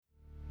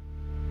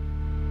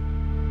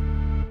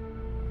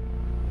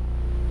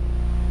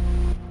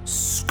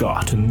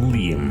Scott and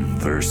Liam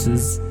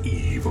versus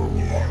Evil.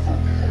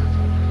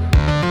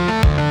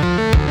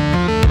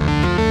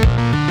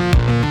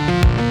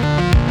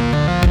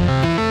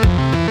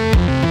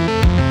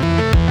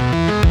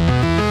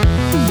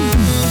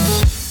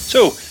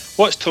 So,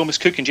 what's Thomas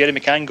Cook and Jerry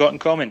McCann got in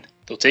common?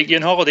 They'll take you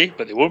on holiday,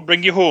 but they won't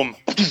bring you home.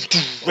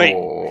 Right.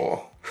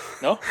 Oh,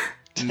 No?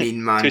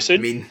 mean man. Too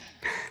soon? Mean.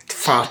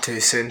 Far too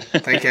soon. I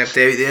think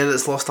everybody out there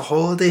that's lost a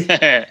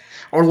holiday.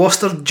 Or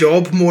lost their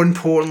job, more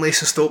importantly,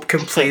 so stop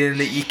complaining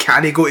that you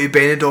can't go to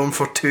Benidorm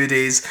for 2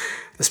 days.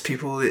 There's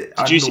people that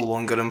are no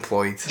longer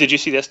employed. Did you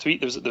see this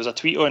tweet? There was a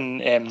tweet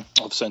on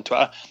obviously on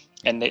Twitter,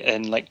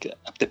 and like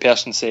the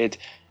person said,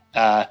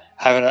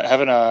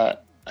 having a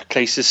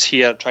crisis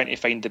here, trying to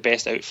find the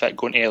best outfit,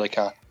 going to like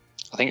I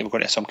think they were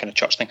going to some kind of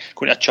church thing,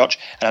 going to a church,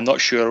 and I'm not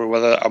sure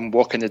whether I'm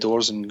walking the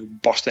doors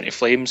and burst into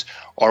flames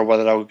or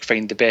whether I'll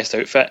find the best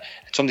outfit.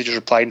 And somebody just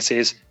replied and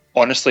says,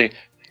 honestly,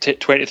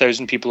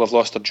 20,000 people have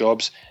lost their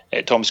jobs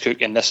at Thomas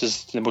Cook, and this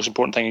is the most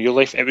important thing in your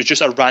life. It was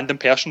just a random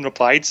person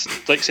replied,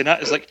 like saying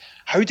that. It's like,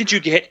 how did you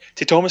get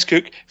to Thomas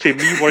Cook from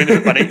me worrying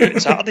about my night out on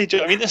Saturday? Do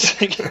you know what I mean?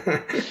 It's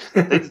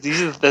like,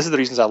 these are the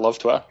reasons I love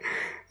Twitter.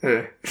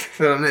 Yeah.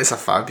 It's a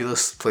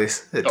fabulous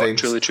place at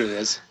times. It truly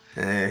is.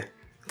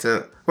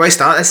 So, well, I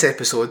start this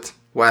episode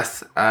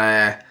with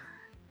a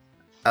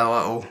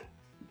little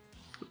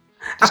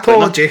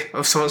apology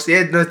of sorts.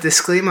 Yeah, no,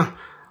 disclaimer.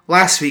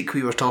 Last week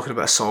we were talking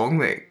about a song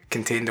that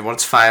contained the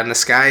words "Fire in the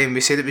Sky," and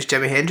we said it was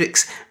Jimi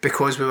Hendrix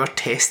because we were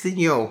testing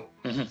y'all.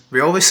 Mm-hmm.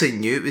 We obviously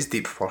knew it was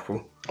Deep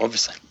Purple.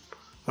 Obviously.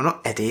 We're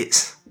not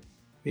idiots.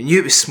 We knew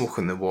it was Smoke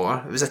on the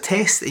Water. It was a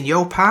test and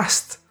y'all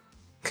passed.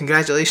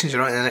 Congratulations,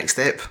 you're on to the next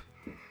step.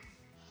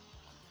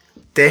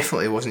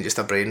 Definitely wasn't just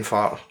a brain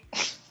fart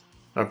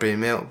or brain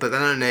melt, but the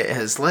internet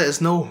has let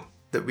us know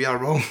that we are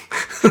wrong.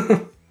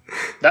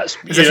 That's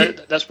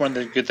one of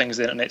the good things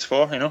the internet's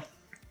for, you know.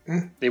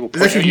 They will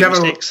point out your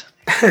mistakes.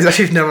 As if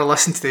you've never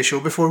listened to the show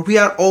before, we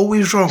are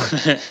always wrong.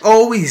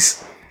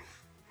 Always.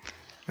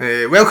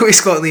 Welcome to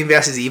Scott and Liam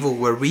versus Evil,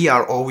 where we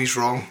are always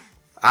wrong.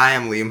 I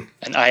am Liam.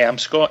 And I am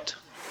Scott.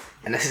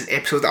 And this is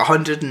episode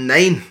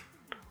 109.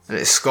 And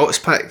it's Scott's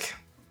pick.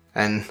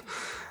 And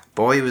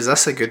boy, was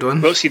this a good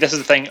one. Well, see, this is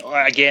the thing.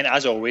 Again,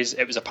 as always,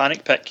 it was a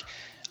panic pick.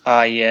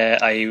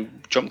 I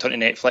jumped onto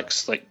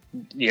Netflix like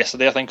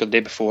yesterday, I think, or the day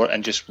before,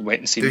 and just went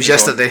and seen. It was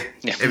yesterday.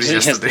 Yeah, it was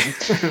yesterday.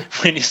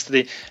 Went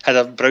yesterday, had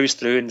a browse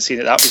through and seen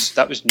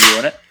that was new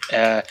on it.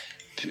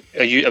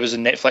 I was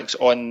on Netflix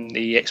on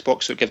the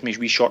Xbox, so it gives me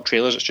wee short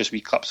trailers. It's just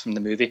wee clips from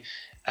the movie,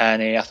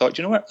 and I thought,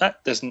 you know what,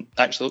 that doesn't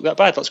actually look that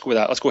bad. Let's go with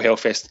that. Let's go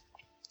Hellfest.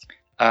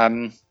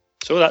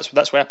 So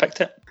that's why I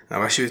picked it. I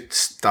wish you'd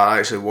start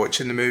actually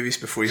watching the movies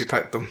before you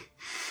picked them.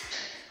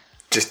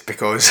 Just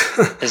because.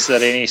 Is there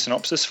any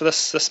synopsis for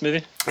this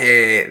movie?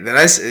 There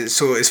is.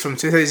 So it's from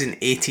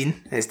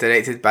 2018. It's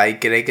directed by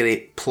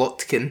Gregory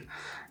Plotkin.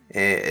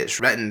 It's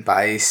written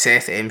by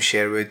Seth M.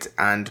 Sherwood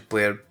and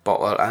Blair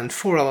Butler and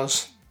 4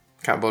 others.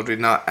 Can't bother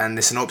reading that. And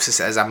the synopsis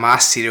is: a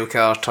mass serial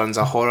killer turns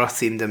a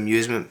horror-themed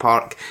amusement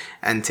park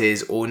into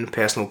his own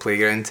personal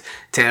playground,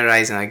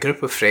 terrorising a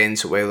group of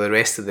friends while the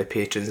rest of the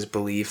patrons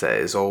believe that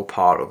it is all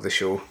part of the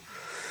show.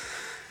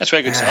 That's a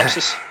very good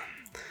synopsis.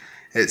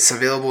 It's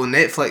available on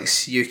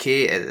Netflix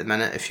UK at the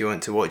minute if you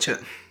want to watch it.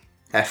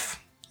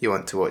 If you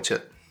want to watch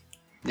it.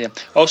 Yeah.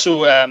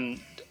 Also,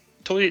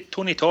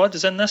 Tony Todd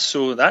is in this,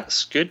 so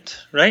that's good,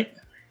 right?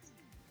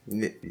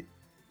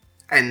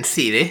 In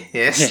theory,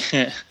 yes.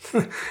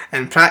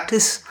 In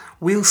practice,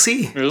 we'll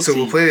see. We'll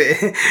play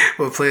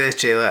the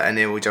trailer and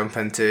then we'll jump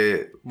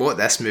into what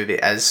this movie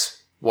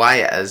is, why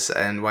it is,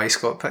 and why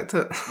Scott picked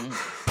it.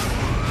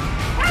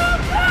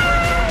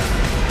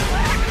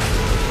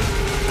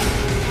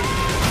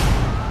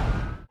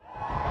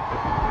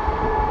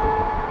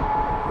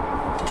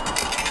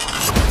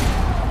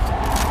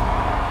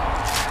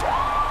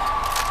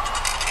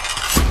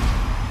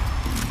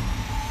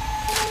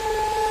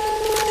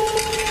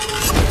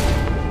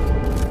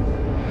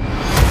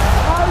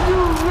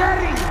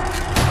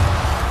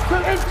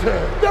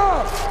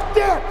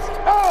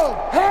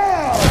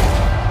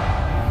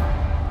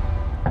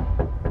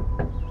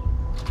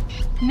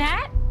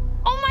 Nat?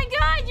 Oh my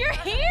god, you're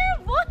here?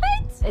 What?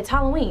 It's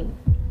Halloween.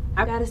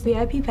 I got us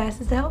VIP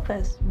passes to help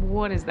us.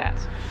 What is that?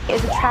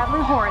 It's a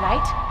traveling horror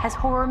night. Has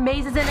horror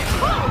mazes in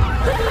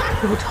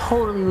it. You will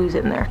totally lose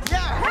it in there.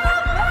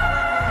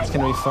 It's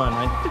gonna be fun,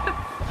 right?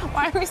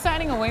 Why are we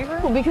signing a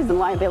waiver? Well, because the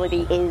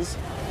liability is,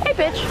 hey,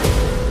 bitch.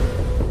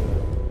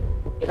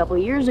 A couple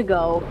years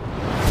ago,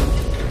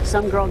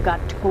 some girl got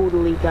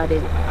totally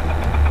gutted.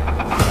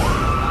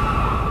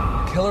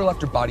 Killer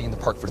left her body in the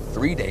park for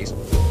 3 days.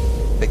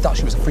 They thought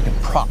she was a freaking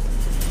prop.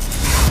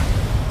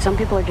 Some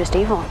people are just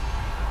evil.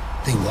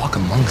 They walk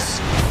among us.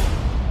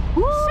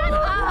 Shut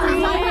up!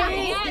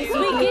 Yes,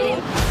 we get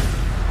it.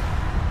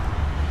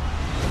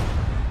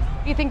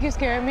 You think you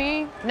scared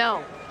me?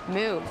 No.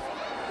 Move.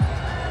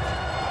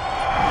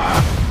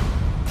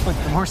 Look,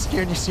 the more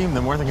scared you seem,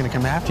 the more they're gonna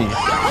come after you. You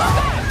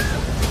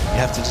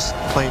have to just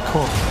play it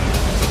cool.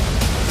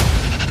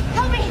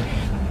 Help me!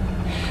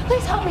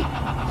 Please help me!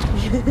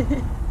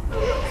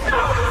 You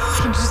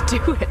can just do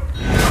it.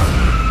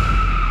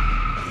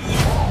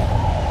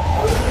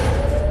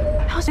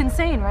 That was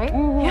insane, right?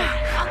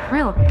 Yeah,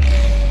 real.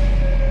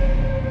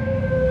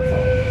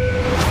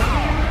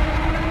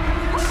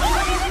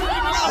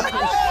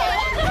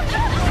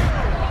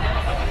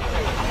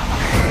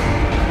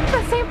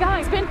 The same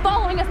guy's been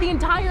following us the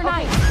entire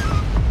night.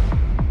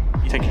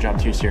 You take your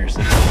job too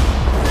seriously.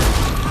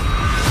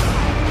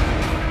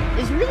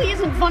 This really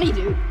isn't funny,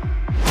 dude.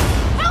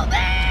 Help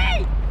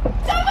me!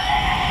 Help me!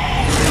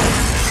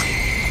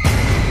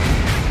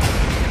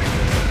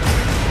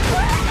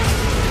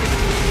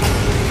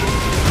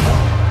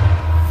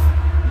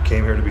 You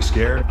came here to be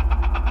scared,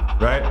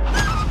 right?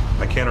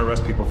 I can't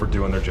arrest people for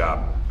doing their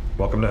job.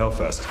 Welcome to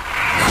Hellfest.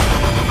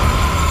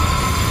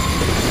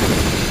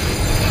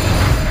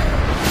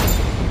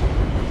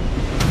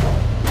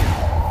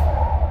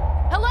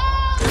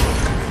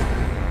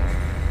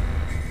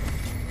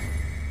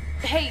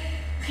 Hey,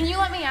 can you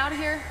let me out of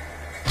here?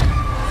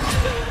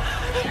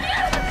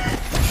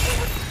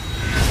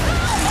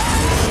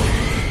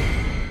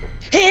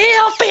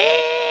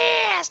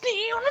 Hellfest!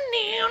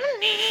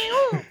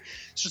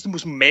 It's just the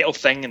most metal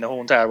thing in the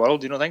whole entire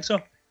world. Do you not think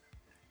so?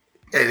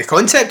 The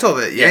concept of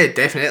it, yeah,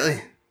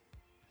 definitely.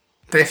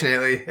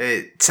 Definitely.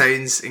 It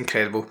sounds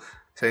incredible.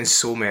 Sounds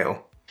so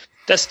metal.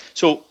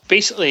 So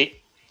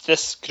basically,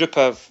 this group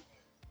of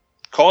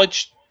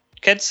college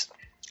kids,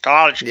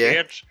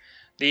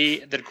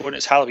 they're going.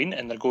 It's Halloween,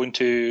 and they're going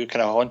to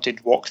kind of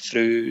haunted walk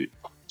through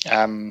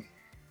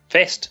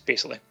fest,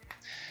 basically.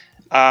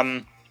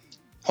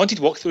 Haunted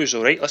walkthroughs,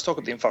 all right. Let's talk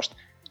about them first.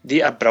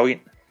 They are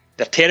brilliant.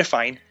 They're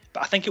terrifying,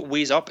 but I think it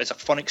weighs up as a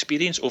fun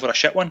experience over a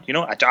shit one. You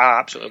know, I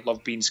absolutely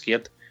love being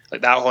scared.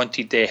 Like that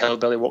haunted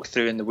hillbilly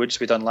walkthrough in the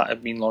woods me and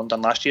Lauren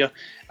done last year,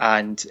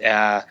 and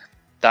the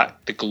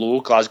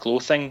Glasgow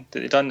thing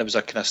that they done. There was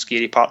a kind of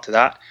scary part to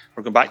that.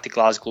 We're going back to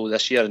Glasgow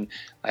this year,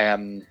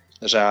 and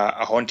there's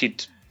a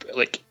haunted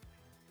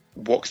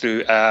walk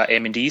through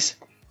M&D's.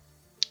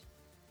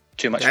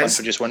 Too much fun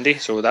for just one day.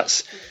 So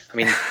that's, I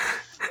mean,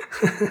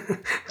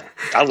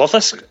 I love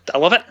this. I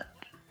love it.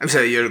 I'm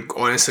sorry, you're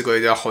honestly going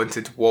to do a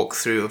haunted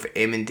walkthrough of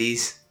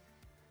M&D's?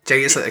 Do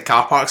you think it's like the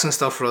car parks and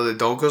stuff where all the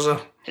doggers are?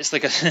 It's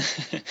like a.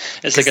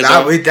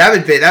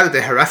 that would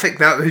be horrific.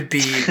 That would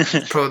be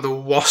probably the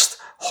worst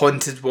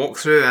haunted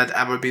walkthrough I'd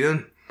ever been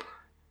on.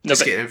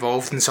 Just getting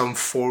involved in some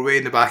four-way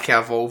in the back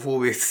of a Volvo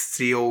with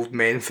three old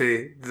men for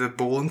the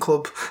bowling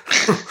club.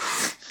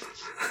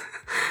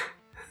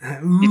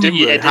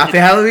 Happy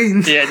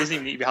Halloween! Yeah, it doesn't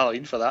even need to be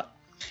Halloween for that.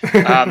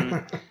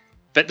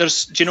 But there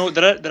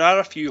are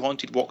a few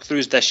haunted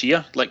walkthroughs this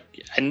year, like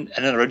in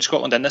and around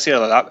Scotland in this area.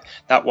 Like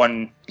that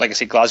one, like I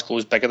said,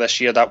 Glasgow's bigger this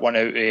year. That one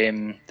out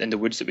in the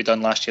woods that we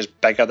done last year is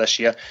bigger this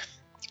year.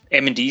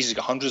 M&D's has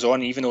got hundreds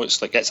on, even though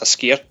it's a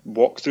scare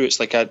walkthrough. It's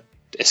like a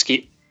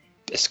escape.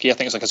 I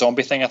think it's like a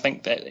zombie thing. I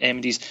think that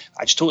M&D's.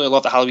 I just totally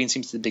love that Halloween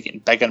seems to be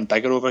getting bigger and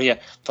bigger over here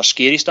for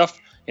scary stuff.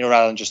 You know,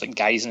 rather than just like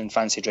guys in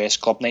fancy dress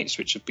club nights,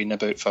 which have been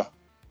about for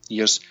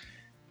years.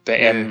 But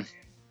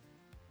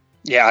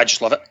yeah, I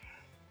just love it.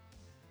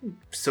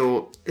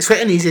 So it's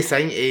quite an easy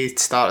thing to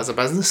start as a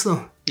business,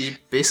 though. You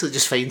basically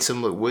just find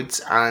some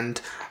woods and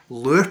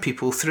lure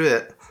people through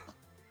it,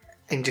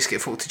 and just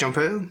get folk to jump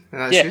out, and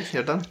that's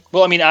you're done.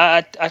 Well, I mean,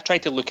 I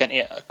tried to look into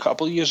it a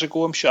couple of years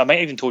ago. I'm sure I might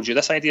have even told you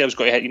this idea. I was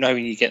going to hit. You know how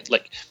when you get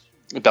like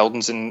the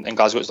buildings in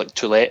Glasgow, it's like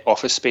to let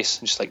office space,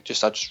 and I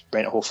just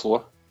rent a whole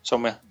floor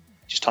somewhere,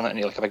 just turn it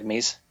into like a big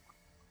maze.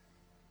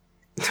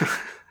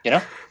 You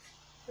know,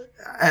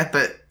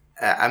 but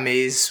a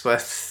maze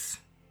with.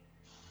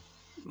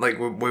 Like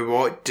we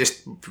what?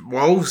 Just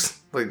walls?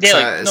 Like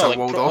it's a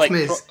walled off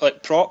maze.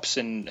 Like props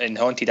and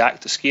haunted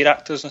scare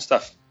actors and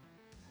stuff.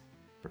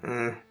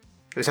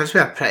 It seems to be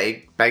a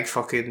pretty big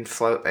fucking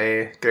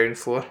ground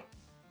floor.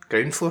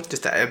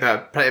 Just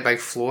a pretty big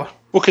floor.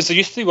 Well, because there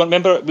used to be one.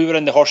 Remember, we were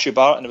in the Horseshoe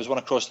Bar and there was one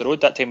across the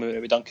road that time we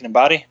went with Duncan and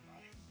Barry.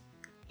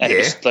 And it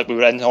was like we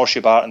were in the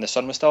Horseshoe Bar and the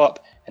sun was still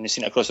up, and they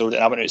seen it across the road,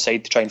 and I went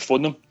outside to try and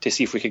phone them to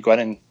see if we could go in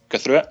and go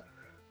through it.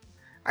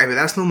 Aye, but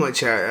that's not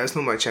much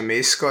a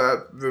maze,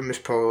 Scott. That room is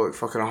probably like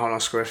fucking 100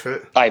 square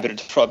foot. Aye, but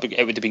it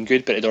would have been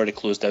good, but it already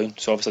closed down,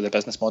 so obviously the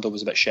business model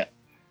was a bit shit.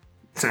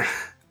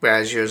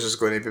 Whereas yours is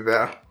going to be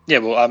better. Yeah,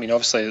 well, I mean,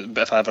 obviously,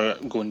 if I ever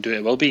go and do it,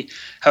 it will be.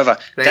 However,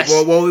 right.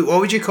 What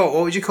would you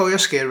call your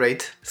scare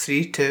ride?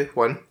 3, 2,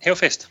 1.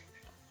 Hellfest.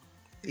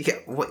 You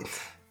get what?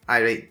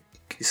 Aye, right.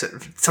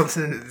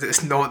 Something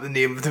that's not the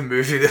name of the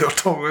movie that we're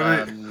talking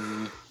about.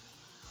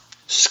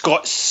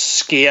 Scott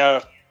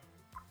Scare.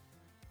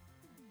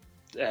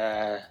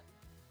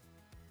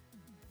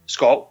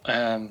 Scott,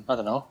 I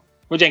don't know.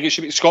 What do you think it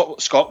should be?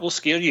 Scott will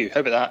scare you.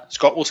 How about that?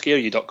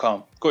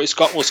 ScottWillScareYou.com. Go to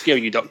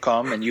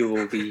ScottWillScareYou.com and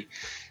you'll be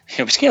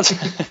scared.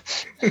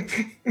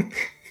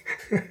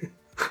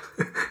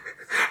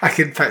 I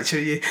can picture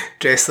you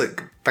dressed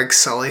like Big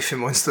Sully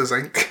from Monsters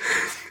Inc.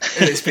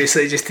 And it's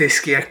basically just to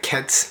scare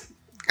kids.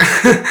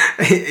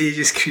 You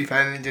just creep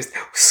in and just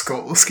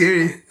Scott will scare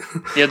you.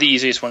 They're the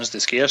easiest ones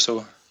to scare,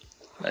 so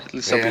at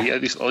least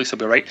I'll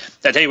be right.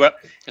 I tell you what,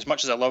 as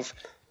much as I love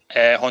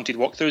haunted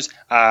walkthroughs.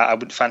 I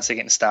wouldn't fancy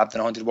getting stabbed in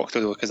a haunted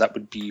walkthrough though, because that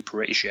would be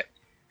pretty shit.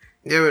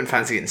 Yeah, I wouldn't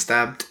fancy getting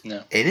stabbed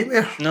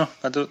anywhere. No,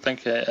 I don't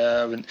think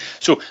I wouldn't.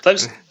 So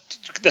let's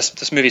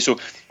this movie. So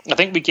I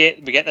think we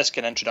get this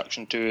kind of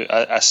introduction to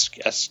a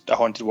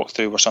haunted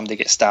walkthrough where somebody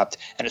gets stabbed,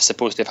 and it's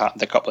supposed to have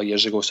happened a couple of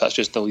years ago. So that's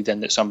just the lead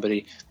in that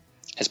somebody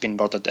has been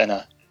murdered in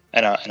a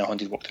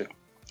haunted walkthrough.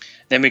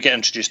 Then we get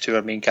introduced to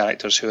our main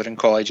characters who are in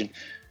college, and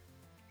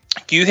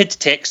you had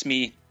text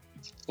me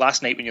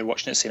last night when you were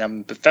watching it saying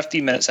I'm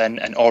 15 minutes in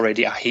and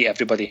already I hate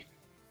everybody.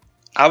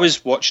 I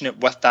was watching it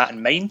with that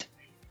in mind.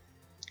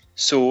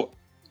 So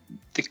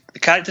the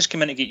characters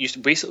come in and get used to.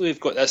 Basically, we've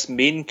got this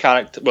main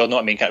character. Well,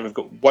 not a main character. We've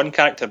got one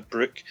character,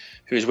 Brooke,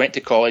 who's went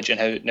to college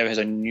and now has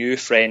a new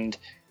friend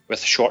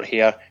with short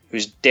hair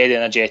who's dead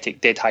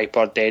energetic, dead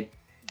hyper,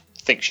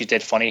 thinks she's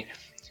dead funny,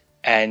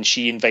 and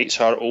she invites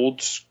her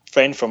old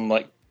friend from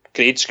like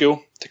grade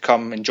school to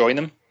come and join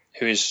them,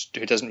 who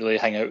doesn't really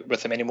hang out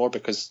with them anymore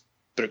because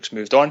Brooke's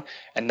moved on,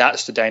 and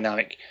that's the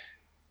dynamic.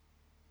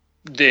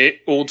 The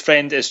old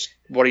friend is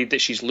worried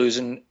that she's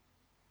losing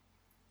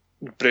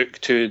Brooke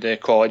to the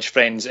college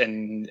friends,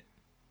 and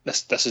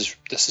this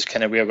is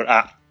kind of where we're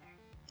at.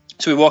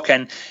 So we walk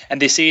in,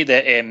 and they say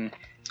that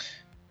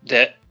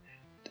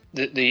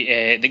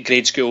the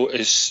grade school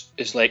is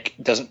like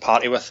doesn't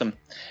party with them,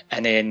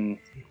 and then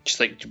she's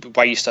like,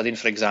 "Why are you studying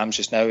for exams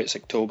just now? It's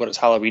October, it's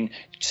Halloween.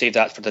 Save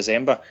that for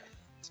December."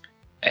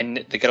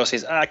 And the girl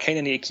says, "I kind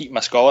of need to keep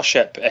my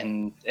scholarship."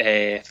 And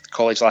the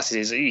college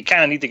lassie says, "You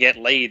kind of need to get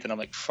laid." And I'm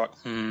like, "Fuck."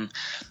 I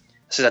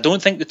says, "I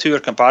don't think the two are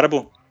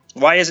comparable.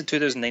 Why is it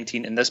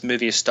 2019 and this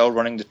movie is still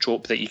running the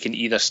trope that you can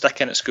either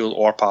stick in at school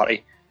or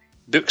party?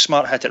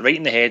 Booksmart hit it right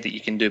in the head that you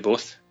can do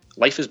both.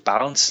 Life is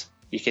balance.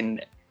 You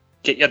can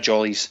get your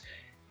jollies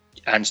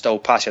and still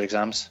pass your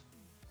exams."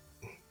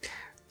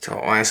 So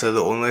honestly,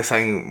 the only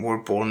thing more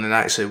boring than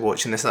actually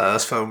watching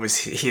this film was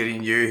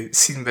hearing you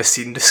scene by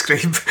scene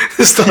describe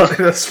the start of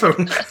this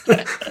film.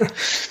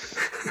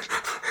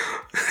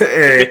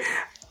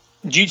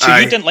 You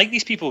didn't like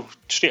these people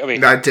straight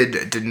away? I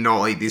did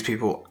not like these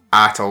people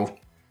at all.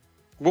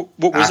 What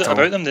was it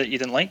about them that you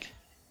didn't like?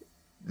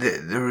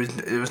 There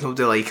was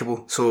nobody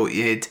likeable. So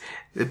you had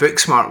the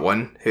Booksmart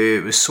one,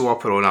 who was so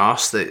up her own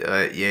arse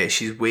that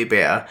she's way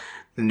better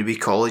than the wee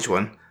college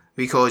one.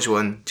 Wee college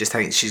one just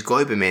thinks she's got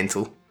to be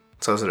mental.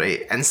 So I was like,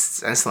 right,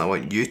 instantly I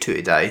want you two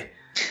to die.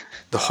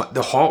 The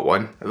hot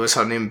one, it was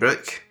her name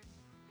Brooke.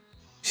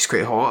 She's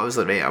quite hot. I was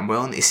like, right, I'm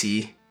willing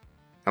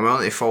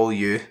to follow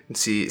you and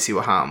see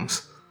what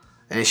happens.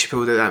 And then she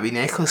pulled out that wee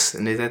necklace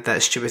and they did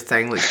that stupid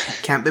thing like,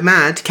 can't be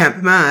mad.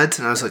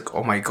 And I was like,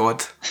 oh my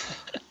god.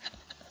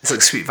 It's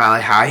like Sweet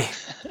Valley High.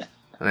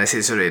 And I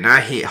said, so right now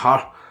I hate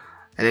her.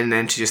 And then they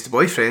introduced the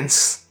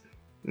boyfriends.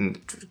 And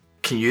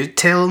can you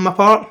tell them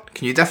apart?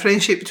 Can you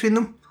differentiate between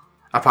them?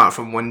 Apart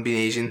from one being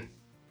Asian.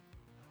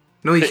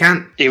 No, you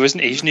can't. He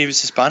wasn't Asian, he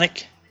was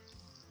Hispanic.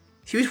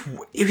 He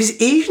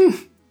was Asian.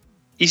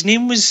 His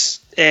name was...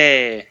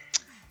 what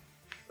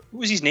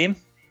was his name?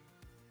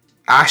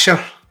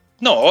 Asher.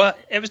 No,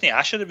 it wasn't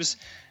Asher, it was...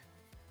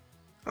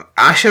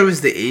 Asher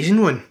was the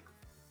Asian one.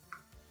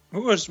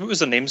 What was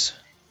their names?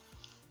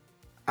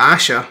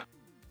 Asher.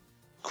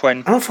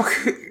 Quinn. Oh, fuck.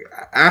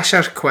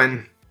 Asher,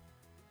 Quinn.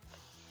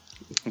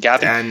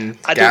 Gavin.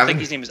 I don't think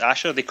his name was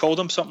Asher. They called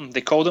him something. They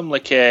called him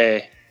like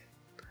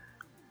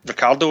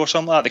Ricardo or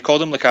something like that. They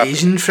called him like a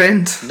Asian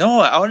friend.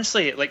 No,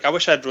 honestly, like I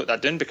wish I'd wrote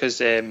that down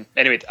because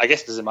anyway, I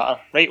guess it doesn't matter,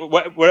 right?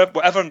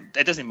 Whatever,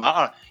 it doesn't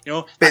matter, you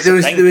know. But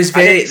I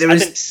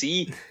didn't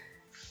see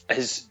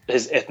his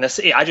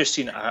ethnicity. I just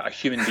seen a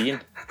human being.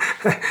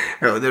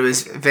 Well, there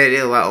was very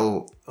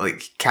little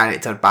like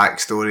character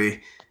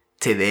backstory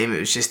to them. It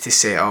was just to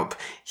set up,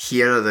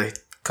 here are the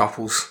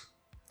couples,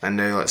 and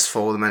now let's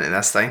follow them into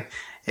this thing.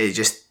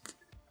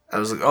 I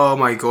was like, oh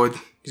my god,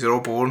 you're all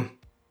born.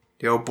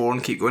 You're all born,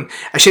 keep going.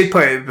 I should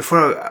point out,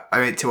 before I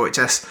went to watch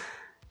this,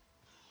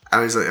 I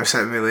was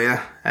sitting with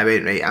Leah. I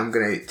went, right, I'm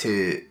going out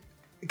to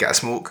get a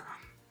smoke.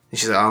 And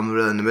she's like, oh, I'm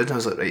really in the mood. I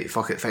was like, right,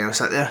 fuck it, fine, I'll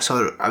sit there.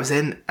 So I was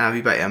in a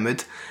wee bit of a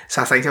mood.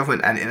 So I think I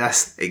went into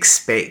this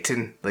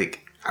expecting,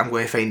 like, I'm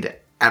going to find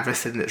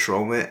everything that's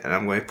wrong with it and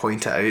I'm going to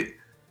point it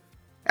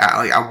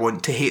out. I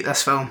want to hate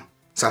this film.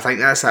 So I think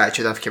that's the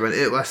attitude I've come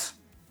into it with.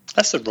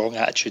 That's the wrong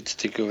attitude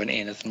to go into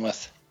anything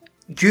with.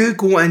 You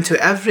go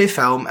into every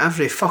film,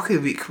 every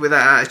fucking week with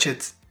that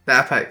attitude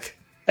that I pick.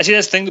 I see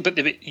this thing, but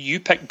you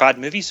pick bad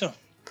movies, though.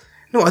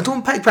 No, I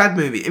don't pick bad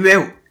movies.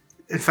 Well,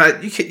 in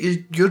fact,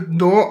 you're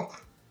not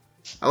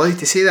allowed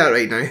to say that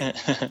right now,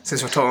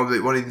 since we're talking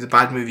about one of the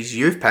bad movies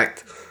you've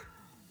picked.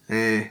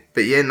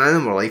 But yeah, none of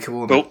them were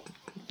likeable. Well,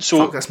 so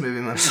fuck this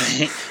movie, man.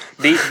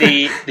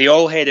 they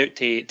all head out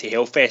to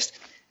Hellfest,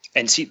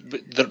 and see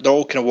they're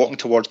all kind of walking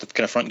towards the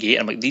kind of front gate.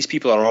 And I'm like, these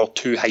people are all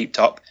too hyped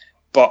up,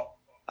 but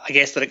I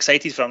guess they're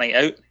excited for a night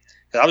out.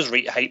 I was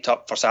right hyped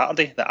up for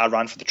Saturday that I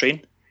ran for the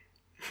train.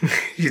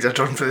 You did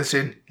run for the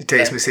train? You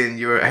texted me saying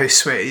how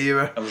sweaty you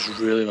were. I was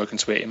really looking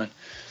sweaty,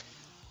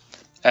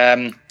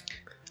 man.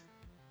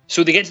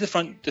 So they get to the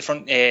front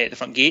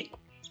gate,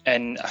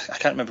 and I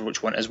can't remember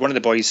which one it is. One of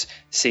the boys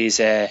says,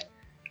 "Hey,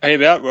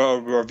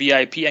 we're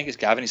VIP." I think it's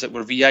Gavin. He's like,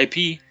 "We're VIP."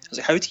 I was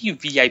like, "How do you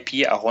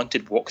VIP at a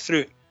haunted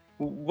walkthrough?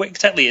 What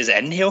exactly is it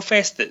in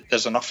Hellfest that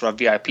there's enough for a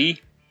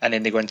VIP?" And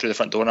then they go in through the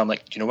front door, and I'm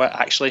like, "You know what?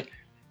 Actually,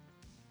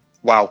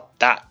 wow,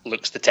 that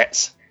looks the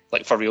tits.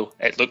 Like, for real,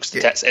 it looks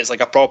the tits. It's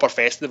like a proper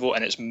festival,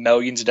 and it's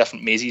millions of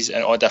different mazes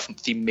and all different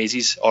theme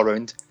mazes all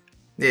around."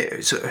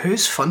 Yeah, so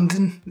who's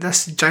funding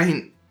this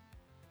giant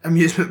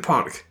amusement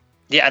park?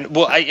 Yeah, and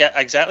well,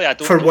 exactly. I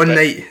don't for know, one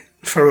night,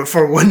 for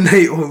 1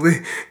 night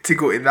only, to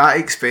go to that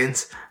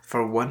expense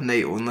for 1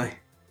 night only.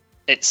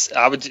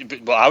 I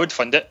would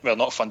fund it. Well,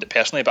 not fund it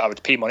personally, but I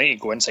would pay money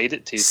to go inside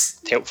it to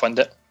help fund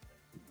it.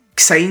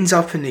 Signs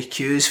up in the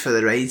queues for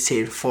the ride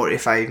saying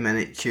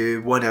 45-minute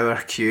queue, 1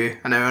 hour queue,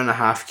 an hour and a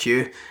half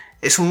queue.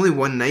 It's only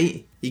one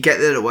night. You get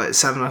there at what,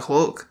 7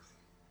 o'clock?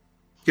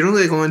 You're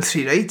only going on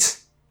 3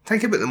 rides.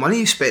 Think about the money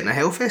you spent in a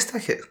Hellfest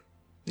ticket.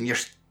 And you're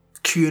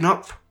queuing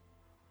up.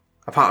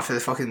 Apart from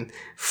the fucking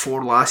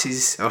 4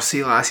 lasses, or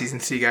 3 lasses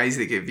and 3 guys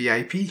that get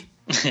VIP.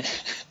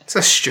 It's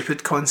a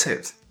stupid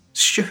concept.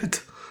 Stupid.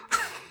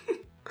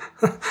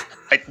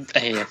 I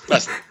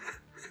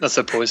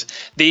suppose.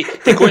 They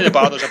go to the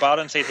bar, there's a bar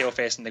inside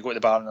Hellfest, and they go to the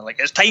bar and they're like,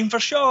 "It's time for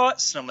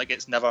shots!" And I'm like,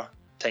 "It's never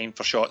time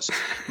for shots.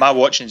 My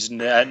watchings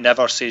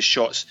never says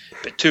shots,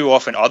 but too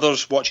often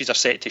others' watches are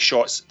set to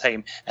shots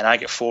time, and I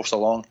get forced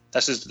along."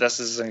 This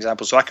is an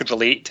example. So I could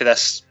relate to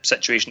this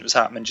situation that was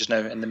happening just now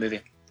in the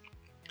movie.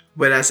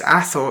 Whereas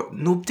I thought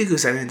nobody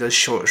goes in and does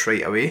shots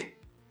right away.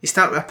 You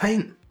start with a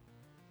pint,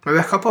 maybe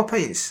a couple of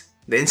pints,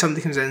 then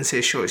somebody comes in and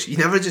says shots. You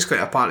never just go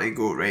to a party and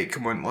go, "Right,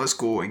 come on, let's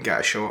go and get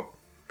a shot."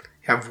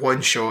 You have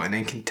one shot and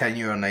then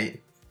continue your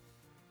night.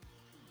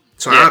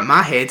 So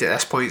my head at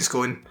this point is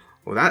going,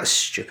 "Well, that's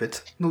stupid.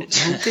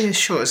 Nobody has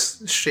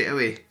shots straight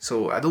away,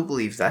 so I don't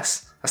believe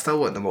this. I still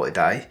want them all to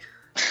die."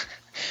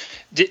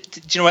 Do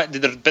you know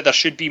what? But there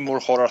should be more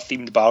horror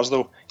themed bars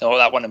though. You know,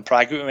 that one in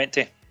Prague we went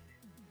to.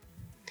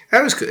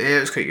 That was good. Yeah,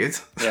 it was quite good.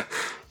 Yeah,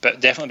 but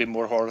definitely be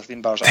more horror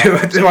themed bars.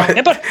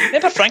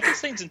 Remember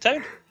Frankenstein's in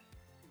town?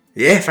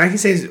 Yeah,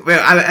 Frankenstein's.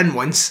 Well, I went in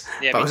once,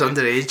 yeah, but I was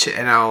underage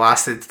and I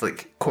lasted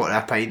like quarter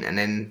of a pint, and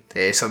then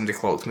somebody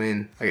clocked me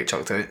and I got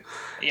chucked out.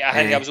 Yeah, I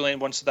think I was only in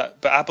once of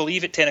that. But I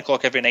believe at 10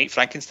 o'clock every night,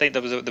 Frankenstein,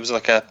 there was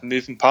like a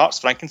moving parts.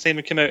 Frankenstein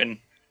would come out and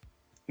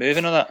move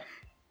and all that.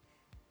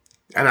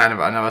 And I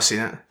never seen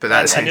it, but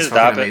that sounds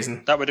fucking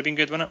amazing. That would have been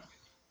good, wouldn't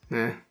it?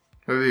 Yeah,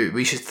 maybe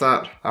we should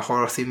start a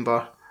horror theme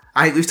bar.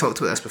 I think we've talked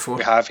about this before.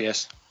 We have,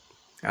 yes.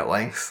 At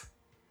length.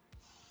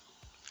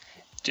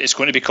 It's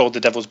going to be called The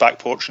Devil's Back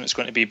Porch, and it's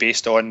going to be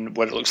based on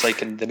what it looks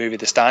like in the movie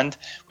The Stand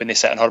when they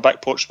sit on her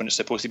back porch when it's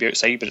supposed to be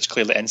outside, but it's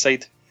clearly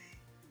inside.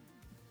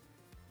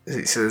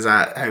 So is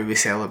that how we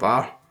sell a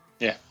bar?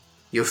 Yeah.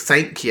 You'll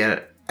think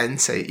you're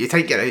inside. You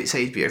think you're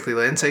outside, but you're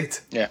clearly inside.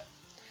 Yeah.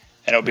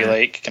 And it'll be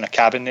like kind of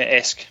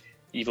cabinet-esque,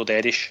 Evil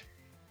Dead-ish.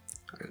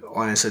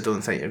 Honestly, I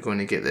don't think you're going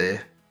to get the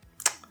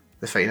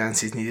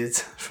finances needed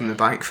from the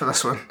bank for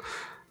this one.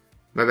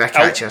 Maybe I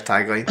catch your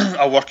tagline.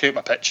 I'll work out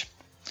my pitch.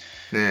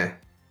 Yeah.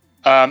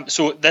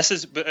 So this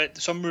is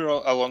somewhere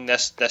along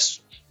this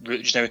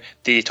route just now.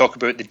 They talk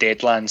about the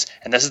Deadlands,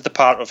 and this is the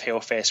part of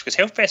Hellfest, because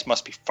Hellfest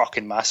must be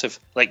fucking massive,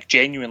 like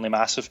genuinely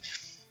massive.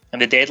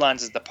 And the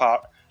Deadlands is the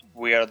part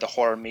where the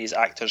horror maze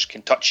actors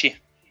can touch you. I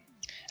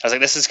was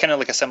like, this is kind of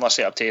like a similar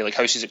setup to like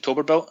Houses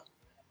October built,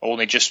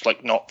 only just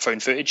like not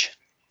found footage,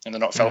 and they're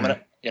not filming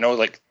it. You know,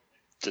 like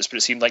that's what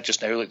it seemed like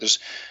just now. Like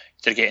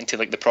they're getting to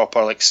like the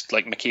proper like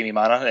McCamey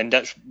Manor, and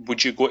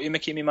would you go to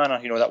McCamey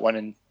Manor? You know that one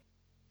in.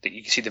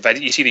 You see the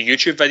video, you see the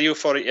YouTube video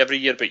for it every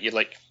year, but you're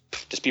like,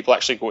 does people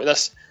actually go to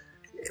this?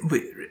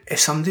 If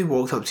somebody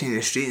walked up to you in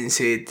the street and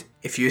said,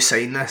 "If you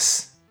sign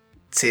this,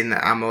 saying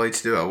that I'm allowed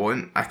to do what I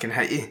want, I can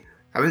hit you,"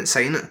 I wouldn't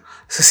sign it.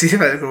 So see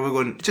if I go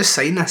going, "Just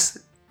sign this,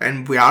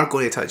 and we are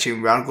going to touch you,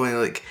 and we are going to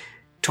like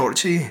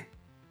torture you."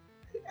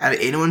 And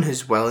anyone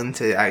who's willing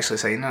to actually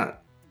sign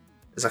that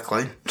is a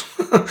clown.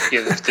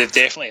 Yeah, they're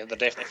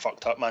definitely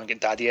fucked up, man.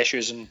 Get daddy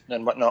issues and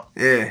whatnot.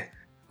 Yeah.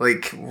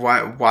 Like,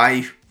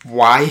 why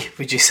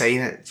would you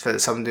sign it for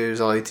somebody who's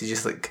allowed to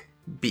just, like,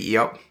 beat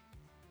you up?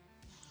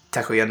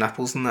 Tickle your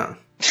nipples and that?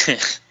 Do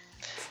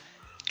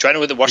you know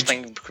what the worst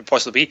thing could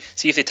possibly be?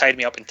 See if they tied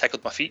me up and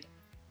tickled my feet.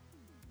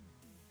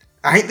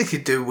 I think they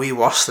could do way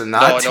worse than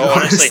that. No,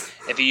 honestly,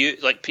 if you,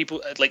 like,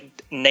 people,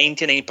 like,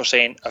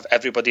 99% of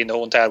everybody in the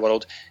whole entire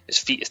world, his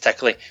feet is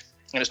tickly.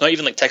 And it's not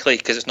even, like, tickly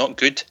because it's not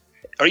good.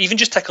 Or even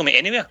just tickle me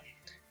anywhere.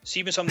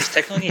 See when somebody's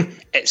tickling you,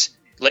 it's,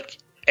 like,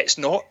 it's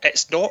not...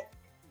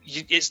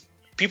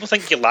 People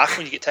think you laugh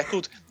when you get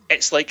tickled.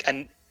 It's like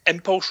an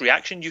impulse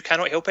reaction. You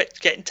cannot help it.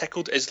 Getting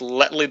tickled is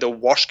literally the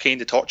worst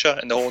kind of torture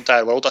in the whole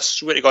entire world. I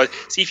swear to God.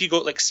 See if you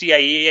got like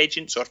CIA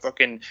agents or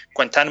fucking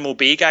Guantanamo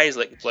Bay guys,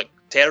 like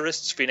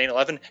terrorists for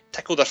 9/11,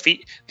 tickle their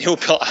feet. They'll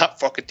be like, "I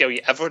fucking tell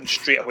you everything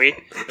straight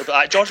away." They'll be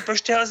like, "George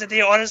Bush, tell us the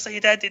day. Honestly, he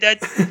did."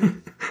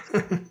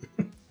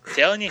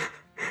 Telling you,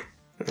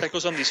 tickle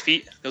somebody's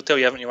feet. They'll tell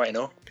you everything you want to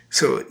know.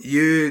 So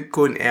you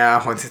going to a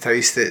haunted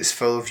house that's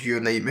full of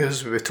your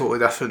nightmares would be totally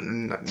different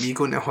than me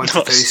going to a haunted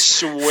house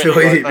full of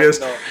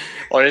nightmares. No.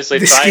 Honestly,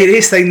 The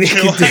scariest thing they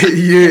could do to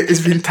you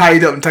is being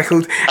tied up and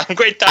tickled. I'm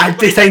going to I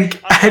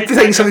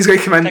think somebody's going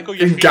to come in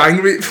and gang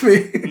rape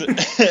me.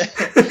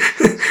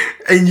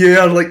 And you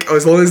are like,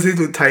 as long as they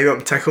don't tie me up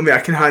and tickle me, I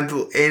can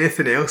handle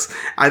anything else.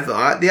 I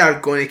thought they are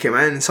going to come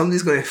in and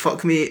somebody's going to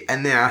fuck me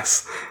in the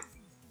ass.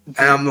 And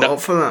I'm not up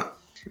for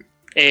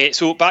that.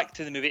 So back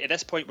to the movie. At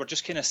this point, we're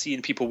just kind of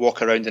seeing people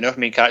walk around, and our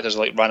main characters are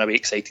like ran away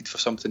excited for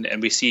something,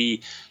 and we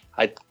see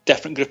a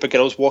different group of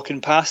girls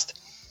walking past,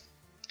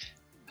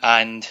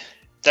 and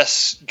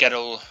this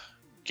girl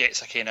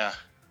gets a kind of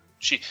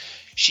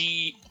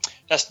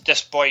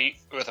this boy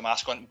with a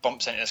mask on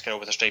bumps into this girl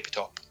with a stripy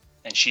top,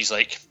 and she's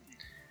like,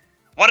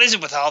 "What is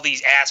it with all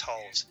these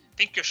assholes?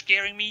 Think you're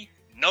scaring me?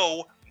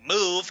 No,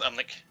 move!" I'm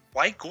like,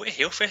 why go to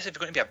Hellfest if you're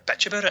going to be a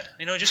bitch about it?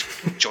 You know, just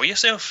enjoy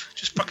yourself.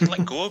 Just fucking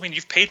let go. I mean,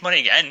 you've paid money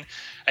to get in,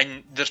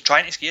 and they're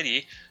trying to scare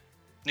you.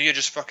 Now you're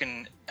just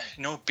fucking,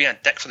 being a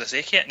dick for the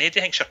sake of it. Nobody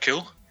thinks you're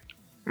cool.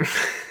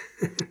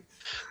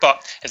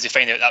 But as they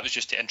find out, that was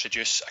just to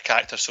introduce a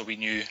character so we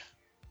knew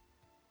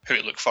who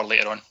to look for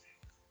later on.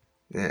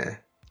 Yeah.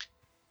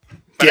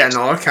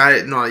 Another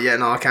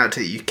character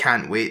that you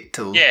can't wait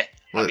till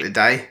they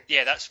die.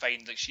 Yeah, that's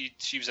fine. Like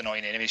she was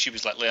annoying anyway. She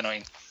was literally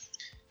annoying.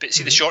 But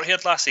see the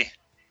short-haired lassie?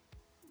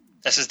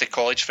 This is the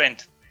college friend.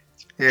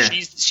 Yeah.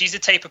 She's the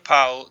type of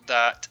pal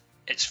that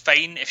it's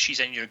fine if she's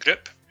in your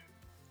group,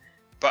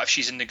 but if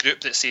she's in the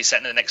group that's, say,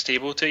 sitting at the next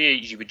table to you,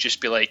 you would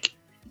just be like,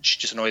 she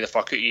just annoy the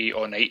fuck out of you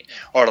all night.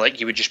 Or like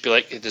you would just be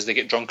like, as they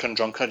get drunker and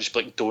drunker, just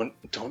be like,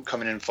 don't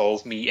come and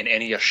involve me in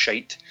any of your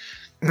shite.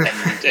 And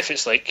if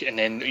it's like, and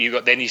then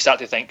you start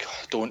to think,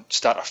 don't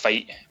start a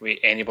fight with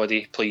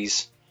anybody,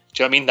 please.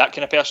 Do you know what I mean? That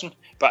kind of person.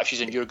 But if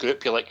she's in your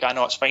group, you're like, I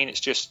know it's fine. It's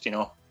just, they're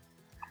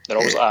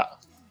always like that.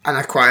 An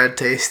acquired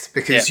taste,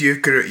 because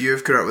you've grew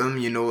up with them,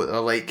 you know what they're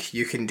like,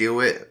 you can deal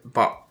with it,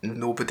 but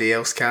nobody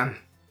else can.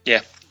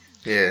 Yeah.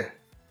 Yeah.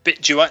 But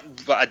do you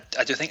want? But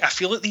I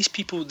feel like these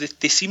people,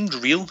 they seemed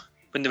real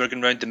when they were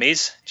going around the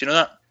maze. Do you know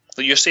that?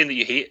 Like you're saying that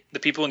you hate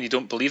the people and you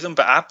don't believe them,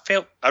 but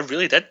I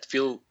really did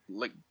feel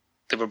like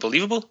they were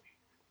believable.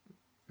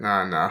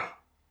 Nah.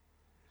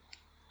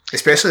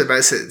 Especially the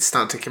bits that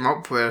start to come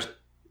up where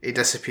he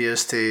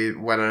disappears to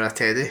winner a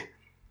teddy.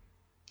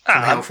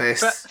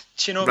 Hellfest.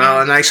 But,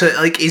 and actually,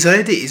 like he's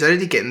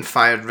already getting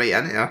fired right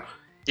into her.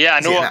 Yeah, I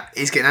know.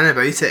 He's getting in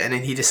about it, and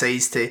then he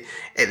decides to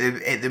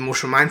at the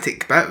most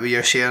romantic bit where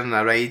you're sharing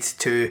a ride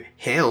to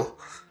hell.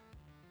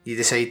 You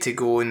decide to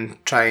go and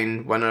try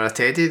and win her a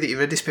teddy that you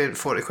already spent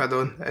 40 quid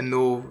on and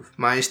no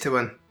managed to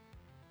win.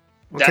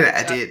 What kind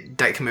of idiot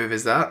dick move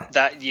is that?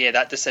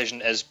 That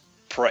decision is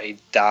pretty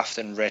daft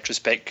in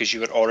retrospect because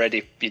you'd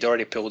already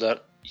pulled her.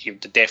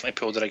 You'd definitely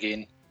pulled her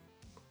again.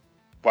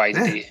 Why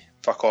did he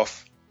fuck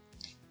off?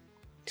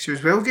 She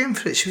was well game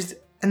for it. She was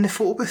in the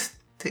photo booth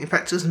taking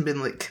pictures and being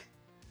like,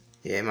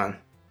 yeah man,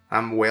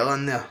 I'm well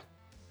in there.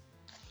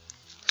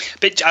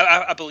 But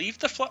I believe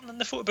they're flirting in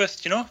the photo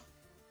booth, you know?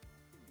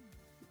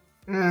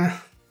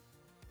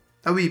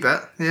 A wee bit,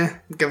 yeah,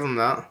 give them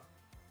that.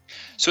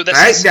 So the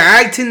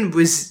acting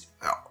was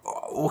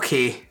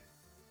okay.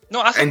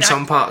 No, I think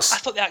some parts. I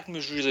thought the acting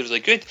was really, really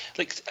good.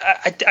 Like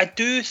I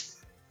do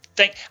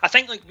think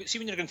like, see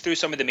when you're going through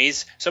some of the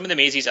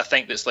mazes, I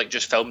think that's like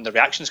just filming the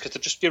reactions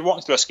because you're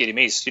walking through a scary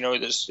maze. You know,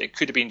 it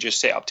could have been just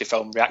set up to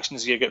film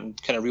reactions. You're getting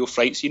kind of real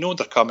frights. You know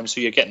they're coming,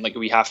 so you're getting like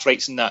wee half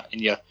frights in that.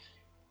 And it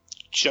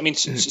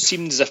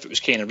seemed as if it was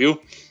kind of real.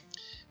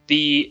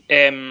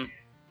 I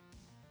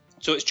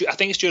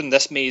think it's during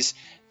this maze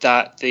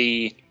that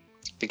the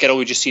girl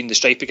we just seen, the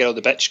stripy girl,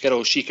 the bitch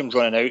girl, she comes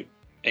running out,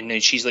 and then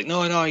she's like,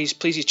 no, he's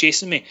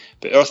chasing me.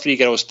 But our three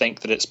girls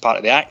think that it's part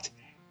of the act,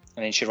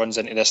 and then she runs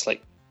into this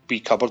like wee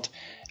cupboard,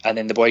 and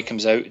then the boy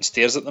comes out and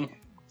stares at them,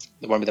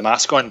 the one with the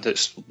mask on,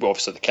 that's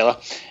obviously the killer,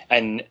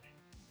 and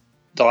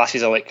the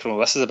lassies are like, well,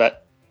 this is a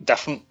bit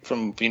different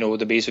from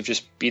the maze we've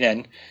just been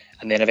in.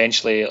 And then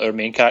eventually our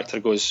main character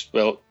goes,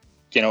 well,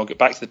 get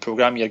back to the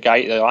programme,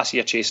 the lassie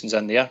you're chasing's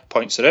in there,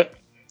 points her out,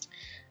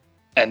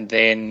 and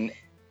then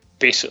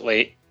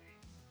basically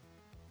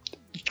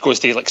goes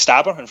to like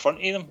stab her in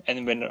front of them.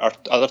 And when our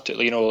other two,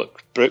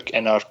 like Brooke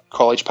and our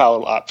college pal are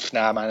like,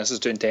 nah man, this is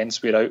too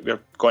intense, we're out,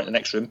 we're going to the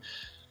next room.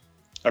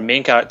 Our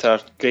main character,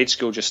 grade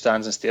school, just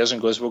stands and stares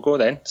and goes, we'll go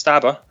then,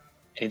 stab her.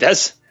 And he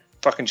does,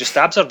 fucking just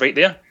stabs her right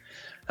there.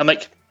 I'm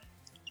like,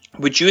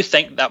 would you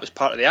think that was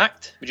part of the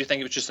act? Would you think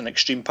it was just an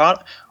extreme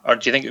part? Or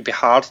do you think it would be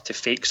hard to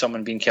fake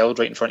someone being killed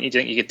right in front of you? Do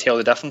you think you could tell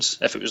the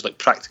difference if it was like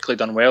practically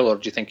done well? Or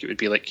do you think it would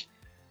be like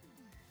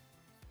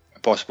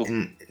impossible?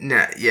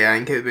 Nah, yeah, I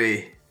think it would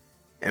be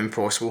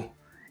impossible.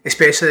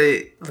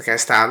 Especially like a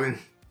stabbing.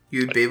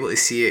 You'd be able to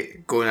see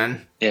it going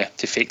in. Yeah,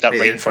 to fake that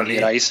right in front of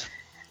your eyes.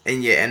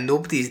 And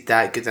nobody's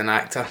that good an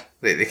actor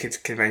that they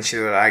could convince you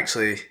they were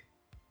actually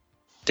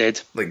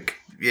dead. Like,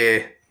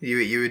 yeah,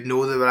 you would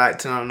know they were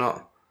acting or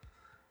not.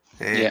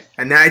 Yeah.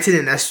 And the acting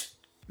in this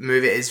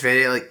movie is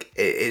very like,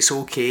 it's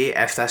okay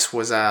if this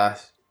was a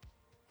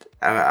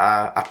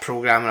a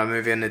program or a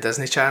movie on the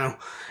Disney Channel,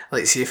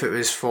 like see if it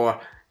was for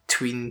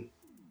tweeny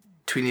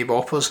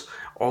boppers,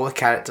 all the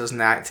characters and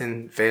the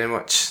acting very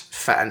much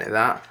fit into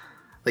that.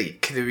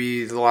 Like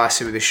the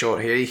lassie with the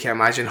short hair, you can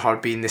imagine her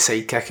being the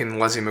sidekick in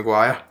Lizzie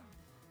McGuire.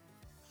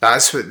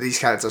 That's what these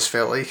characters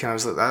felt like, and I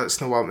was like, that's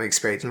not what I'm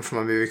expecting from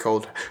a movie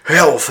called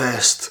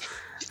Hellfest.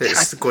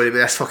 It's going to be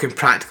this fucking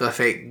practical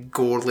effect,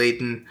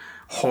 gore-laden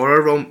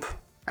horror romp.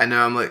 And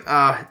now I'm like,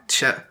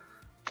 shit,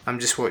 I'm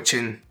just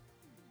watching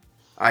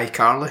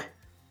iCarly.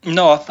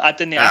 No, I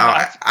didn't.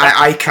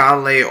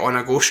 iCarly on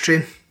a ghost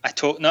train. I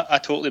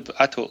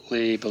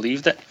totally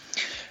believed it.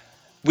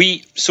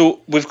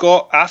 We've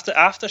got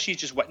after she's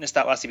just witnessed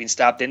that lassie being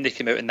stabbed in, they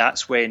come out, and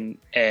that's when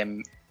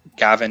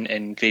Gavin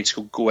and Graves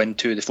go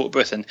into the photo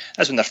booth, and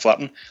that's when they're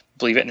flirting,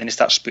 believe it, and then they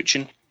start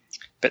spooching.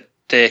 But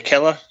the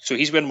killer, so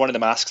he's wearing one of the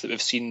masks that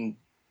we've seen.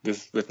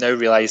 We've now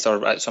realised,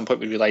 or at some point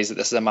we realised, that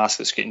this is a mask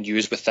that's getting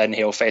used within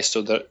Hellfest,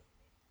 so that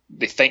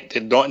they think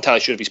they're not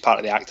entirely sure if he's part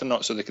of the act or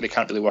not, so they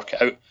can't really work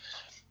it out.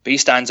 But he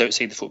stands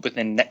outside the photo booth and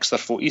then nicks their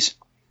photos.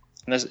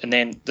 And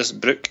then there's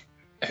Brooke,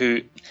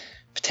 who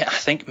I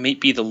think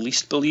might be the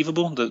least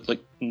believable, the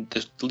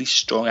least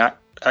strong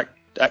actor.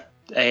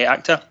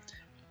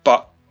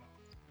 But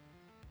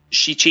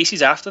she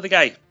chases after the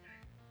guy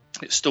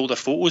that stole their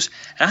photos,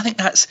 and I think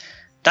that's.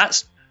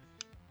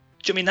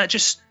 Do you mean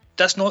that's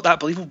not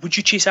that believable? Would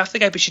you chase after the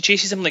guy? But she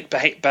chases him like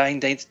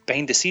behind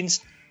the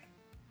scenes.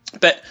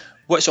 But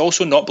what's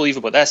also not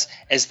believable about this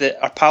is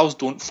that our pals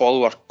don't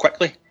follow her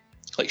quickly.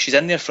 Like, she's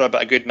in there for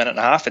about a good minute and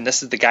a half, and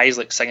this is the guy's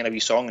like singing a wee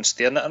song and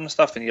staring at her and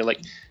stuff, and you're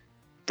like,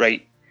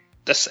 right,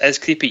 this is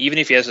creepy. Even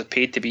if he is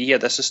paid to be here,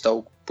 this is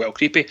still well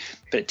creepy.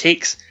 But it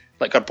takes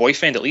like her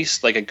boyfriend at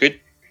least like a good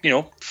 3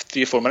 or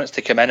 4 minutes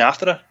to come in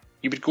after her.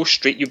 You would go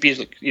straight. You'd be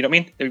like, you know what I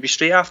mean? It would be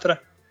straight after her.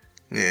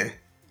 Yeah.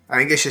 I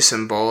think it's just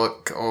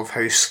symbolic of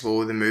how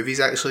slow the movie's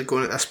actually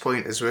going at this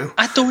point as well.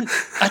 I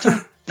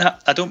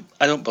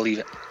don't believe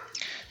it.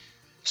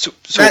 So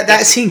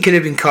that scene could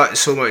have been cut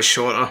so much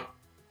shorter.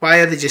 Why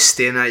are they just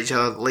staring at each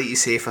other, like you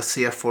say, for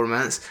 3 or 4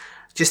 minutes?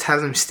 Just have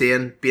them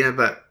staring, being a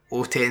bit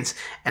tense,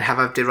 and have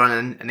everybody run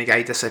in and the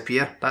guy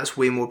disappear. That's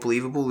way more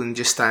believable than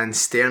just stand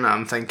staring at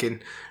him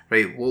thinking,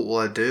 right, what will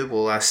I do?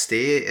 Will I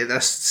stay at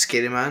this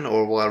scary man,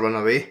 or will I run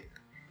away?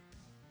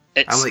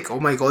 I'm like, oh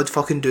my god,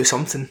 fucking do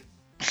something.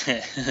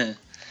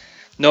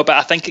 No, but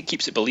I think it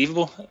keeps it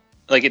believable.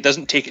 Like, it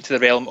doesn't take it to the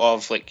realm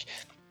of like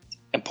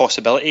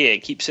impossibility. It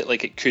keeps it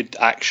like it could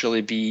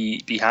actually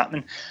be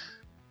happening.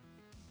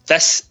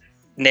 This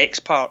next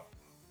part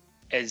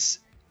is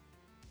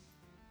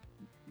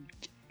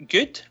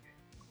good.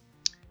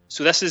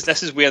 So this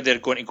is where they're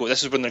going to go.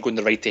 This is when they're going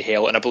the ride to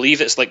hell, and I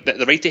believe it's like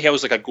the ride to hell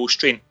is like a ghost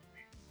train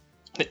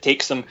that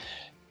takes them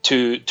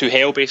to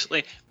hell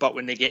basically. But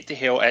when they get to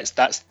hell,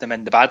 that's them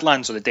in the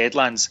Badlands or the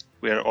Deadlands,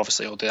 where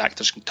obviously all the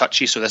actors can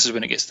touch you. So this is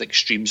when it gets to the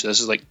extreme. So this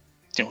is like,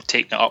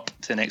 taking it up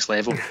to the next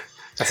level.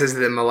 This is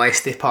the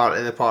molesty part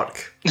of the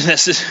park.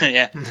 This is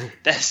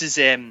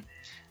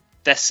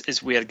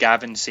where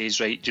Gavin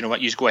says, right, do you know what,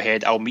 you just go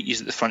ahead, I'll meet you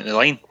at the front of the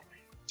line.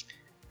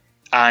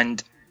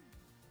 And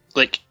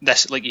like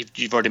this, like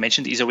you've already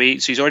mentioned, he's away,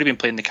 so he's already been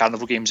playing the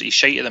carnival games. He's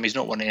shite at them, he's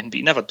not winning anything, but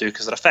he never do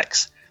because they're a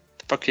fix.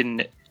 The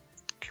fucking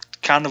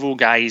carnival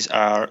guys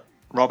are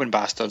robbing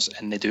bastards,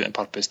 and they do it on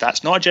purpose.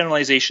 That's not a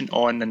generalisation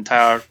on the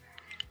entire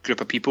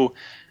group of people.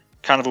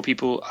 Carnival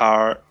people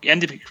are,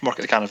 anybody can work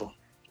at the carnival.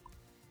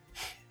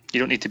 You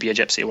don't need to be a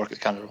gypsy to work at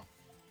the carnival.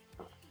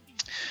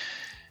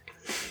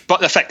 But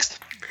they're fixed.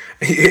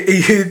 Are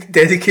you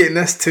dedicating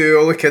this to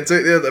all the kids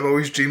out there that have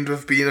always dreamed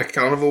of being a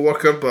carnival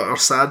worker but are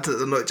sad that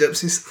they're not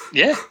gypsies?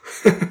 Yeah.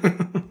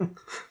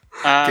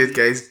 Good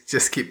guys,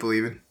 just keep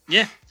believing.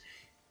 Yeah.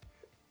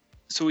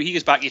 So he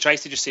goes back, he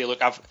tries to just say, look,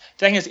 the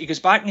thing is, he goes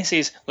back and he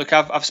says, look,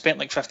 I've spent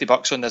like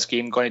 $50 on this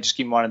game, going to just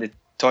give him one of the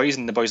toys,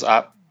 and the boy's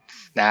like,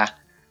 nah.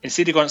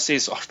 Instead he goes and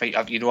says, oh, right,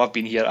 I've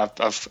been here,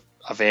 I've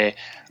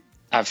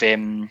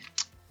spent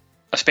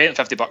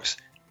 $50.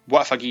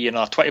 What if I give you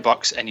another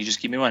 $20 and you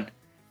just give me one?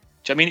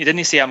 Do you know what I mean? He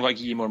didn't say, I'm going to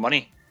give you more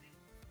money.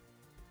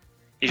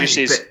 He just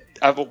says,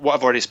 what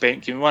I've already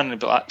spent, give me one. And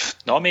be like,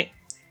 no, mate.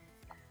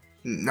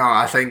 No,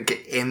 I think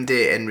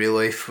MD in real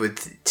life would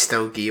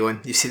still give you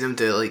one. You see them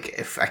do it, like,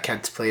 if a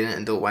kid's playing it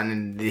and don't win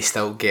and they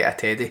still get a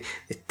teddy.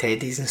 The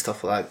teddies and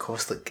stuff like that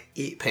cost like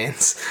 8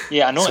 pence.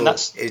 Yeah, I know, so and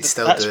that's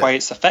why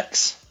it's a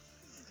fix.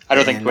 I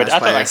don't think it would.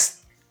 I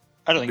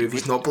don't think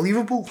movie's not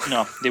believable.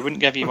 No, they wouldn't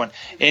give you one.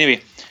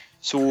 Anyway,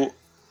 so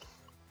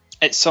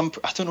it's some,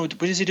 I don't know, what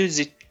does he do?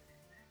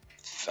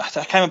 I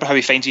can't remember how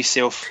he finds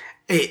himself.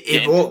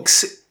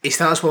 He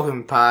starts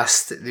walking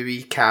past the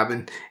wee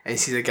cabin and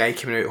sees a guy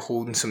coming out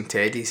holding some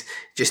teddies,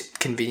 just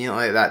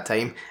conveniently at that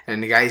time,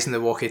 and the guy's in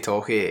the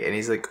walkie-talkie and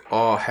he's like,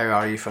 oh, how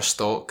are you for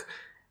stock?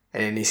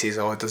 And then he says,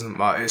 oh, it doesn't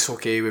matter, it's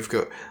okay, we've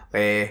got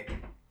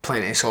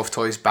plenty of soft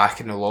toys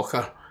back in the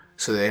locker.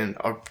 So then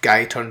our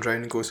guy turns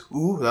around and goes,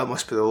 ooh, that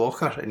must be the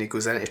locker, and he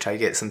goes in to try to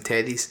get some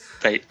teddies.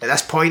 Right. At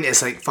this point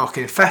it's like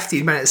fucking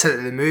 15 minutes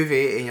into the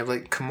movie and you're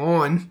like, come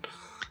on,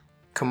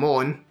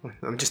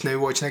 I'm just now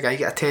watching a guy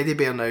get a teddy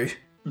bear now.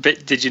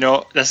 But did you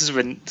not? This is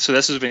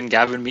when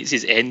Gavin meets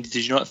his end.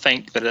 Did you not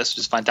think that this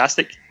was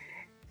fantastic?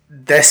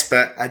 This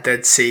bit, I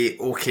did say,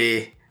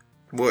 okay,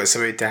 what's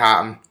about to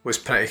happen was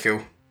pretty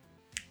cool.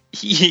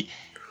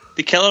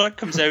 The killer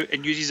comes out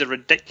and uses a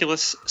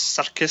ridiculous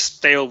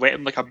circus-style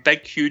weapon, like a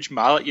big, huge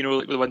mallet. You know,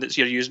 like the one that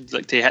you're using,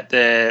 like to hit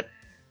the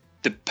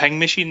ping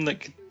machine,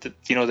 like the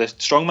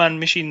strongman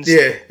machines.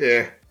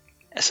 Yeah.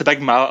 It's a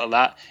big mallet of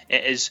that.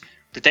 It is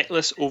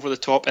ridiculous, over the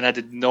top, and I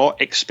did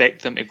not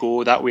expect them to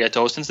go that way at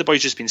all. Since the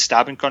boy's just been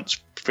stabbing cunts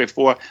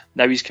before,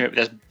 now he's come out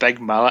with this big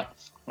mallet,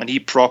 and he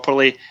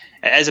properly.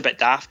 It is a bit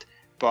daft,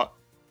 but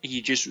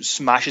he just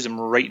smashes him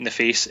right in the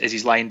face as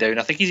he's lying down.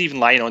 I think he's even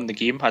lying on the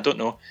game. I don't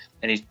know,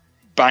 and he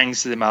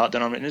bangs the mallet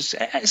down on him. And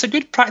it's a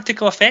good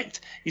practical effect.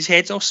 His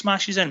head's all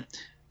smashes in,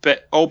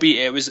 but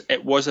albeit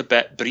it was a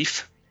bit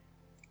brief.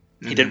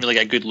 He didn't really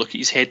get a good look at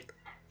his head,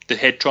 the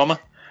head trauma.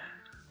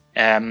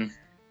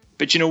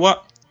 But you know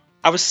what?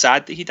 I was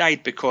sad that he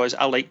died because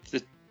I liked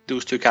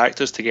those two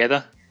characters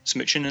together,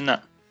 smooching in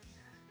that.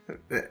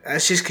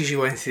 That's just because you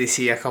wanted to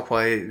see a couple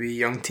of wee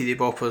young teeny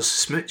boppers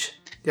smooch,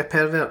 you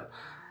pervert.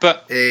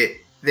 But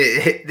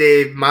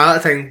the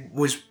mallet thing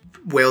was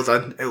well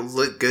done. It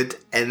looked good,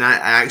 and I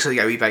actually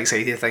got a wee bit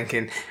excited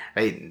thinking,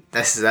 right,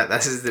 this is it.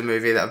 This is the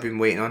movie that I've been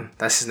waiting on.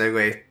 This is now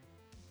going to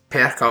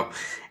perk up,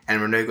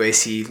 and we're now going to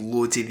see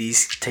loads of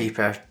these type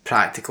of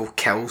practical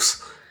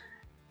kills,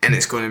 and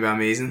it's going to be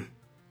amazing.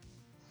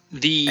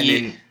 And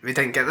then we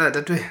didn't get that,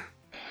 did we?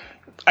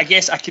 I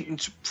guess I can,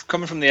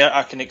 coming from there,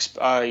 I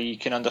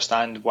can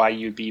understand why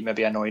you'd be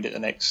maybe annoyed at the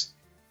next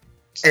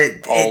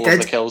of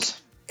the kills.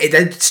 It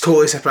did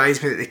totally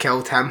surprise me that they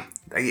killed him.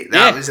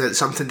 That was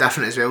something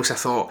different as well. So I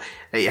thought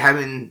him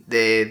and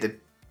the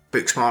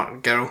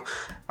Booksmart girl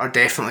are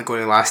definitely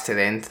going to last to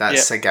the end.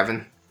 That's a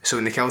given. So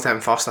when they killed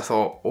him first, I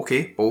thought,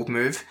 okay, bold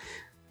move,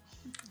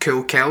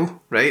 cool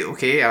kill, right?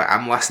 Okay,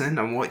 I'm listening,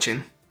 I'm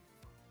watching.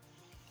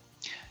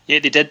 Yeah,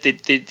 they did.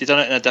 They done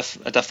it in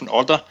a different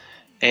order.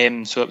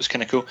 So it was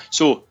kind of cool.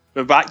 So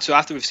we're back. So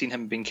after we've seen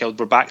him being killed,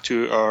 we're back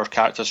to our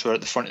characters who are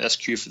at the front of this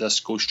queue for this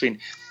ghost train.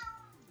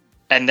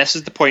 And this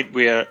is the point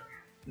where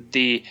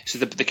the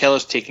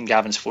killer's taking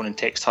Gavin's phone and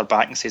texts her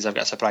back and says, "I've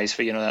got a surprise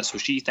for you." That. So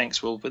she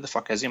thinks, "Well, what the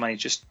fuck is he, man? He's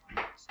just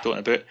doting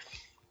about."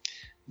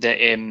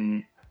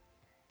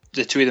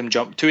 The two of them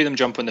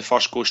jump on the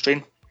first ghost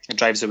train and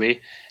drives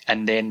away,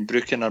 and then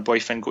Brooke and her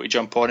boyfriend go to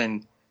jump on,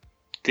 and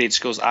Grace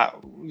goes,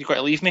 "You got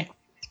to leave me."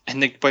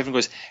 And the boyfriend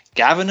goes,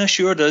 "Gavin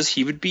assured us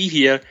he would be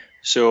here,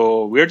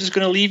 so we're just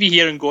going to leave you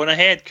here and go on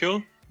ahead.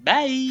 Cool,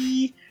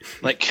 bye."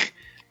 Like,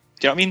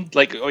 do you know what I mean?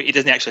 Like, he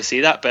doesn't actually say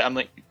that, but I'm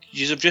like,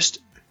 you have just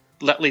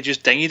literally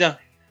just dinged her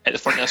at the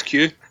front of this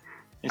queue.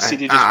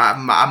 Instead of just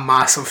a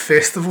massive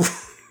festival.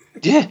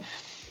 Yeah.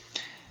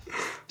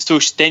 So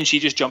then she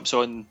just jumps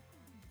on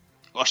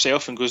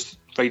herself and goes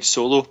ride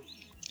solo.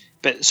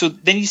 But so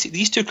then you see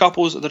these two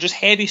couples, they're just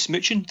heavy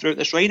smooching throughout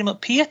this ride. I'm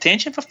like, pay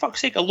attention for fuck's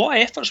sake. A lot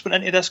of efforts went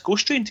into this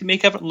ghost train to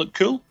make everything look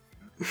cool.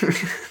 I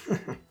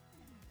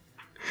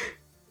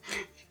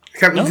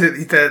can't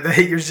believe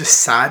that you're just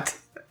sad.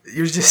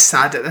 You're just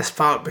sad at this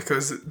part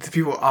because the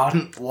people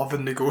aren't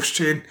loving the ghost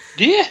train.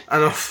 Yeah.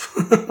 Enough.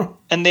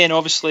 And then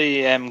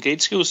obviously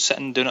Grade School's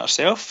sitting doing it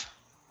herself.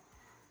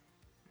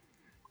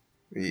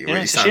 What are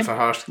you saying for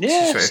her?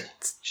 Yeah.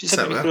 She's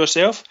sitting through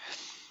herself.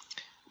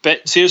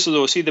 But seriously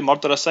though, see the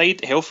murder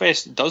aside,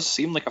 Hellfest does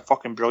seem like a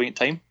fucking brilliant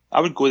time.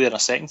 I would go there in a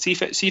second. See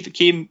if it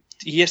came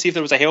here, see if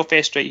there was a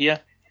Hellfest right here.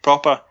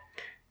 Proper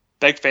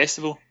big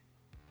festival.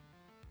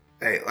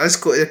 Right, let's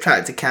go to the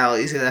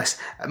practicalities of this.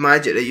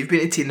 Imagine that you've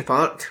been to Teen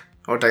Park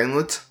or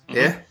Download,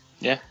 yeah?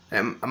 Yeah.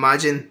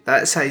 Imagine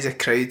that size of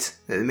crowd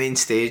at the main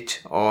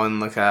stage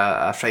on like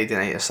a Friday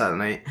night or Saturday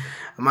night.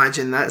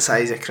 Imagine that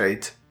size of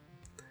crowd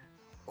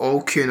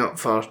all queuing up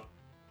for,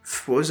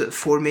 what was it,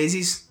 4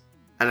 mazes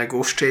and a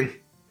ghost train.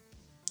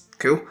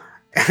 Cool.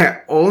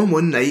 All in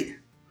one night.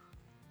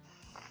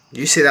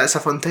 You say that's a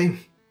fun time?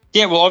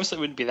 Yeah, well obviously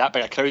it wouldn't be that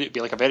big a crowd, it'd be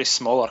like a very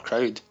smaller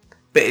crowd.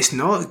 But it's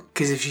not,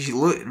 because if you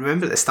look,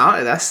 remember at the start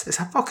of this, it's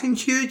a fucking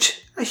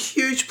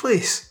huge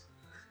place.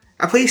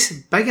 A place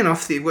big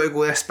enough that you've got to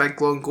go this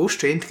big long ghost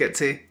train to get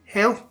to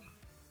hell.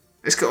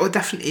 It's got all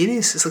different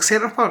areas, it's like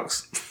Centre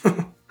Parks.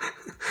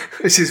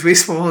 Which is way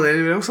smaller than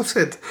anyone else I've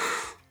said.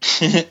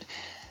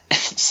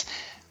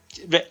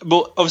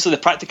 Well, obviously the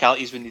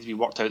practicalities would need to be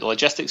worked out, the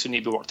logistics would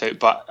need to be worked out,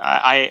 but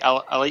I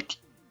like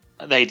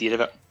the idea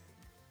of it.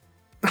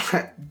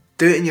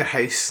 Do it in your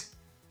house.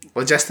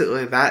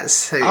 Logistically,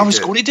 that's how I was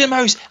going to do my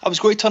house. I was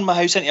going to turn my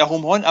house into a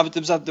home haunt.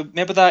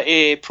 Remember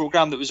that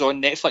programme that was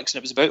on Netflix and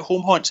it was about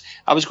home haunts?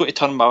 I was going to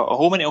turn my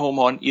home into a home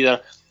haunt,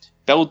 either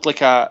build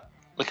like a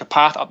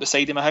path up the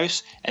side of my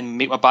house and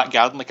make my back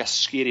garden like a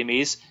scary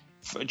maze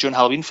during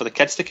Halloween for the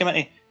kids to come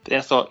into. But then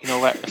I thought, you know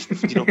what,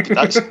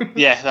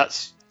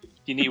 that's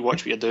you need to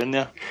watch what you're doing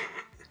there.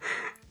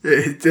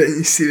 Yeah,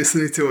 you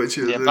seriously need to watch what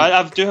you're doing. But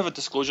I do have a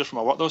disclosure from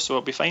my work though, so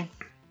it'll be fine.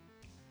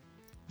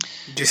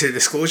 Did you say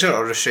disclosure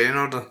or restraining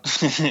order?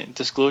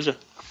 Disclosure.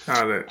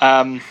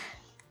 Right.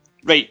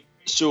 Right,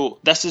 so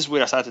this is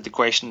where I started to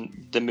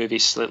question the movie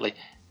slightly.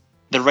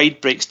 the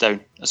ride breaks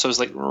down. So I was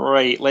like,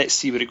 right, let's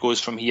see where it goes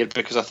from here,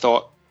 because I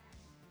thought,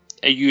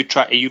 are you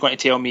going to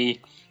tell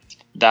me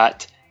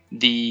that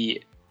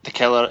the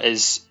killer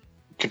is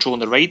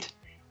controlling the ride?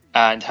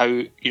 And how,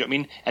 you know what I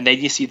mean? And then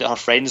you see that her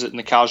friends in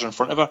the cars are in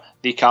front of her,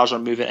 the cars are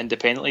moving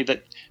independently.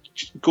 That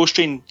Ghost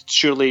Train,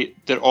 surely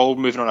they're all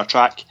moving on a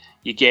track.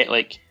 You get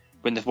like,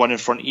 when the one in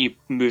front of you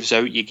moves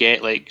out, you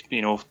get like,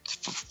 you know,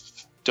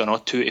 2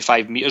 to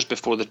 5 meters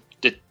before the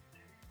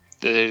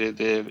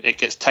it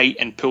gets tight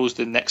and pulls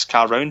the next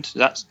car round. Is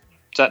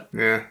that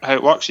how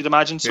it works, you'd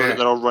imagine? So that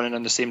they're all running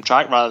on the same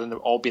track rather than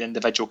all being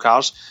individual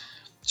cars.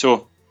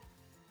 So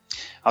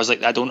I was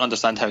like, I don't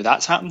understand how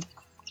that's happened.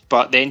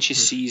 But then she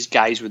sees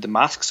guys with the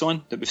masks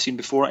on that we've seen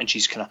before, and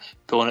she's kind of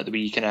pulling at the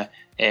wee kind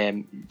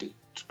of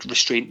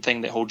restraint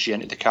thing that holds you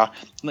into the car.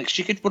 I'm like,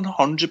 she could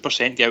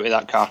 100% get out of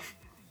that car.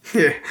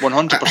 Yeah,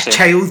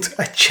 100%.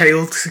 A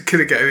child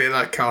could have got out of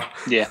that car.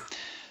 Yeah.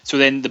 So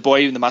then the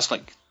boy in the mask,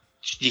 like,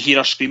 you hear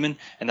her screaming,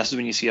 and this is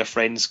when you see her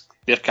friends,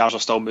 their cars are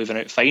still moving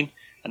out fine,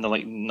 and they're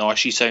like, no,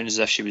 she sounds as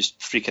if she was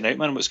freaking out,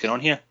 man, what's going on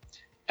here?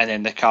 And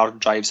then the car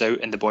drives out,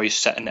 and the boy's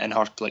sitting in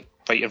her, like,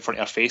 right in front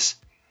of her face,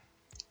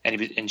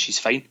 and she's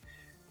fine.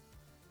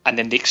 And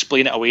then they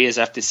explain it away as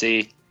if to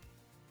say,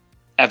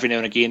 every now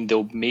and again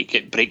they'll make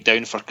it break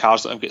down for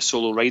cars that have got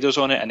solo riders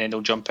on it, and then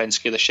they'll jump in,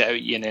 scare the shit out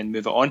of you, and then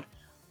move it on.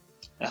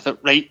 And I thought,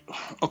 right,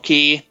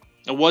 okay,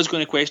 I was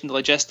going to question the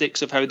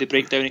logistics of how they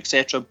break down,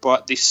 etc.,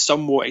 but they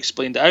somewhat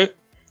explained it out.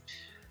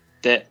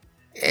 That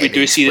we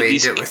do see that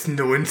these, it with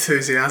no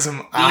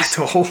enthusiasm at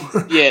all.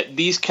 Yeah,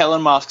 these killer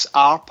masks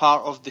are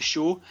part of the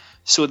show,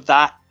 so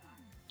that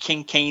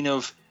can kind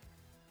of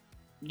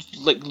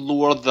like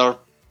lower their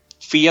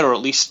fear, or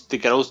at least the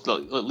girls,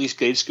 at least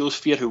grade school's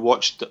fear, who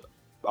watched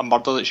a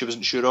murder that she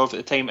wasn't sure of at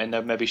the time, and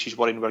now maybe she's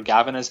worrying where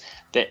Gavin is.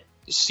 That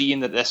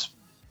seeing that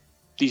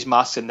these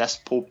masks in this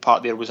whole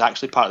part there was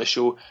actually part of the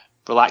show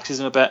relaxes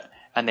them a bit,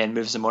 and then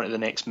moves them on to the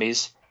next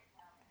maze.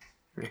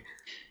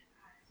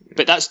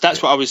 But that's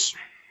what I was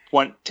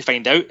want to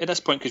find out at this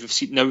point, because we've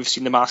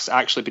seen the masks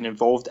actually been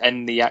involved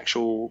in the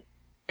actual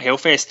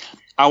Hellfest.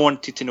 I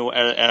wanted to know,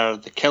 are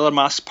the killer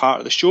masks part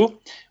of the show,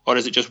 or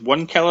is it just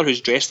one killer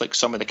who's dressed like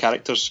some of the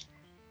characters?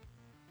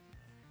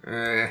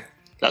 At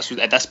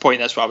this point,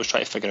 that's what I was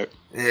trying to figure out.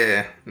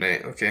 Yeah,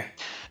 right, okay.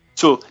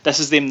 So this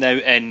is them now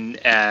in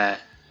the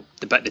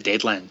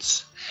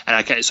Deadlands,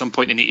 and at some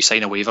point they need to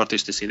sign a waiver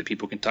just to say that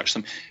people can touch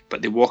them.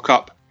 But they walk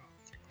up,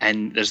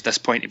 and there's this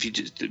point,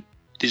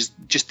 there's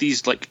just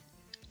these like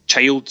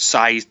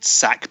child-sized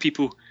sack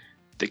people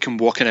that come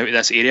walking out of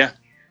this area,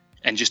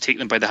 and just take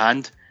them by the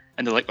hand.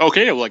 And they're like,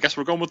 okay, well, I guess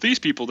we're going with these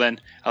people then.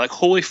 I'm like,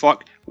 holy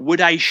fuck,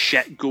 would I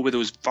shit go with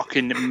those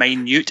fucking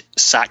minute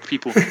sack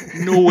people?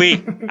 No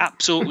way.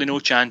 Absolutely no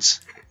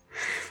chance.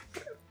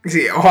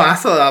 See, I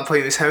thought at that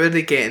point was, how are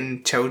they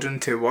getting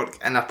children to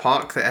work in a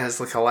park that has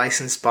like a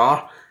licensed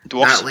bar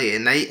that late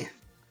at night?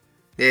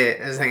 Yeah,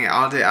 I was thinking,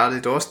 are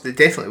they DOS? They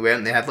definitely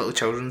weren't. They had little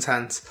children's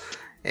hands.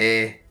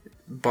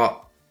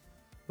 But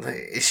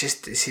like, it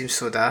seems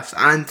so daft.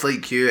 And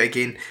like you,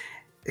 again,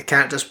 the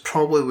characters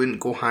probably wouldn't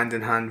go hand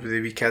in hand with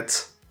the wee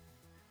kids.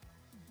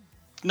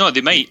 No,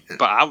 they might,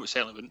 but I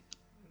certainly wouldn't.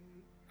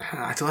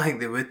 I don't think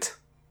they would.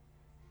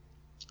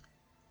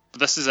 But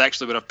this is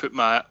actually where I put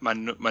my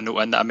note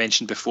in that I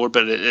mentioned before,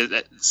 but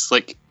it's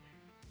like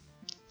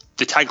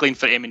the tagline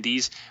for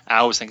M&Ds, I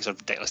always think it's a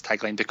ridiculous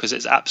tagline because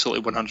it's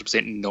absolutely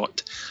 100%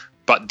 not.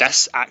 But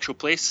this actual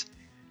place,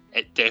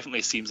 it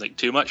definitely seems like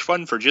too much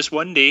fun for just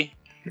one day.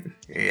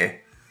 Yeah.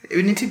 It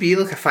would need to be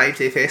like a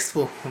 5-day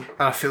festival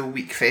or a full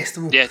week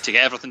festival. Yeah, to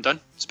get everything done,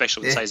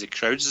 especially the size of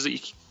crowds that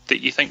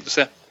you think that's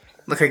it.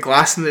 Like a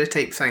Glastonbury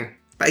type thing.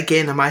 But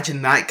again,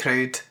 imagine that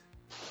crowd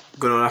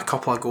going on a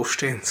couple of ghost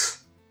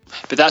trains.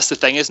 But that's the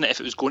thing, isn't it? If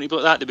it was going to be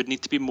like that, there would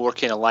need to be more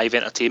kind of live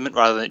entertainment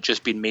rather than it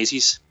just being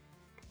mazes.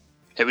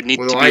 It would need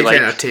to be like...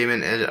 live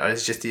entertainment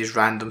is just these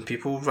random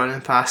people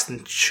running past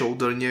and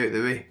shouldering you out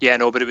the way. Yeah,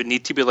 no, but it would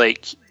need to be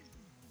like...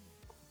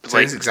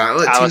 Sounds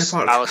exactly like Tina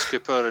Park. Alice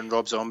Cooper and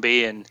Rob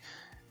Zombie and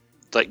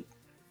like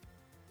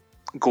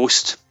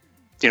Ghost.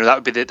 You know, that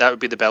would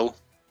be the bill.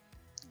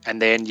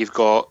 And then you've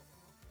got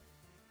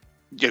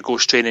your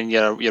Ghost Train and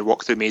your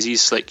walk through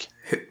mazes. Like,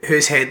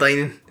 who's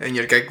headlining in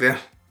your gig there?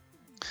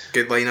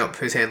 Good lineup.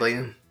 Who's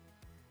headlining?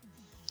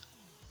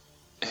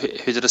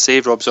 Who did I say?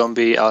 Rob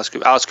Zombie, Alice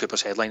Cooper. Alice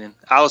Cooper's headlining.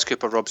 Alice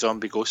Cooper, Rob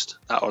Zombie, Ghost.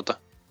 That order.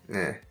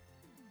 Yeah.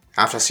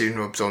 After seeing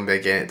Rob Zombie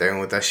again at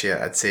Download this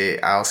year, I'd say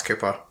Alice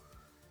Cooper,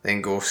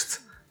 then Ghost,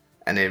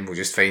 and then we'll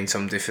just find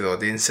somebody for the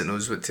audience that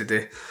knows what to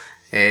do.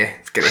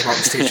 Get them up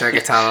stage with a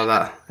guitar or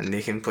that, and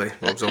they can play.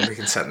 Rob Zombie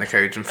can sit in the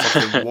crowd and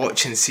fucking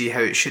watch and see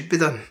how it should be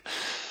done.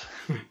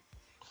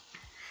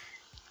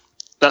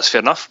 That's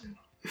fair enough.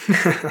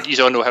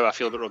 You all know how I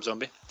feel about Rob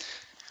Zombie.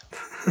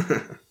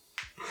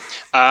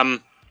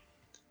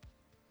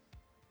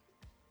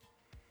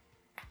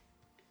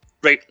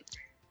 Right.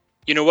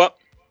 You know what?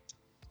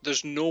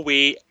 There's no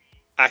way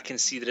I can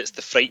see that it's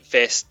the Fright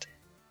Fest.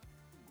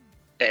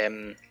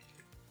 There's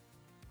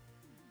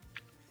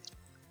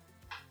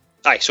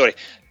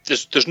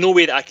there's no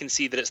way that I can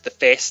see that it's the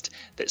Fest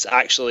that's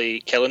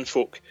actually killing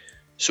folk.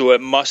 So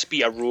it must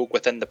be a rogue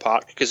within the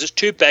park, because it's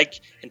too big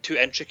and too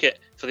intricate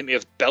for them to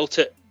have built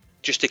it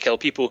just to kill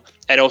people,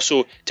 and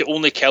also to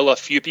only kill a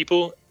few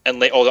people and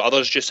let all the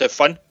others just have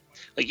fun.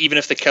 Like, even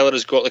if the killer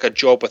has got like a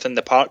job within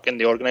the park and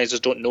the organisers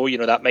don't know,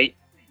 that might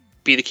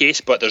be the case,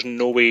 but there's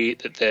no way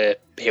that the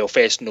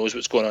Hellfest knows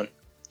what's going on.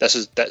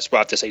 That's what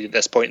I've decided at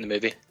this point in the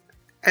movie.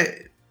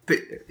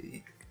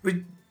 But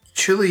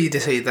surely you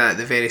decide that at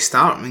the very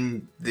start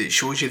when it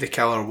shows you the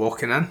killer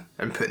walking in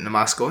and putting the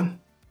mask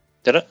on.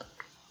 Did it?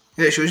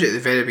 Yeah, it shows you at the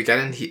very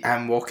beginning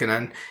him walking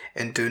in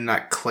and doing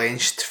that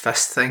clenched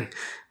fist thing,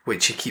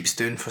 which he keeps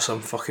doing for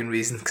some fucking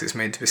reason because it's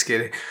meant to be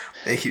scary.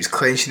 And he keeps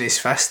clenching his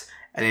fist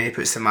and then he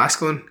puts the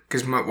mask on.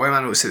 Because one of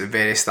my notes at the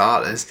very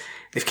start is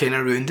they've kind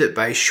of ruined it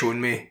by showing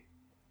me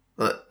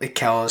the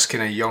killer's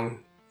kind of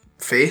young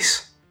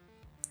face.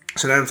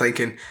 So now I'm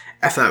thinking,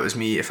 if that was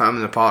me, if I'm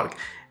in the park,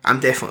 I'm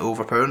definitely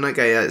overpowering that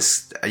guy.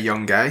 That's a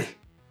young guy.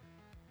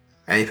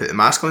 And he put the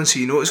mask on, so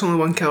it's only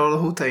one killer the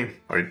whole time.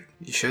 Or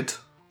you should.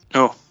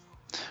 Oh.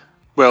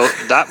 Well,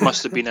 that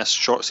must have been a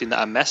short scene that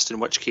I missed, in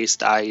which case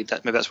maybe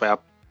that's why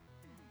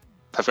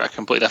I've got a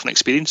completely different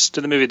experience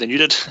to the movie than you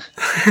did.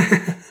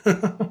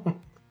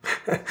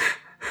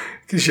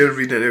 Because you're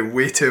reading it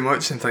way too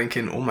much and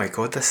thinking, oh my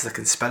god, this is a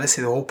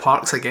conspiracy, the whole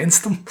park's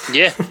against them.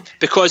 Yeah,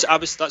 because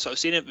that's what I was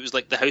saying, it was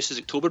like the house is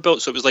October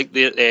built, so it was like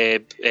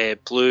the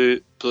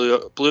Blue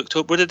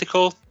October, what did they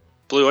call?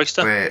 Blue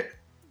Oyster?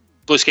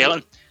 Blue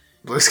Skeleton.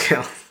 Blue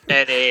Skeleton.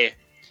 And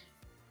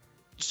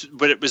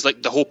where it was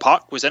like the whole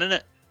park was in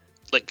it.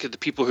 Like the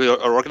people who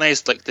are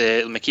organised, like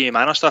the McKamey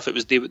Manor stuff, it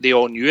was they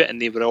all knew it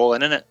and they were all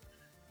in it.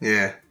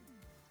 Yeah.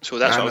 So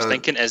that's what I was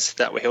thinking, is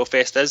that what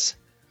Hellfest is.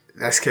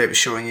 This kept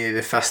showing you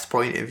the first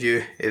point of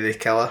view of the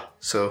killer,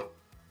 so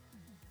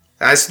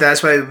that's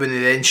why when they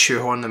then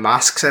shoehorn the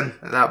masks in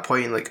at that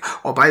point, like,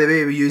 oh, by the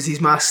way, we use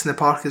these masks in the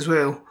park as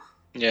well.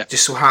 Yeah.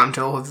 Just so happen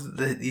to all have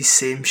these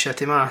same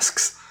shitty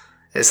masks.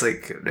 It's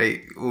like,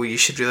 right, well, you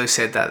should really have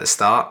said that at the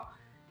start.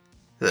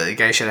 That the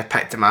guy should have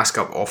picked the mask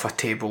up off a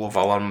table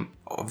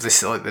of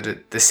this, like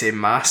the same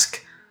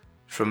mask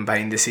from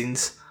behind the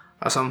scenes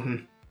or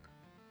something.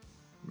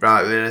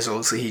 Right, whereas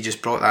obviously he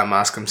just brought that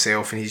mask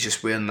himself and he's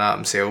just wearing that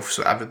himself,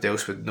 so everybody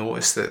else would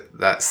notice that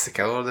that's the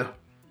killer there.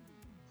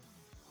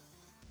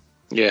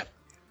 Yeah.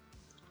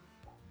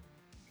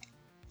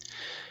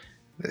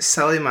 It's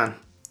silly, man.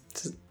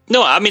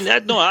 No, I mean, I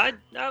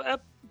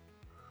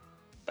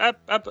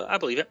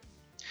believe it.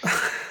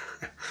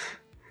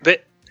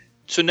 But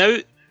so now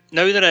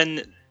they're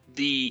in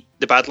the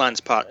Badlands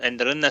part and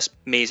they're in this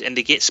maze and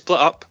they get split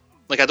up.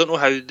 Like, I don't know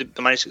how they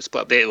managed to get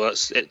split up.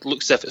 It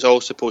looks as if it's all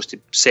supposed to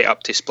set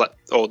up to split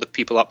all the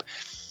people up.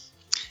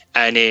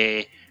 And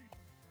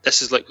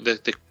this is like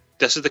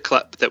this is the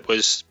clip that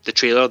was the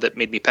trailer that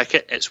made me pick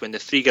it. It's when the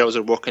three girls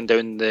are walking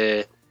down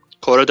the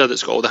corridor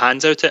that's got all the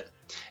hands out it,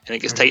 and it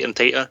gets tighter and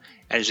tighter.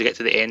 And as you get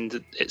to the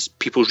end, it's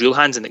people's real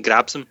hands and it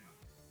grabs them.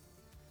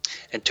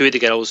 And two of the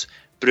girls,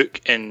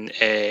 Brooke and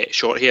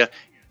Short Hair,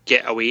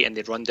 get away and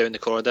they run down the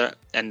corridor.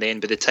 And then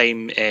by the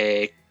time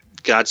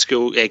grade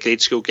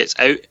school gets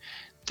out,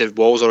 the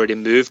wall's already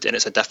moved and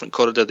it's a different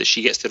corridor that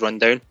she gets to run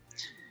down.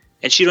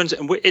 And she runs,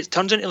 and it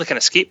turns into like an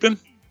escape room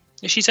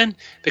that she's in,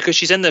 because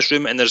she's in this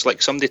room and there's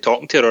like somebody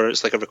talking to her, or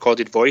it's like a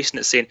recorded voice and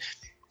it's saying,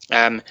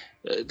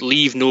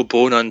 leave no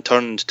bone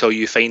unturned till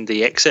you find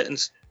the exit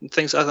and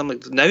things like that. I'm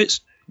like, now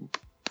it's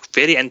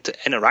very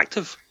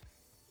interactive.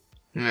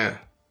 Yeah.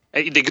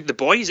 The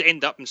boys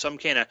end up in some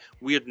kind of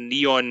weird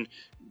neon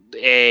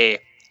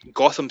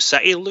Gotham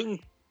City looking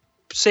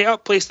set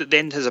up place that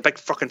then has a big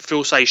fucking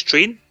full size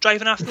train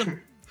driving after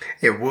them.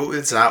 Yeah, what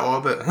was that all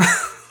about?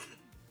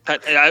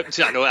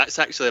 I know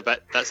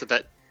that's a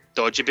bit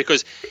dodgy,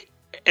 because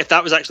if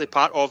that was actually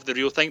part of the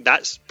real thing,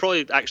 that's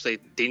probably actually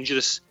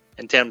dangerous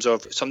in terms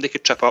of somebody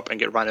could trip up and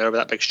get run over with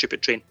that big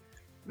stupid train.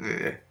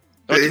 Yeah.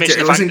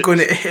 It wasn't going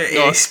at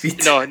any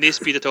speed. No, no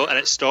speed at all, and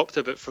it stopped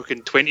about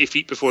fucking 20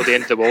 feet before the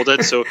end of the wall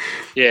did, so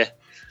yeah.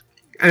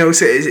 And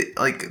also, is it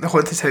like the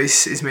haunted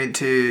house is meant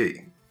to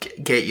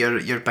get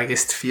your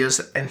biggest fears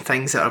and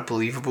things that are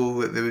believable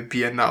that they would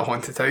be in that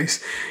haunted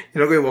house.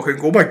 You're not going to walk in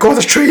and go, oh my god,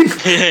 a train!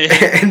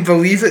 And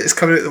believe that it's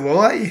coming out the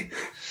wall at you.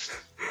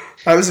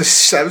 That was a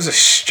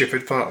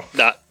stupid part.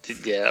 That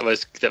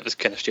was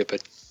kind of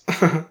stupid.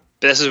 But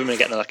this is when we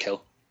get another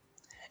kill.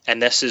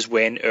 And this is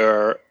when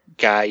our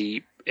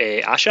guy,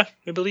 Asher,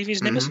 we believe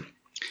his name is,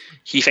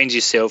 he finds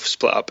himself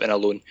split up and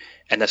alone.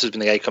 And this is when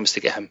the guy comes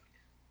to get him.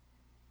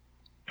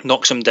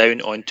 Knocks him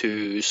down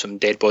onto some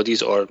dead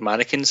bodies or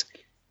mannequins,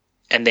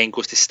 and then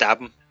goes to stab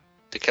him.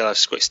 The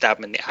killer's going to stab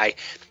him in the eye.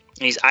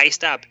 And his eye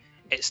stab,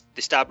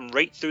 they stab him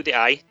right through the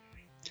eye.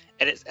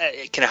 And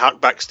it kind of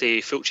harkbacks to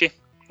Fulci,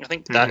 I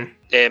think, that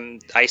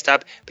eye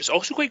stab. But it's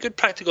also quite good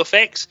practical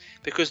effects,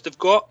 because they've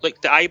got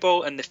like the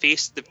eyeball and the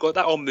face, they've got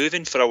that all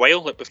moving for a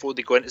while, like before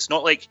they go in. It's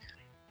not like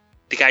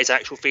the guy's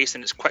actual face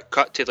and it's quick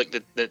cut to like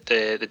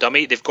the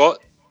dummy. They've got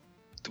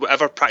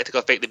whatever practical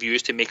effect they've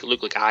used to make it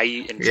look like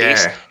eye and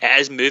face. It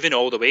is moving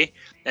all the way,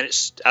 and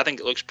I think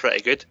it looks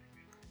pretty good.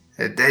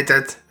 It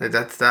did.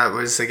 That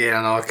was again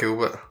another cool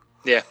bit.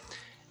 Yeah.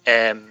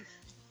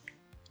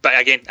 But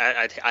again,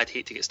 I'd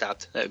hate to get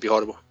stabbed. That would be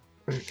horrible.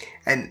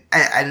 And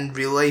in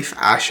real life,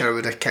 Asher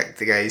would have kicked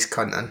the guy's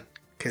cunt in.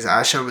 Because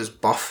Asher was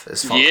buff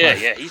as fuck.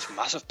 Yeah, he's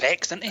massive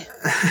pecs, isn't he?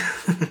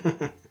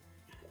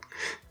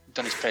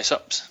 Done his press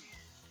ups.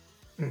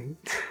 No,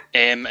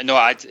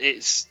 I'll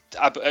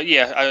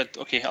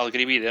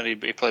agree with you there. He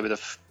probably would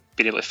have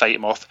been able to fight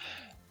him off.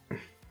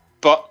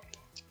 But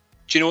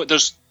do you know what? Do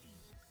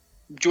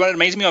you know what it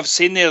reminds me of?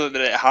 Saying there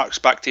that it harks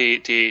back to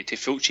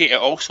Fulci. It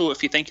also,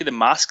 if you think of the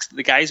masks that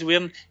the guys are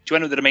wearing, do you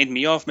know what it reminded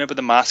me of? Remember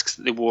the masks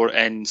that they wore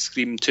in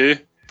Scream 2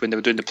 when they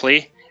were doing the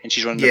play, and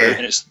she's running about,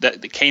 and it's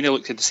that they kind of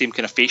looked at the same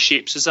kind of face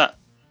shapes as that.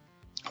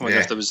 I wonder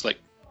if there was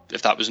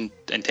if that was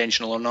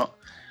intentional or not.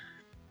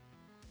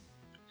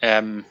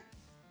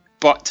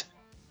 But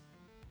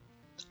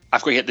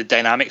I've got to get the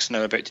dynamics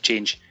now about to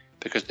change,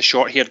 because the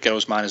short-haired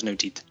girl's man is now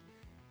dead,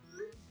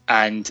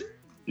 and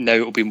now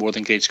it'll be more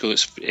than grade school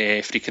that's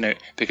freaking out,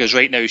 because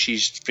right now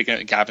she's freaking out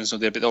that Gavin's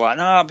not there, but they're like,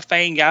 no, I'll be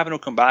fine, Gavin will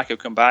come back,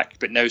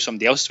 but now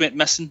somebody else went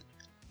missing.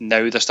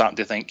 Now they're starting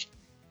to think,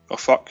 oh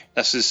fuck,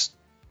 there is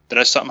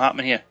something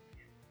happening here.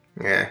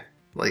 Yeah,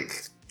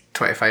 like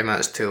 25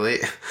 minutes too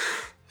late.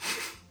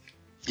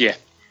 Yeah.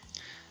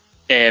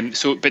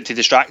 But to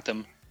distract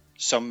them,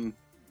 some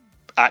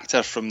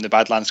actor from the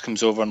Badlands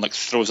comes over and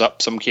throws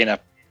up some kind of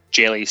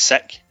jelly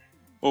sick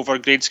over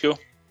grade school.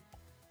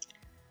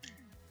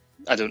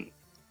 I don't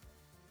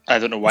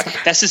know why.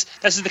 This is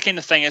the kind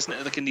of thing, isn't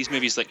it? Like in these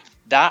movies,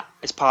 that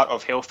is part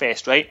of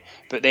Hellfest, right?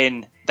 But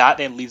then that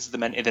leads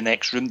them into the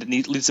next room, that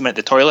leads them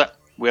into the toilet,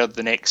 where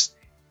the next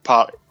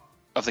part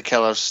of the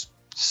killer's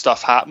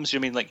stuff happens. You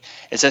know what I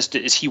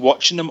mean? Is he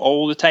watching them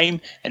all the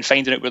time and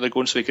finding out where they're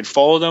going so he can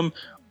follow them,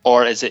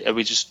 or are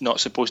we just not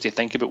supposed to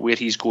think about where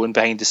he's going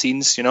behind the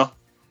scenes? You know?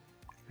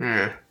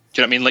 Yeah.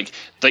 Do you know what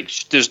I mean?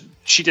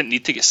 She didn't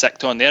need to get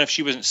sicked on there. If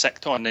she wasn't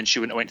sicked on, then she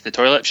wouldn't have went to the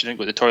toilet. If she didn't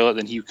go to the toilet,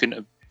 then he couldn't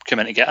have come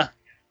in to get her.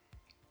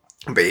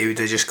 But he would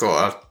have just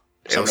got her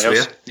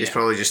elsewhere. He's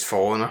probably just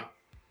following her.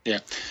 Yeah.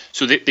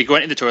 So they go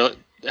into the toilet.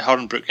 Her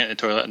and Brooke get into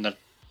the toilet, and they're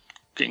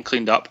getting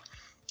cleaned up.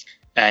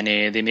 And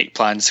they make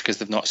plans, because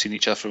they've not seen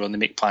each other for a while. They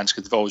make plans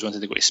because they've always wanted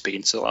to go to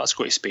Spain. So let's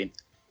go to Spain.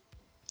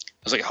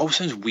 I was like, oh,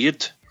 sounds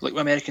weird. Like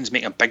when Americans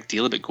make a big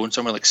deal about going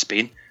somewhere like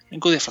Spain.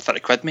 And go there for 30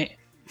 quid, mate.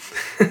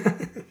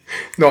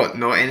 Not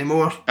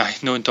anymore. Aye,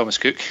 knowing Thomas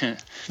Cook.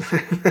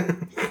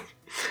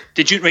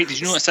 Did you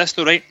notice this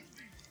though, right?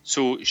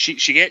 So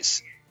she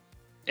gets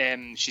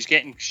she's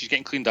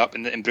getting cleaned up,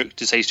 and Brooke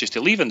decides just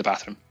to leave in the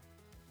bathroom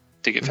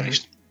to get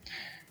finished.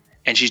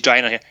 And she's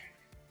drying her hair.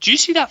 Do you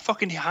see that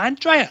fucking hand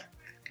dryer?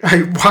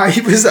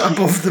 Why was it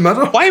above the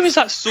mirror? Why was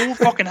that so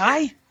fucking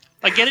high?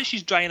 I get it,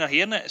 she's drying her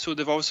hair in it, so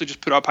they've obviously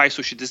just put it up high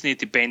so she doesn't need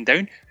to bend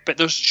down. But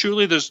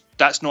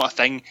that's not a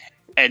thing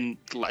in,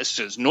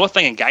 it's not a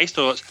thing in guys'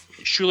 toilets.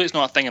 Surely it's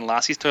not a thing in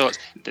lassies' toilets.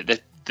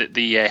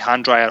 The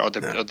hand dryer or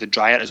the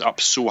dryer is up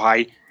so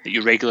high that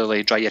you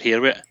regularly dry your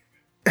hair with it.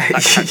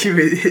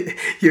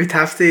 You would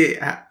have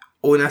to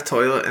own a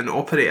toilet and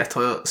operate a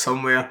toilet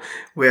somewhere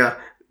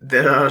where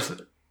there are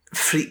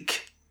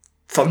freak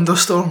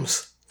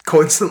thunderstorms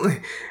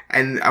constantly,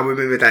 and a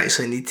woman would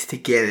actually need to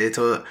get into the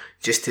toilet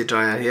just to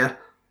dry her hair.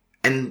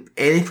 In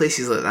any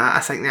places like that,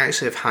 I think they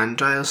actually have hand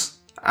dryers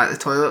at the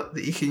toilet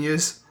that you can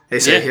use.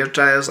 It's like hair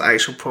dryers,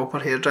 actual proper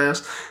hair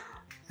dryers.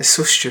 It's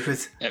so stupid.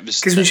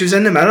 Because when she was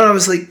in the mirror, I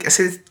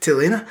said to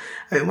Elena,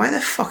 why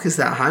the fuck is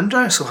that hand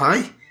dryer so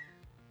high?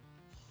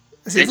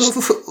 I said,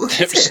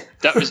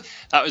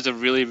 that was a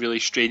really, really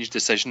strange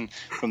decision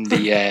from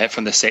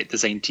the set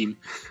design team.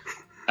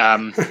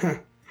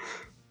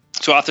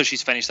 So after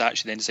she's finished that,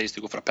 she then decides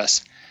to go for a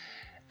piss.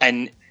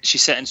 And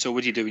she's sitting, so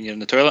what do you do when you're in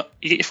the toilet?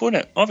 You get your phone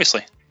out,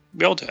 obviously.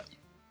 We all do it.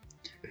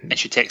 And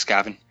she texts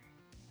Gavin,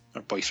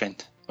 her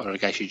boyfriend, or a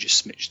guy she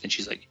just smooched, and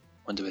she's like,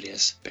 wonder where he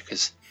is,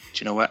 because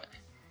do you know what?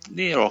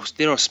 They're all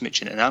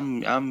smooching, and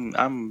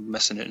I'm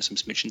missing out on some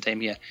smooching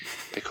time here,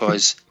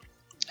 because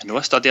I know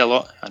I study a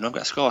lot, I know I've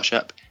got a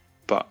scholarship,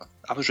 but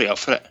I was right up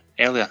for it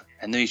earlier,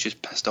 and now he's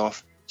just pissed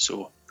off,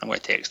 so I'm going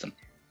to text him.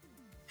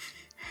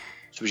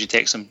 So when she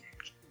texts him,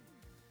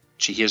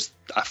 she hears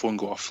a phone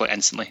go off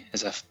instantly,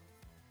 as if,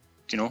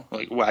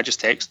 well, I just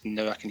text and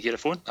now I can hear a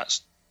phone.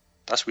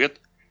 That's weird.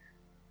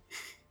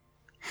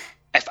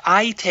 If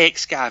I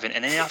text Gavin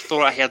and then I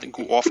thought I heard it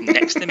go off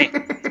next to me,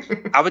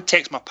 I would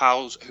text my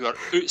pals who are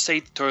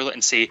outside the toilet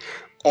and say,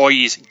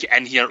 "Oys, get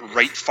in here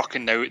right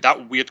fucking now.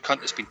 That weird cunt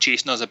that's been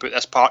chasing us about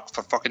this park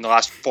for fucking the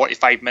last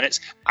 45 minutes,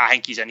 I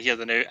think he's in here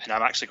now, and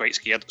I'm actually quite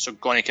scared, so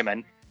gonna come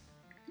in."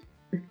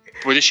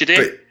 What did she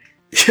do?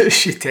 But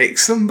she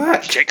texts him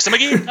back. She texts him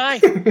again,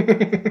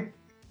 aye.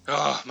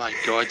 Oh my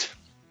god.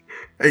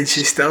 And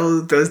she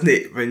still doesn't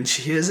it. When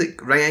she hears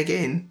it ring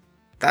again,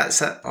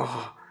 that's it.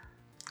 Oh,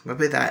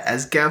 maybe that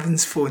is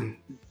Gavin's phone.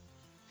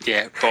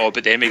 Yeah,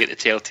 but then we get the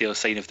telltale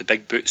sign of the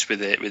big boots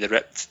with the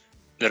ripped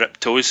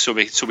toes, so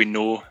we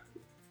know,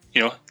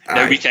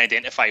 now we can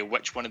identify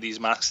which one of these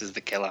masks is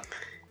the killer.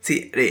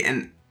 See, right,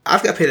 and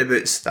I've got a pair of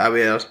boots that I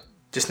wear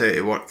just now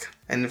to work,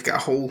 and they've got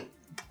a hole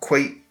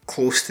quite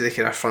close to the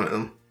kind of front of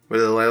them, where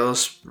the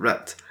leather's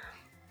ripped.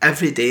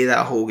 Every day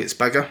that hole gets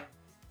bigger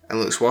and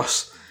looks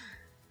worse.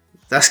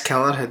 This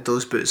killer had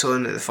those boots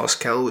on at the first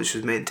kill, which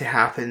was meant to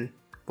happen,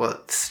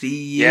 3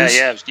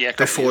 years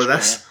before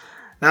this.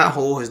 That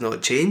hole has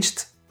not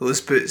changed. Those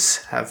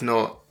boots have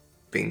not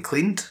been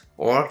cleaned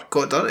or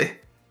got dirty.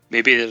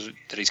 Maybe they're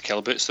his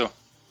kill boots though.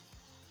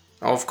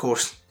 Of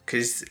course,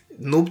 because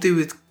nobody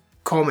would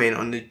comment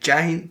on the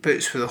giant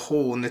boots with a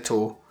hole in the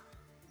toe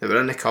that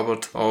were in the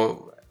cupboard.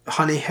 Oh,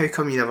 honey, how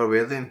come you never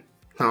wear them?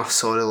 Oh,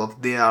 sorry,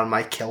 love, they are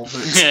my kill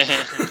boots.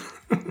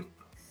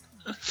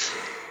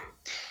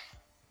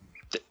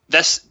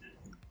 This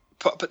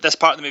part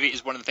of the movie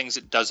is one of the things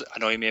that does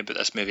annoy me about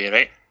this movie,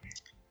 right?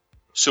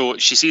 So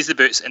she sees the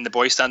boots and the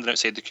boy standing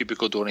outside the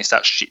cubicle door, and he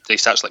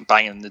starts like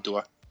banging on the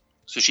door.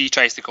 So she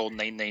tries to call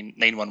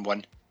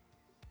 911,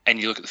 and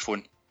you look at the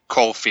phone,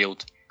 call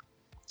failed.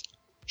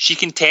 She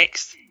can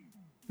text,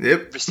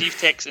 receive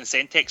text and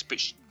send text,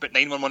 but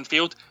 911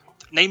 failed.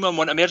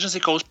 911 emergency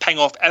calls ping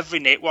off every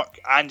network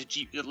and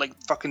like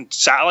fucking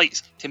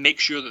satellites to make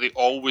sure that they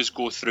always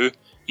go through.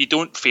 You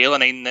don't fail a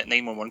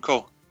 911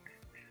 call.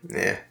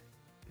 Yeah.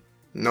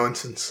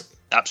 Nonsense.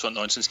 Absolute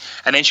nonsense.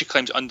 And then she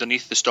climbs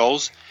underneath the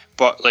stalls,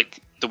 but like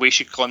the way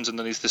she climbs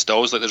underneath the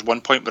stalls, like there's one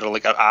point where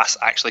like her ass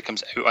actually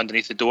comes out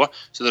underneath the door,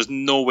 so there's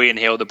no way in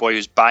hell the boy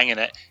who's banging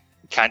it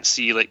can't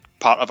see like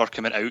part of her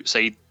coming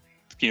outside.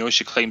 You know,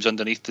 she climbs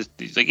underneath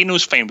like he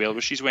knows fine well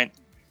where she's went.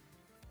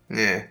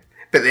 Yeah.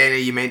 But then are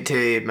you meant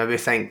to maybe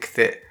think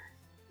that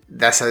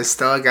this is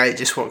still a guy that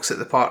just works at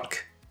the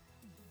park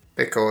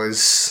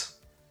because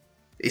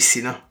he's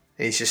seen her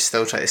and he's just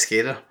still trying to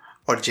scare her?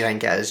 Or do you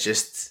think it is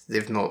just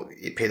they've not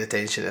paid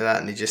attention to that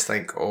and they just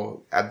think,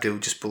 oh, Abdul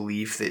just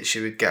believed that she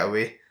would get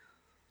away?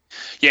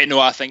 Yeah, no,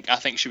 I think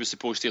she was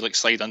supposed to like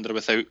slide under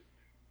without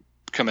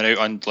coming out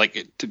on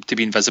like to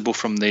be invisible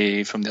from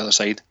the other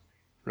side.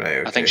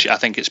 Right. Okay. I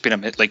think it's been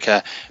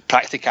a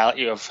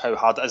practicality of how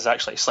hard it is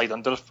actually to slide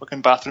under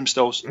fucking bathroom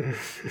stalls. How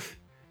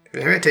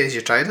many times you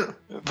tried it?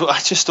 But I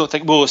just don't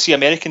think. Well, see,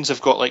 Americans have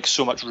got like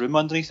so much room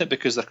underneath it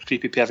because they're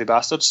creepy, pervy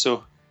bastards.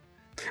 So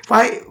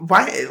why?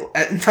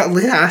 In fact,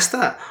 Lena asked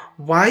that.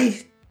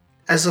 Why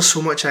is there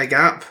so much of a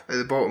gap at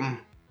the bottom of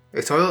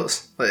the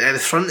toilets? Like at the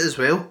front as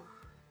well,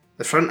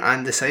 the front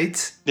and the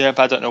sides. Yeah,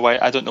 but I don't know why.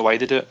 I don't know why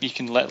they do it. You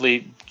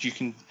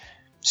can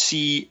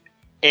see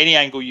any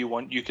angle you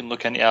want. You can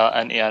look into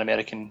an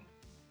American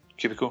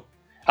cubicle.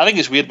 I think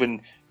it's weird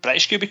when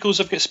British cubicles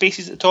have got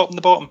spaces at the top and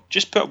the bottom.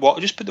 Just put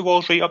the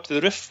walls right up to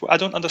the roof. I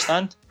don't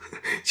understand.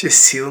 Just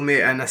seal me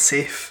in a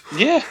safe.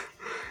 Yeah.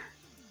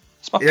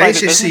 It's my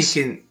private business.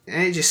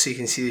 Just so you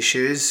can see the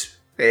shoes.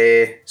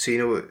 So you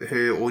know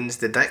who owns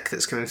the dick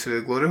that's coming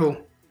through the glory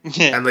hole.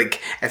 Yeah. And like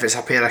if it's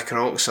a pair of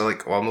Crocs, I'm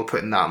like, I'm not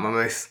putting that in my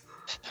mouth.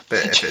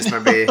 But if it's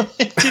maybe, do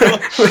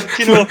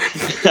you know,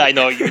 I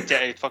know you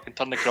would fucking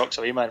turn the Crocs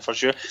away, man, for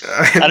sure.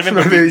 I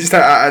remember maybe just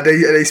a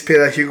nice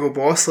pair of Hugo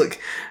Boss. Like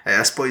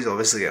this boy's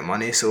obviously getting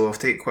money, so I'll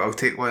take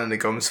one of the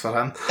gums for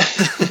him.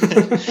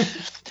 Do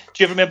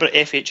you ever remember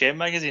FHM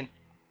magazine?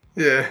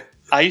 Yeah.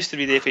 I used to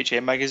read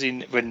FHM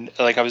magazine when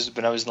I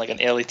was like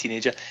an early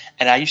teenager,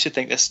 and I used to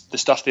think the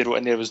stuff they wrote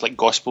in there was like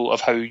gospel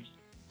of how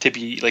to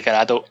be like an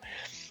adult.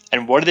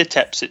 And one of the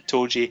tips it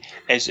told you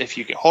is if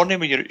you get horny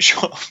when you're at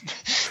shopping,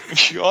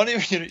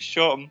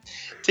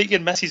 take your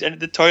missus into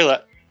the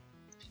toilet,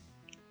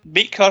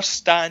 make her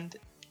stand.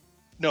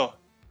 No.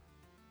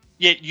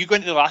 Yeah, you go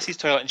into the lassie's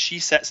toilet and she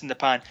sits in the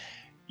pan.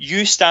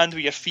 You stand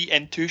with your feet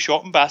in 2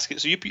 shopping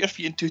baskets, so you put your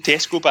feet in 2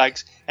 Tesco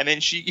bags, and then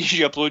she gives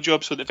you a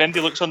blowjob so that if anybody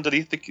looks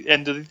underneath the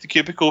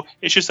cubicle,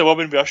 it's just a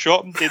woman with a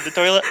shopping in the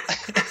toilet.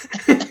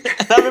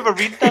 And I remember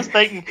reading this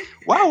thinking,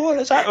 wow, what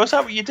is that? Was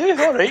that what you do?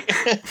 All right.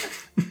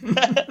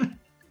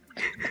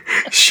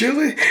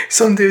 Surely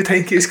somebody would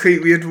think it's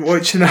quite weird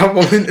watching a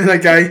woman and a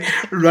guy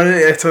running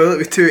to the toilet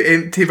with 2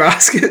 empty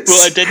baskets.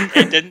 Well, it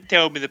didn't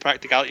tell me the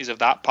practicalities of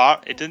that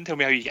part. It didn't tell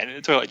me how you get into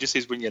the toilet. It just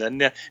says when you're in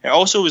there. It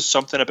also was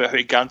something about how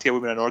to guarantee a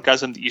woman an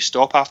orgasm that you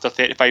stop after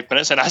 35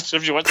 minutes and ask her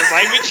if she wants a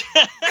sandwich.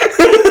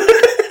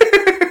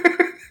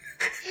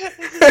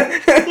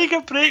 Take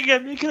a break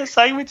and make her a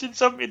sandwich and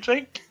something to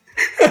drink.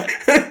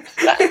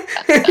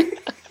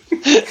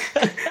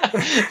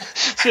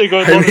 So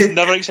God, Laura's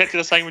never accepted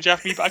a sandwich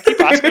after me, but I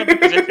keep asking her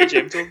because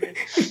FHM told me.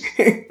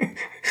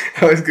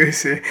 I was going to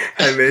say,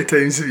 how many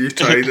times have you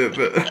tried it,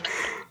 but...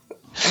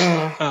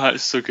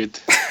 it's so good.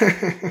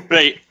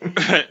 Right.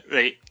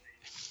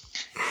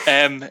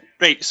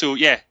 Right, so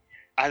yeah,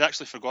 I'd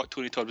actually forgot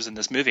Tony Todd was in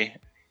this movie,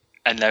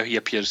 and now he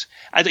appears.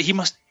 He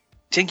must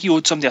think he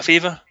owed somebody a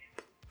favour.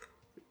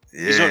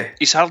 Yeah.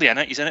 He's hardly in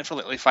it. He's in it for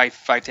like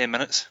 5-10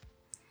 minutes.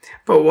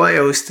 But what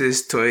else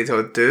does Tony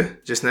Todd do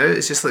just now?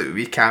 It's just like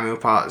wee cameo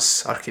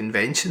parts or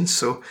conventions,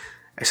 so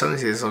if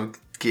somebody says I'll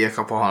give you a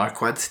couple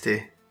 £100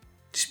 to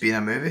just be in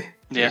a movie.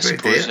 Yeah,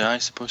 I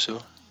suppose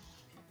so.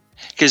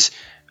 Because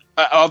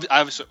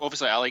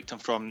obviously I liked him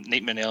from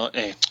Night of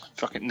the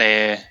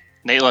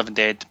Living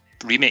Dead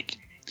remake.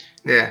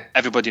 Yeah.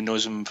 Everybody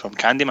knows him from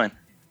Candyman.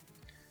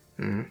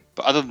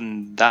 But other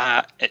than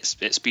that,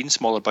 it's been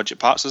smaller budget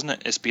parts, isn't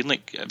it? It's been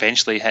like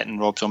eventually hitting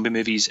Rob Zombie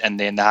movies and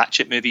then the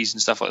Hatchet movies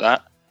and stuff like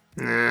that.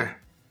 Yeah.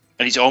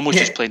 And he's almost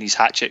just playing his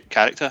Hatchet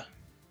character.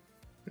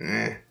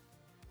 Yeah.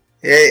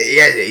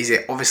 Yeah, he's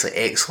obviously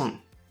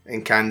excellent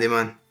in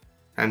Candyman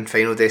and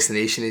Final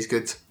Destination. He's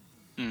good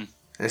and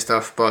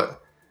stuff,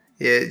 but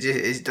yeah,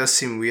 it does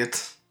seem weird.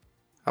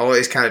 A lot of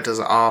his characters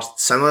are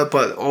similar,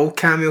 but all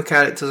cameo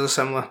characters are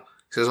similar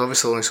because there's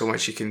obviously only so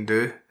much you can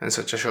do in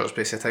such a short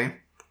space of time.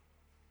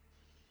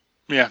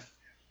 Yeah.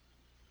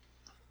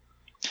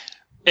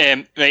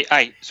 Right.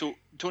 Aye. So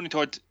Tony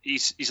Todd,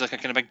 he's like a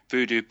kind of big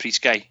voodoo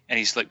priest guy, and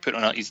he's like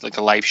putting on he's like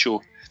a live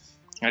show.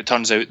 And it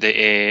turns out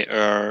that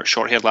our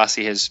short-haired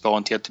lassie has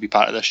volunteered to be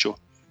part of this show.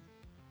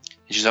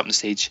 And she's up on the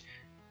stage,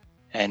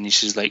 and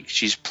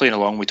she's playing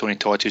along with Tony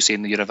Todd, who's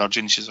saying that you're a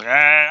virgin. She's like,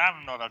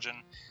 I'm not a virgin.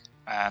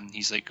 And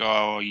he's like,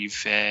 oh, you've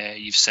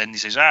sinned. He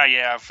says,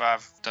 yeah,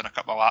 I've done a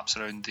couple of laps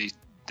around the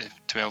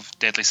 12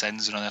 deadly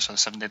sins, and there's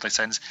 7 deadly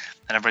sins,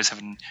 and everybody's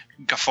having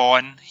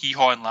guffawing,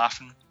 hee-hawing,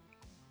 laughing,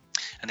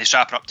 and they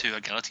strap her up to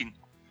a guillotine,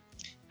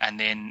 and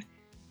then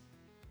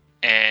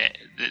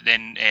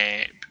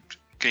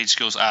grade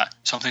school's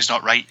something's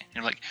not right. And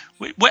you're like,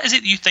 what is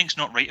it that you think's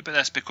not right about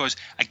this? Because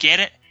I get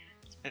it.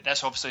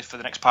 That's obviously for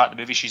the next part of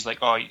the movie. She's like,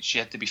 oh, she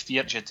had to be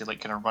feared. She had to like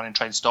kind of run and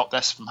try and stop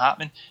this from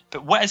happening.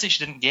 But what is it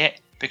she didn't get?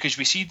 Because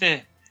we see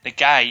the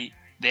guy,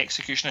 the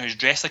executioner, who's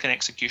dressed like an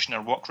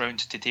executioner, walk round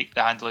to take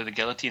the handle of the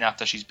guillotine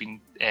after she's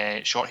been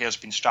short hair's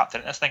been strapped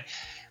into this thing,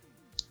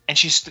 and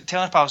she's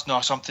telling her pals,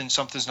 no,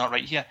 something's not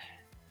right here.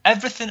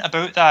 Everything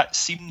about that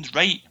seems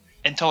right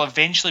until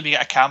eventually we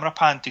get a camera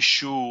pan to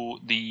show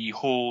the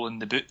hole in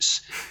the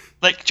boots.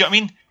 Like, do you know what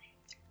I mean?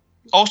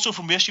 Also,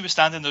 from where she was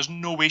standing, there's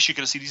no way she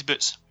could have seen these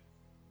boots.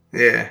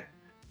 Yeah.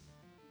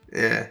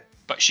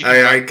 But she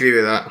I agree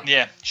with that.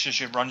 Yeah,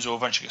 she runs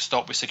over and she gets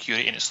stopped with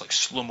security, and it's like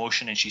slow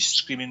motion, and she's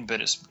screaming,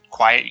 but it's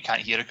quiet. You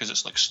can't hear her because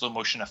it's like slow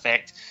motion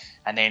effect.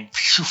 And then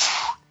phew,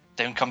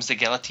 down comes the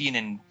guillotine,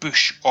 and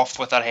boosh, off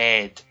with her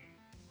head.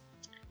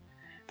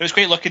 But it's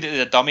quite lucky that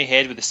the dummy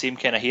head with the same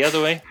kind of hair,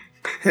 though, eh?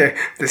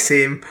 The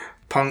same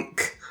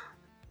punk,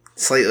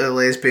 slightly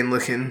lesbian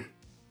looking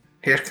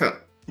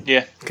haircut.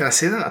 Yeah. Can I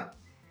say that?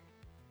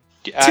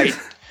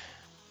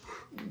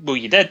 Well,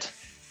 you did.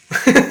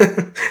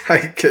 Can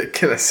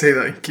I say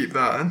that and keep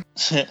that in?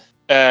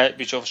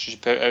 Which obviously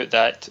should point out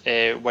that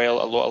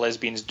while a lot of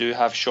lesbians do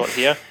have short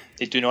hair,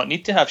 they do not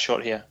need to have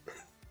short hair.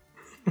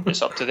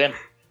 It's up to them.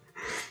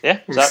 Yeah,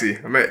 we'll see.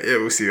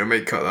 We'll see. I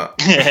might cut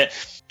that.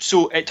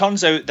 So it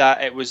turns out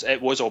that it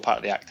was all part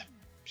of the act.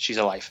 She's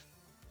alive.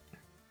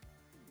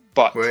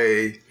 But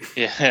wait,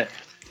 yeah,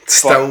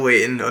 still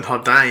waiting on her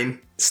dying.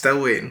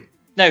 Still waiting.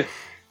 Now,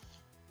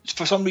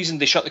 for some reason,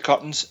 they shut the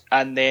curtains,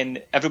 and then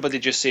everybody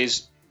just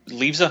says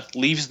leaves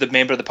the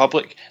member of the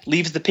public,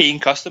 leaves the paying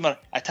customer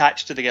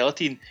attached to the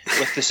guillotine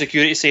with the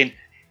security saying,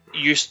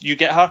 "You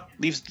get her."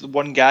 Leaves the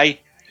one guy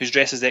who's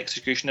dressed as the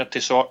executioner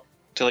to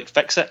like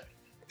fix it.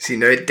 See,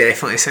 now it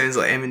definitely sounds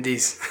like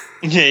M&D's.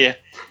 Yeah.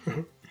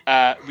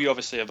 We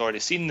obviously have already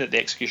seen that the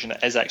executioner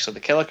is actually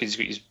the killer because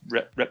he's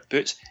got his ripped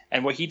boots,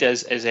 and what he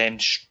does is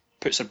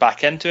puts her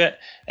back into it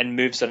and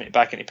moves her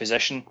back into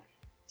position,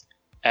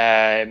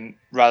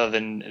 rather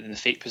than in the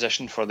fake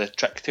position for the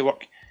trick to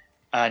work.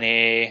 And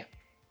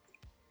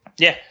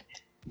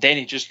then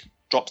he just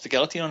drops the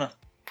guillotine on her.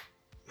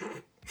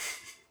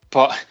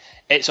 But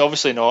it's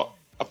obviously not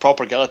a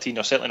proper guillotine,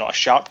 or certainly not a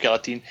sharp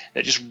guillotine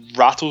that just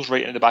rattles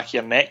right into the back of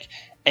your neck.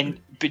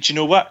 But you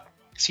know what?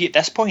 See, at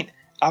this point,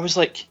 I was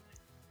like,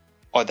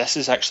 oh, this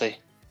is going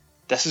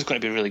to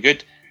be really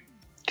good.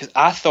 Because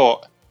I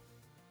thought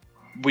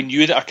we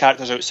knew that our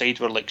characters outside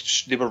were like,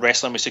 they were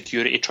wrestling with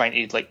security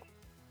trying to like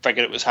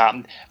figure out what's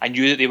happened. I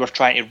knew that they were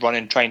trying to run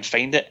and try and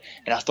find it,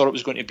 and I thought it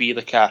was going to be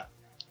like a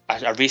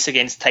race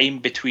against time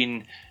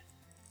between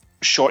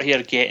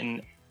Shorthair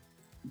getting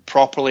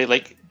properly,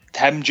 like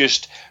him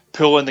just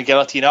pulling the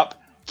guillotine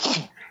up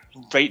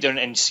right down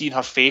and seeing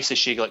her face as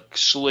she like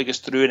slowly goes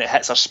through and it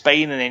hits her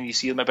spine, and then you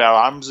see maybe her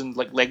arms and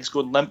like legs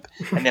going limp,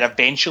 and then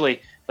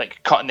eventually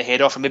like cutting the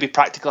head off, and maybe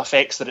practical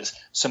effects that it's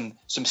some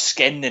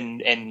skin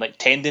and like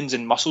tendons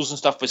and muscles and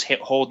stuff was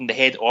holding the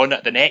head on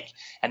at the neck,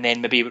 and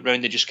then maybe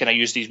around they just kind of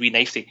use these wee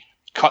knife to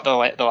cut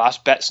the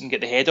last bits and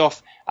get the head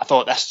off. I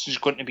thought this was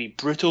going to be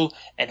brutal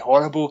and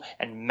horrible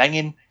and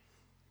minging,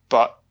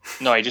 but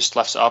no, he just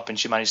lifts it up and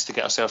she manages to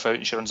get herself out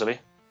and she runs away.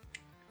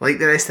 Like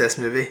the rest of this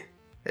movie,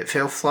 it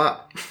fell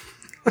flat.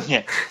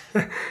 Yeah.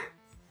 But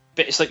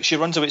it's like she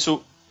runs away,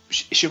 so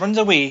she runs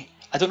away.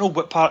 I don't know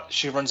what part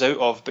she runs out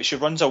of, but she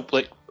runs out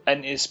like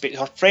into space.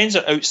 Her friends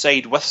are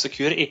outside with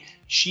security.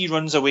 She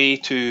runs away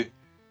to,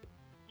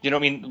 you know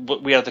what I mean,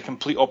 where the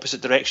complete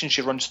opposite direction.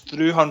 She runs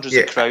through hundreds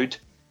of crowd.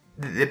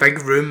 The big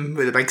room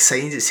with the big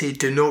signs that say,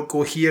 "Do not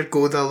go here,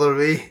 go the other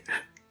way.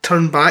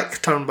 Turn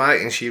back,"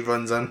 and she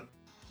runs in.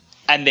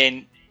 And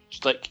then,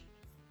 like,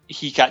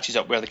 he catches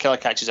up where, the killer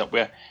catches up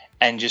where,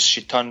 and just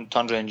she turns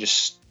around and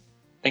just,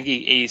 I think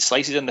he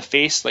slices in the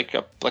face, like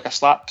a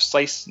slap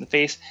slice in the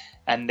face,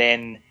 and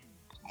then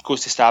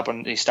goes to stab her,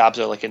 and he stabs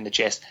her like in the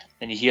chest,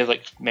 and you hear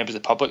like members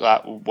of the public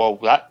like, well,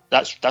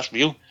 that's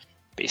real.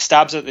 But he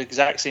stabs her at the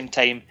exact same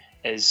time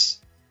as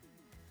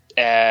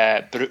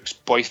Brooke's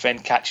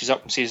boyfriend catches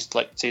up and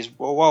says,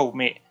 whoa,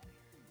 mate,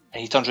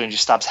 and he turns around and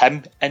just stabs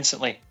him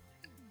instantly.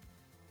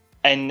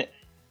 And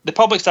the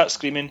public starts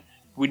screaming.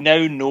 We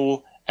now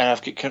know, and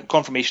I've got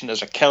confirmation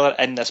there's a killer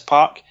in this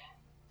park,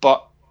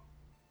 but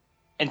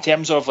in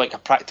terms of like a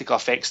practical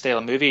effects style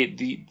of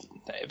movie,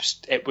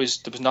 there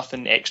was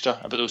nothing extra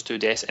about those two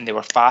deaths, and they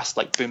were fast,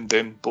 like boom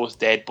boom, both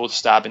dead, both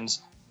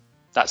stabbings.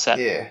 That's it.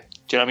 Yeah.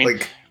 Do you know what I mean?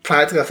 Like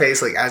practical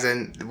effects, like as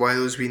in one of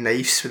those wee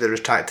knives with a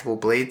retractable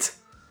blade,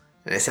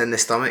 and it's in the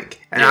stomach,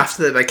 and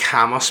after the big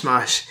hammer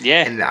smash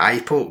and the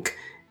eye poke,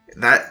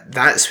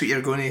 that's what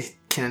you're going to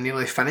kind of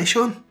nearly finish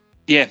on.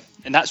 Yeah,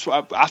 and that's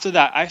what after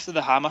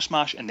the hammer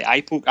smash and the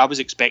eye poke, I was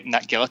expecting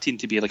that guillotine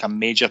to be like a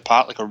major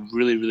part, like a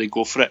really, really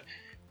go for it,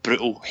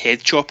 brutal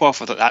head chop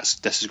off. I thought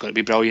this is going to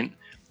be brilliant,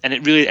 and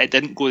it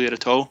didn't go there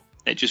at all.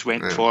 It just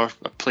went for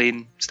a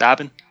plain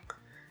stabbing.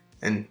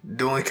 And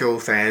the only cool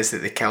thing is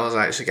that the killer's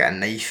actually got a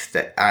knife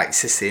that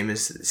acts the same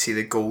as, see,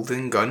 the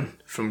golden gun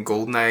from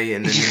GoldenEye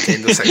in the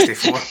Nintendo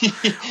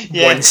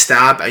 64. One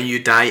stab and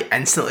you die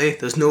instantly.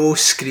 There's no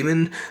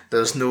screaming,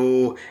 there's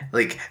no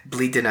like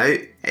bleeding out.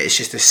 It's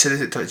just as soon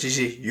as it touches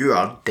you, you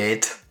are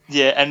dead.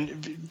 Yeah,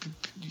 and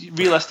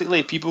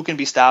realistically, people can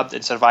be stabbed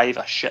and survive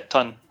a shit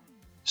ton.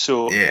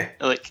 So,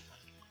 like,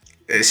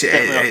 it's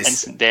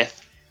instant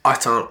death.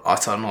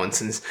 Utter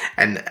nonsense.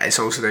 And it's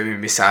also made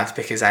me sad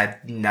because I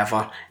had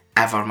never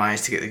ever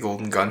managed to get the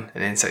golden gun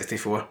in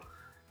N64.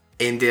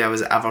 Anybody I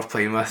was ever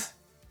playing with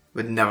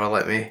would never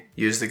let me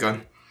use the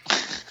gun.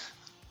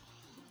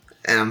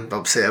 And I'm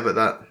upset about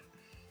that.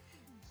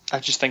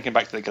 I'm just thinking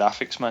back to the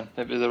graphics, man.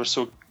 They were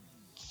so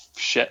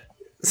shit.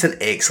 It's an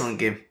excellent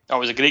game. Oh, it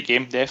was a great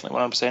game, definitely,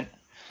 100%.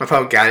 My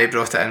pal Gary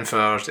brought it in for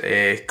our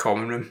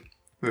common room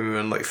when we were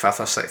in like 5th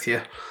or 6th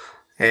year.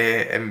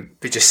 And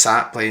we just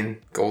sat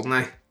playing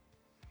GoldenEye.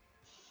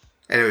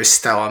 And it was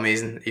still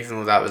amazing, even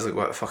though that was like,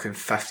 what, fucking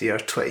 50 or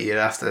 20 years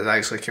after it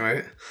actually came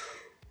out.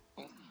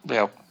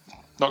 Well,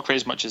 not quite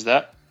as much as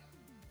that.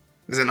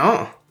 Is it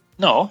not?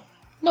 No.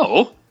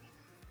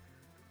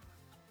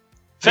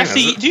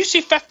 50, do you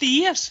say 50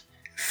 years?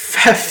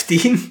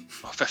 15?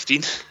 Oh,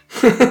 15.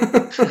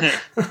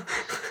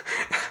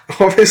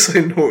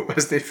 Obviously no, it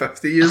wasn't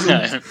 50 years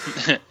old.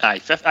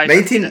 Aye,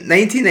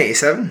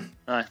 1987.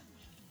 Aye.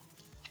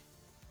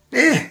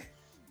 Yeah.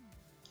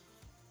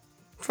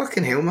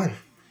 Fucking hell, man.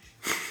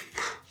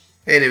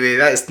 Anyway,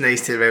 that's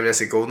nice to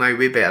reminisce of GoldenEye.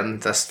 Way better than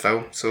this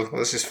film, so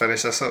let's just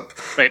finish this up.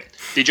 Right,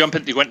 they go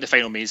into the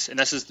final maze, and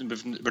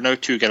we're now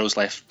two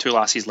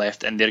lassies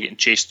left, and they're getting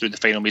chased through the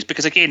final maze.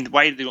 Because again,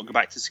 why do they not go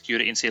back to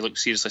security and say, look,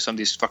 seriously,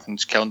 somebody's fucking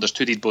killing, there's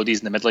two dead bodies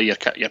in the middle of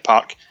your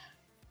park,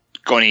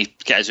 going to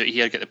get us out of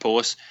here, get the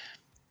police.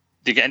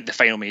 They get into the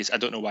final maze. I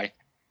don't know why.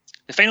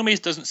 The final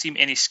maze doesn't seem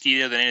any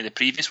scarier than any of the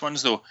previous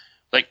ones, though.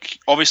 Like,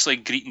 obviously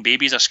greeting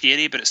babies are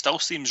scary, but it still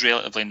seems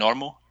relatively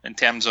normal in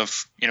terms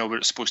of, where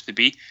it's supposed to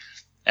be.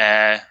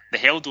 The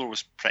hell door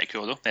was pretty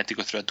cool, though. They had to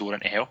go through a door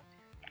into hell.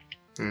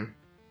 Then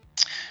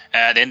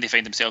they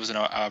find themselves in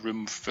a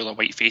room full of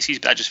white faces,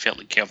 but that just felt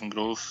like Kelvin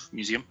Grove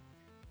Museum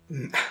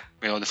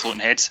with all the floating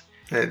heads.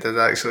 It did,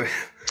 actually.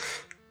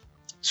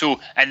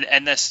 So,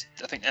 in this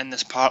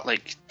part,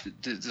 like,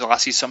 the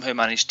lassies somehow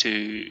managed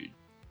to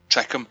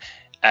trick him,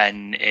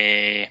 and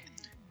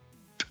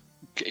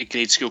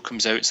grade school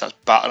comes out and starts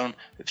battering him.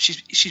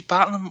 She's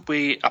battering him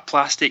with a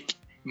plastic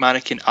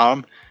mannequin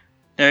arm.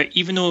 Now,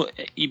 even though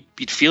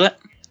you'd feel it,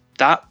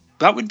 that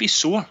would be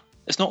sore.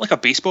 It's not like a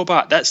baseball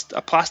bat. That's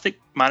a plastic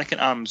mannequin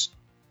arm.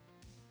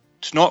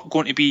 It's not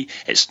going to be.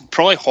 It's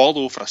probably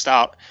hollow for a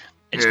start.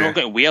 It's not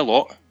going to weigh a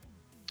lot.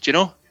 Do you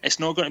know? It's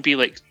not going to be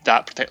like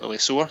that particularly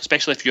sore,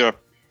 especially if you're a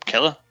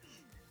killer.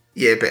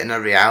 Yeah, but in a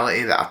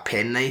reality that a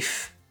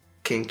penknife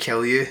can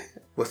kill you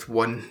with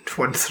one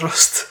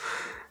thrust.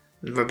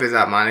 Maybe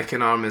that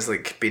mannequin arm is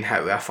like being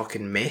hit with a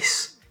fucking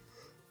mace.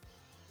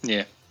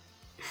 Yeah.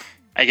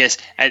 I guess,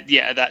 I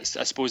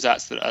suppose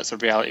that's a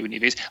reality we need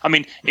to face. I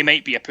mean, he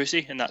might be a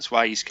pussy, and that's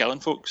why he's killing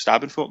folk,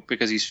 stabbing folk,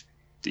 because he's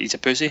a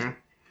pussy. Mm.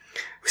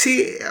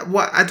 See,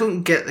 what I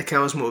don't get the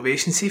killer's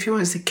motivation. See, if he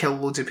wants to kill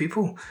loads of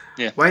people,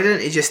 why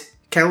didn't he just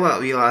kill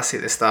that wee lassie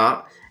at the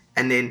start,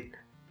 and then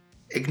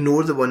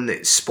ignore the one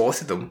that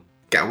spotted him,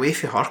 get away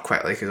from her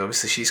quickly, because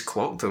obviously she's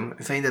clocked him,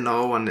 and find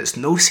another one that's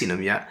no seen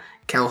him yet,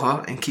 kill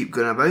her, and keep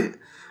going about?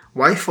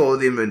 Why follow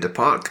them around the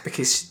park?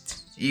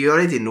 Because you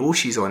already know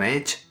she's on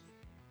edge.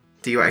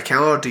 Do you want to kill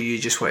her, or do you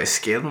just want to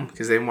scare them?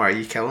 Because then why are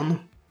you killing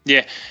them?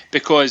 Yeah,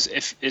 because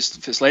if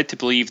it's led to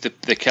believe the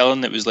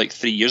killing that was like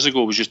 3 years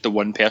ago was just the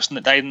one person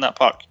that died in that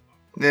park.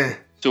 Yeah.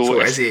 So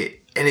is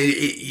he? And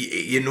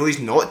you know he's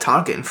not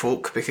targeting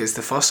folk, because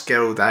the first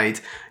girl died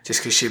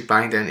just because she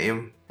banged into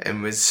him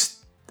and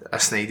was a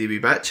snidey wee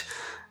bitch.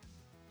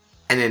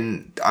 And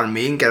then our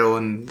main girl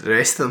and the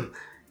rest of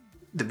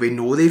them, we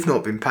know they've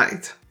not been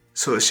picked.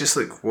 So it's just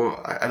like, what?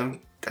 I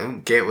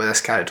don't get what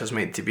this character's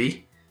meant to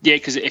be. Yeah,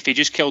 because if he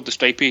just killed the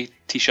stripy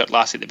t-shirt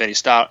lassie at the very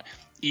start,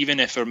 even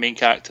if our main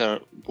character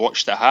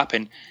watched it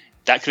happen,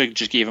 that could have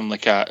just gave him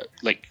like a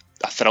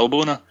thrill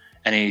boner,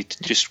 and he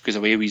just goes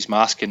away with his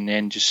mask, and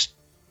then just,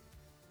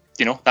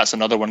 that's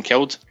another one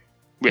killed.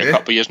 Wait a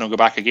couple of years and I'll go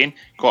back again.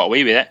 Got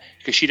away with it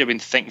because she'd have been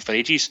thinking for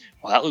ages,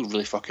 well, that looked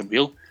really fucking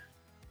real.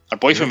 Her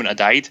boyfriend wouldn't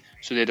have died,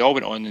 so they'd all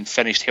went on and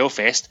finished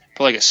Hellfest,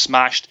 probably got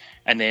smashed,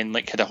 and then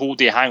had a whole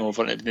day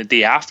hangover, and the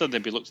day after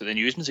they'd be looked at the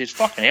news and said,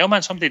 fucking hell,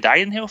 man, somebody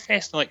died in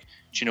Hellfest. And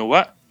do you know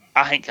what?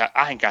 I think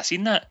I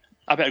seen that.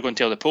 I better go and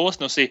tell the police.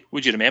 And they'll say,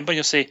 would you remember? And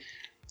you'll say,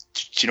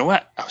 do you know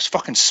what? I was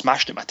fucking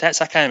smashed at my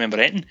tits. I can't remember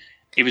anything.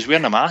 He was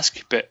wearing a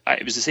mask, but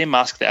it was the same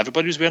mask that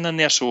everybody was wearing in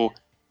there, so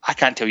I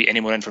can't tell you any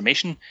more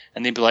information.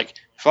 And they'd be like,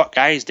 fuck,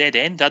 guys, dead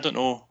end. I don't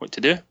know what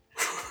to do.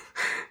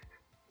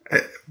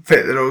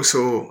 But they're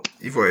also,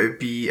 you've got to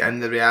be in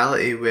the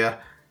reality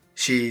where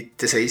she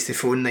decides to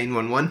phone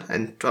 911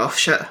 and, oh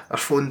shit, her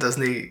phone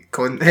doesn't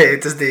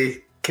connect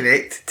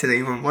to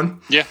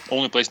 911. Yeah,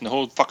 only place in the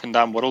whole fucking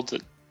damn world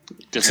that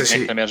doesn't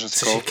make an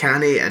emergency call. So she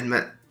can't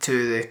admit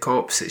to the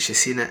cops that she's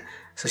seen it.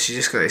 So she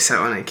just got to sit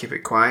on it and keep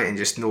it quiet and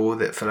just know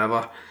that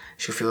forever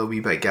she'll feel a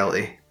wee bit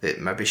guilty that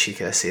maybe she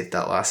could have saved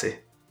that lassie.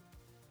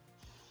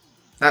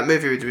 That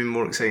movie would have been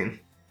more exciting.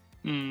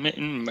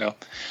 Well,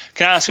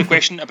 can I ask a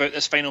question about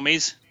this final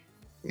maze?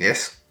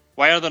 Yes.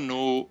 Why are there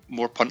no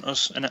more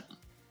punters in it?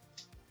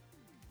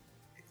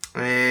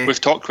 We've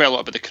talked quite a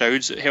lot about the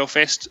crowds at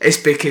Hellfest. It's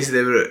because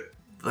they were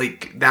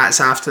that's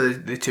after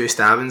the two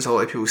stabbings. A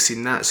lot of people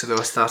seen that, so they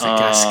were starting to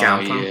kind of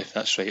scamper. Yeah,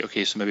 that's right.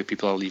 Okay, so maybe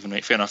people are leaving.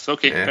 Right, fair enough.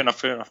 Okay, yeah.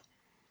 Fair enough.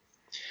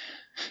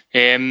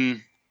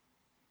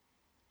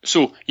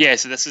 So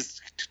this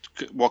is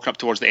walking up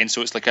towards the end.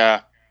 So it's like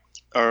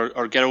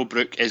our girl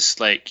Brooke is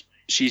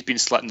she's been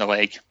slit in the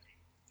leg,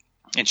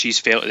 and she's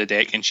fell to the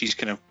deck, and she's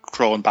kind of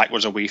crawling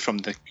backwards away from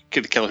the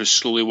killer who's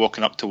slowly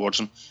walking up towards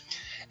him.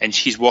 And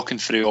she's walking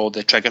through all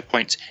the trigger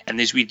points, and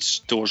these weed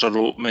doors are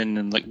open,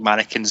 and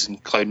mannequins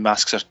and clown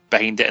masks are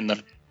behind it, and their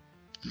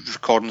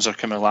recordings are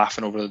kind of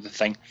laughing over the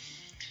thing.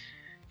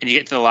 And you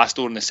get to the last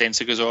door, and the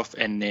sensor goes off,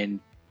 and then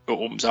it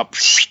opens up,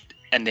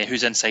 and then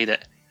who's inside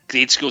it?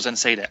 Grade school's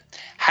inside it.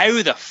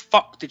 How the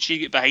fuck did she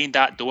get behind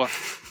that door?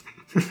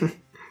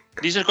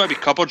 These are got to be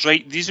cupboards,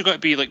 right? These are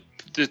got to be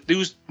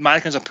those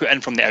mannequins are put in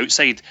from the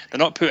outside. They're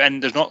not put in.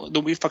 There's no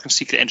fucking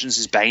secret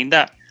entrances behind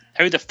that.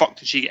 How the fuck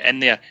did she get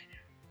in there?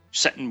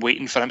 Sitting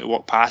waiting for him to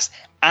walk past,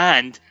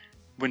 and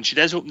when she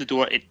does open the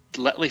door, it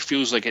literally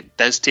feels like it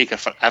does take her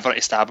forever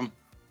to stab him.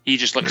 He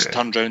just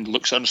turns around,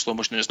 looks at her in slow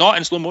motion, and it's not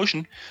in slow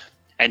motion,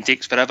 and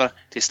takes forever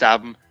to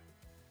stab him.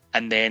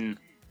 And then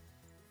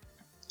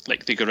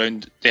they go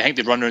around, I think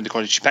they run around the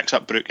corner. She picks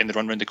up Brooke and they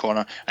run around the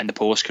corner, and the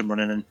police come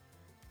running in,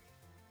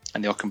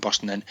 and they all come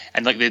busting in,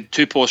 and the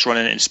two police run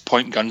in and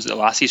point guns at the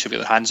lassie, so they get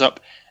their hands up,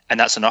 and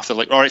that's enough. They're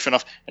like, alright, fair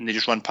enough, and they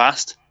just run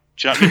past.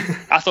 Do you know what I mean?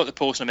 I thought the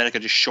police in America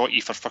just shot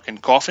you for fucking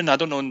coughing. I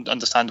don't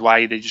understand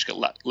why they just get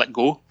let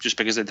go just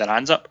because they had their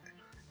hands up.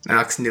 Nah,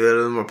 because neither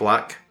of them were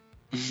black.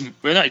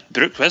 Well, no,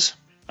 Brooke was.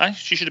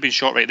 She should have been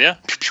shot right there.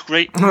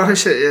 Right. Oh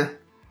shit, yeah.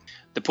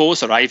 The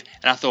police arrive,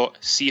 and I thought,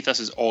 see if this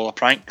is all a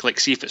prank.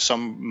 See if it's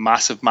some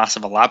massive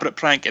elaborate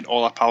prank, and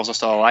all our pals are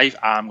still alive.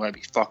 I'm going to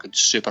be fucking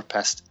super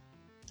pissed.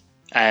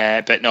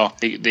 But no,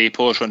 the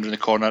police run around the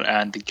corner,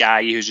 and the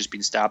guy who's just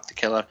been stabbed, the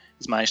killer,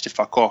 has managed to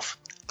fuck off.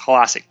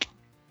 Classic.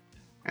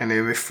 And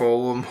then we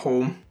follow him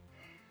home,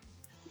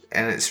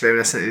 and it's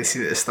reminiscent of the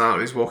scene at the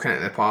start. He's walking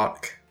into the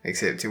park,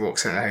 except he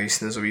walks into the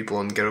house and there's a wee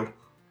blonde girl,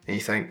 and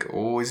you think,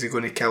 oh, is he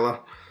going to kill her?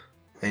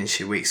 And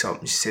she wakes up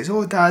and she says,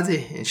 oh,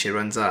 daddy, and she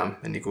runs at him,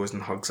 and he goes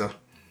and hugs her,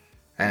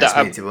 and it's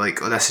meant to be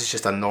like, oh, this is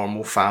just a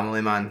normal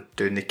family man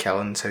doing the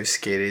killings. How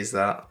scary is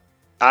that?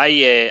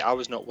 I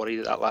was not worried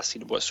at that last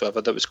scene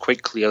whatsoever. That was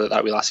quite clear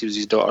that wee lassie was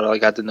his daughter.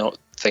 I did not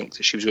think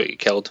that she was going to get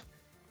killed.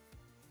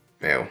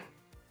 Well,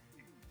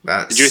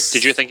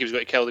 Did you think he was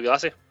going to kill the wee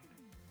lassie?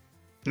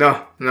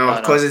 No,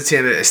 because it's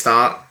saying at the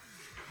start,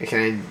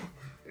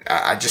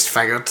 I just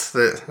figured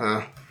that.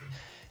 I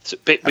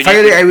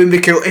figured it wouldn't be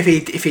cool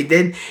if he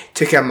did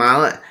took a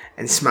mallet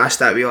and smashed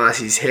that wee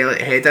lassie's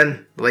head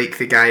in like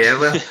the guy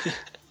earlier.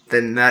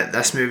 Then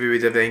this movie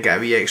would have then got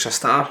a wee extra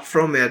star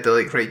from me. I'd be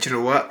like, right, do you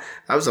know what?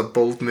 That was a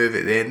bold move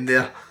at the end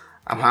there.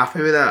 I'm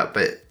happy with that,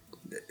 but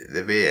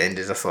the way it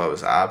ended, I thought it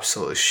was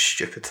absolutely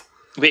stupid.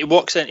 But he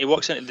walks in the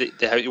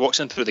house. He walks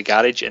in through the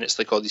garage, and it's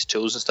all these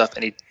tools and stuff.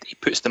 And he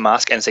puts the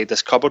mask inside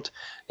this cupboard.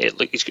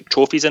 He's got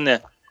trophies in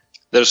there.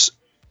 There's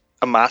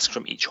a mask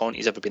from each haunt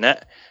he's ever been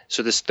at.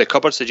 So the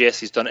cupboard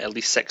suggests he's done it at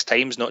least 6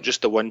 times, not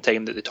just the one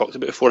time that they talked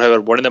about before.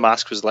 However, one of the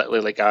masks was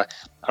literally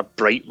a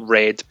bright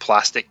red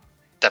plastic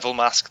devil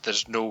mask.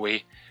 There's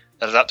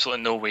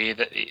absolutely no way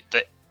that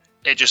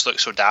it just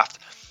looks so daft.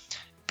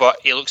 But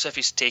it looks as if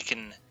he's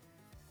taken.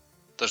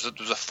 There's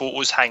a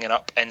photos hanging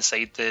up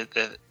inside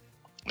the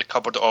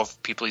cupboard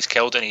of people he's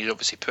killed, and he's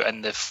obviously put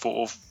in the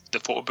photo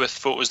booth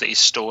photos that he's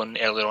stolen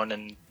earlier on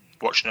in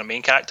watching our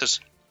main characters.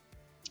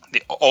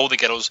 All the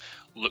girls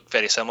look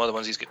very similar. The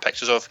ones he's got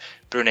pictures of,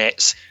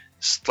 brunettes,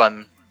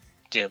 slim.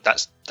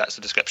 That's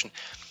the description.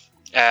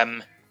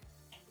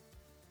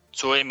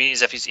 So it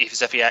means as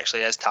if he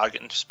actually is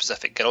targeting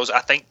specific girls. I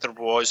think there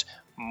was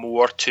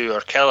more to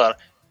our killer,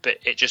 but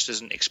it just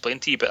isn't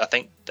explained to you. But I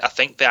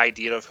think the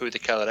idea of who the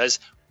killer is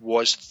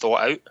was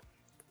thought out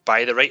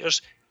by the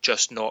writers,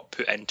 just not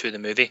put into the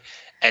movie.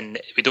 And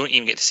we don't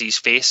even get to see his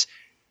face,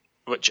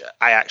 which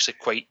I actually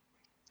quite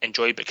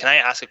enjoyed. But can I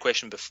ask a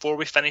question before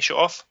we finish it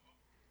off?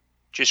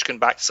 Just going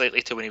back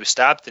slightly to when he was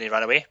stabbed and he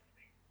ran away.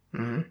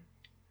 Mm-hmm.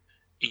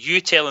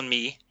 You telling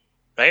me,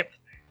 right,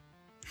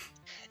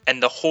 in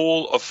the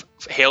whole of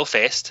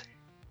Hellfest,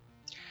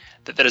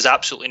 that there is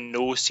absolutely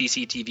no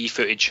CCTV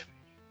footage.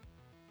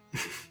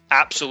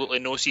 Absolutely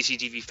no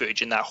CCTV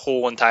footage in that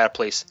whole entire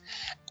place.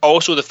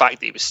 Also, the fact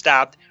that he was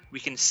stabbed, we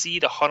can see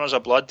the hunters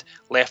of blood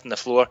left on the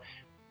floor.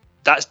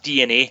 That's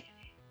DNA,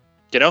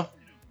 you know?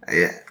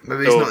 Yeah,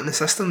 maybe he's not in the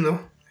system though.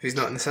 If he's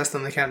not in the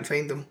system, they can't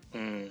find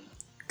him.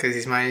 Because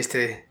he's managed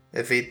to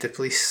evade the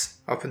police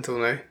up until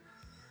now.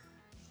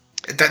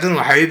 I don't know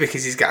how,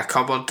 because he's got a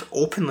cupboard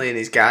openly in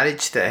his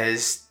garage that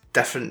has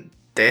different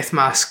death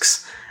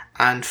masks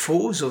and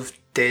photos of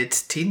dead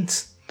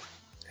teens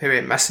who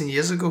went missing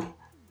years ago.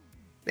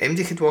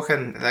 Anybody could walk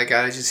in that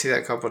garage and see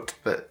that cupboard,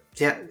 but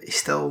yeah, he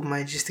still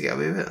manages to get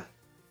away with it.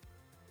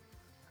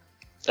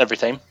 Every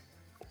time.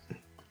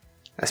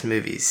 This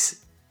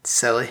movie's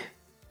silly.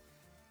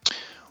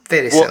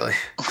 Very silly.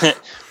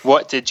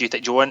 What did you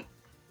think? Do you want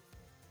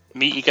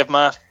me to give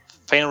my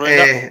final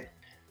roundup?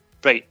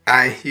 Right.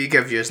 Aye, you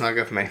give yours and I'll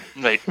give mine.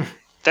 Right.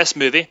 This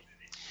movie,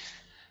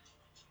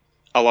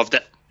 I loved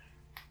it.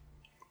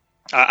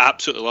 I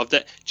absolutely loved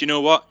it. Do you know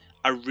what?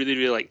 I really,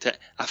 really liked it.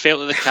 I felt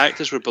that the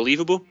characters were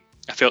believable.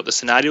 I felt the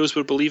scenarios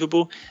were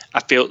believable. I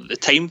felt the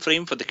time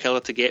frame for the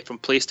killer to get from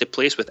place to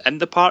place within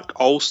the park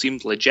all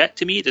seemed legit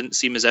to me. It didn't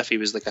seem as if he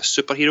was like a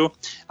superhero.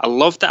 I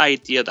loved the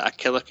idea that a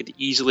killer could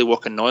easily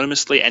walk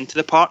anonymously into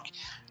the park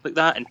like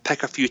that and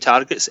pick a few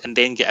targets and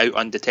then get out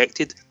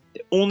undetected.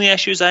 The only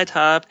issues I'd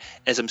have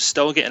is I'm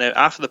still getting out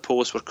after the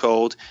police were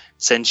called,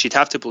 since you'd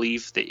have to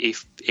believe that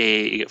if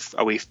he got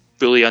away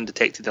fully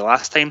undetected the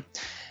last time.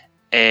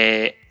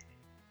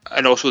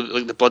 And also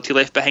like the blood he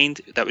left behind,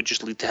 that would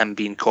just lead to him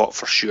being caught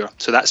for sure.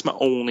 So that's my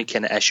only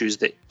kind of issues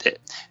that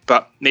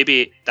but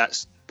maybe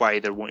that's why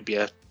there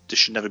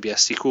should never be a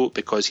sequel,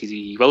 because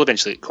he will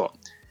eventually get caught.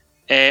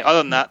 Other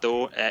than that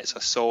though, it's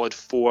a solid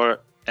 4,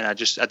 and I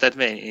didn't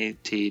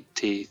need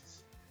to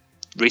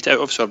rate it out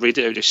of, so I've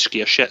rated it out of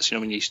scare shits, you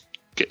know, when you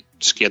get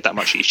scared that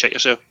much that you shit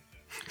yourself.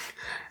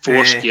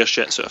 4 scare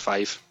shits out of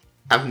 5.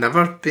 I've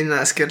never been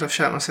that scared of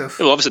shit myself.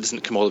 Well, obviously it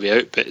doesn't come all the way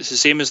out, but it's the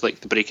same as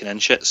like the breaking in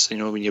shits, you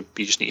know, when you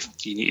just need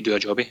to do a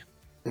jobby.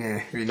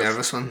 Yeah, you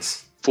nervous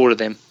ones. 4 of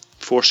them.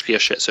 4 scare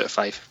shits out of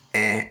 5.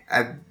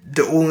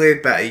 The only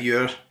bit of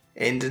your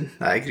ending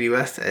that I agree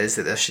with is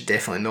that there should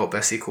definitely not be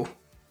a sequel,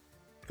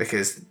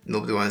 because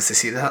nobody wants to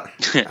see that.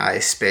 I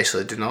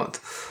especially do not.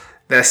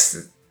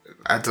 This,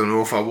 I don't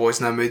know if I was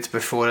in a mood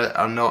before it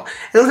or not.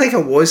 I don't think I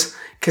was,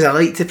 because I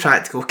like the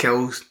practical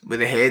kills with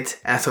the head,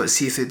 and I thought,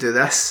 see if they do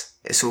this,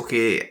 it's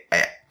okay.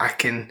 I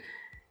can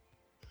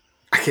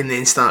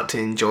then start to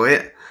enjoy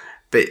it.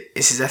 But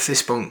it's as if they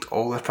spunked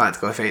all their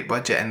practical effect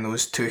budget in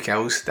those 2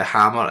 kills, the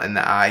hammer and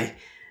the eye,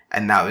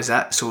 and that was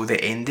it. So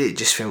the end of it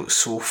just felt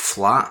so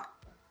flat.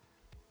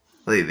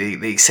 Like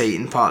the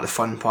exciting part, the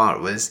fun part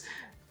was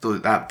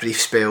that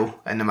brief spell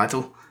in the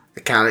middle.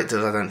 The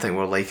characters I didn't think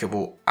were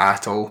likeable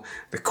at all.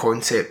 The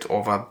concept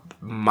of a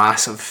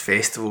massive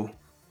festival,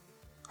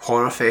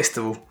 horror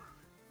festival,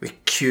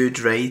 with queued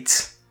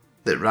rides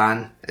that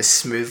ran as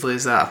smoothly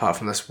as that, apart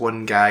from this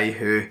one guy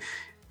who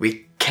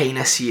we kind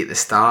of see at the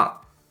start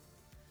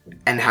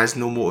and has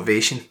no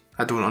motivation.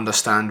 I don't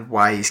understand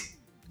why he's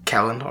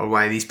killing or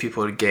why these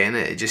people are getting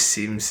it. It just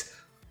seems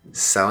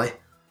silly.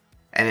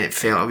 And it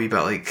felt a wee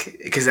bit like,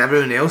 because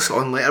everyone else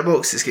on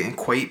Letterboxd is getting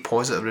quite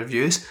positive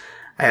reviews.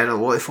 I heard a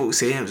lot of folks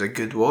saying it was a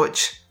good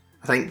watch.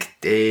 I think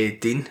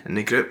Dean in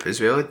the group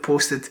as well had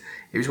posted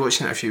he was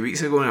watching it a few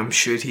weeks ago, and I'm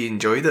sure he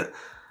enjoyed it.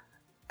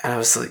 And I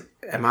was like,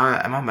 am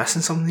I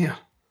missing something here?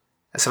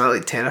 It's a bit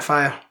like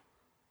Terrifier.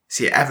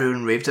 See,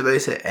 everyone raved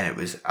about it and it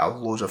was a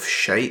load of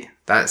shite.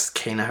 That's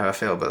kind of how I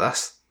felt about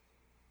this.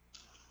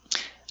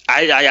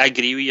 I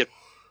agree with your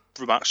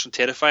remarks on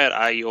Terrifier.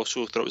 I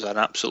also thought it was an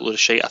absolute load of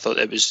shite.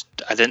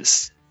 I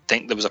didn't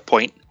think there was a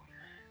point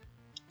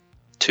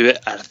to it,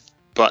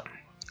 but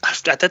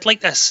I did like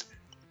this.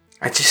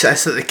 I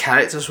thought the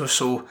characters were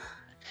so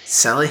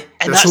silly.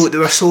 They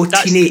were so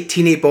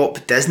teeny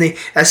bop Disney.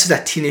 This is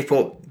a teeny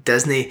bop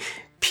Disney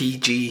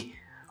PG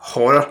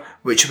horror,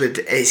 which would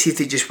see if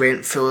they just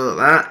went full like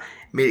that,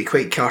 made it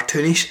quite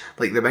cartoonish,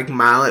 like the big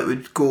mallet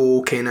would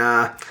go kind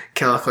of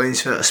Killer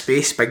Clowns from Outer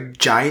Space, big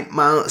giant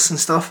mallets and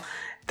stuff.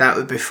 That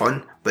would be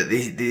fun, but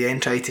they then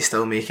try to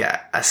still make it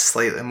a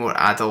slightly more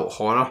adult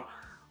horror,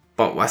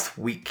 but with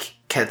weak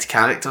kid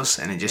characters,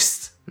 and it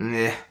just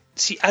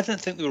See, I didn't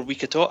think they were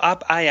weak at all.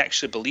 I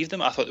actually believed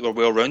them. I thought they were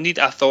well rounded.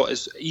 I thought,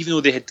 even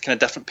though they had kind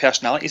of different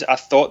personalities, I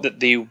thought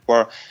they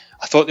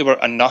were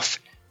enough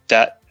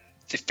that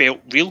they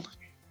felt real.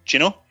 Do you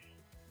know?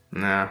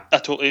 Nah.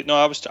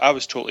 I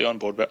was totally on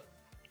board with it.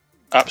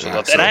 Absolutely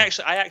loved it. And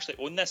I actually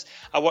own this.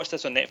 I watched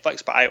this on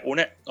Netflix, but I own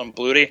it on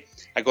Blu-ray.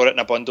 I got it in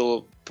a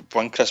bundle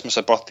one Christmas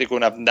or birthday ago,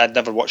 and I'd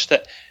never watched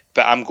it.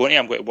 But I'm going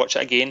to watch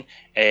it again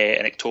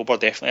in October,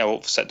 definitely.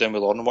 I'll sit down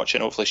with Lauren and watch it,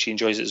 and hopefully she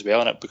enjoys it as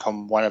well, and it'll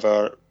become one of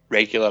our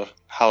regular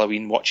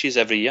Halloween watches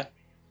every year.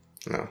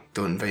 No,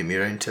 don't invite me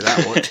around to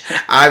that watch.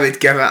 I would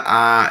give it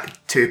a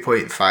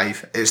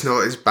 2.5. It's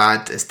not as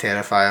bad as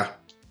Terrifier.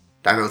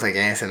 I don't think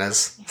anything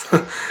is.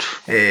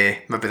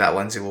 Maybe that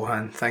Lindsay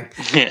Lohan thing.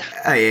 Yeah.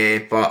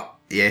 But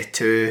yeah,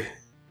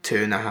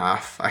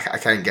 2.5. I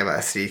can't give it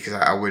a 3 because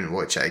I wouldn't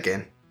watch it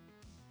again.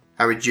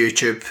 I would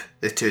YouTube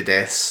the 2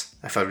 deaths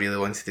if I really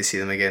wanted to see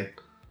them again.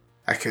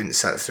 I couldn't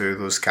sit through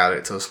those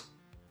characters.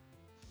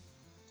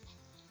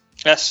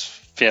 That's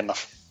fair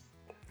enough.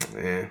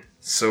 Yeah.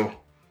 So,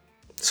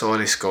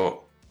 sorry, Scott.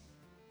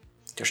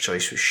 Your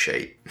choice was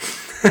shite.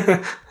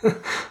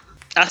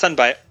 I stand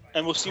by it,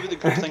 and we'll see what the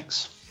group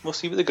thinks.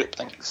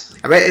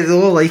 I bet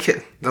they'll all like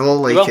it.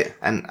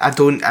 And I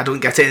don't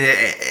get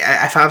it.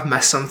 If I've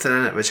missed something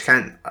in it, which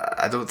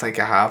I don't think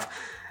I have,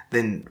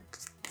 then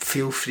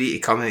feel free to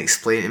come and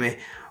explain to me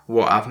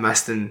what I've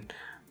missed and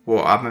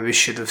what I maybe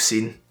should have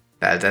seen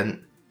that I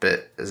didn't.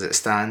 But as it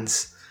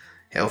stands,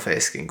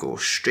 Hellfest can go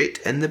straight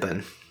in the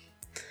bin.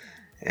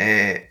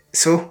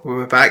 So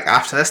we'll be back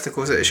after this to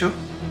close out the show.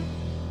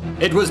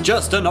 It was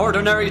just an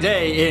ordinary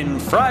day in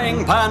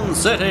Frying Pan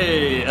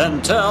City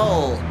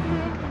until...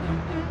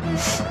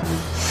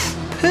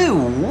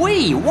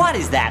 Pooh-wee, what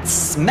is that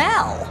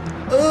smell?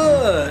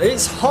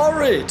 It's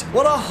horrid.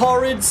 What a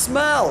horrid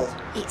smell.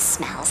 It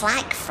smells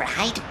like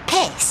fried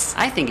piss.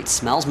 I think it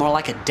smells more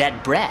like a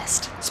dead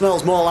breast.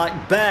 Smells more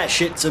like bear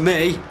shit to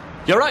me.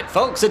 You're right,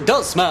 folks, it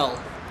does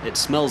smell. It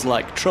smells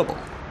like trouble.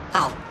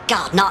 Oh,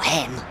 God, not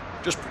him.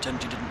 Just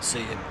pretend you didn't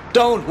see him.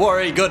 Don't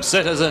worry, good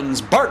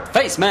citizens. Burt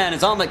Faceman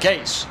is on the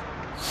case.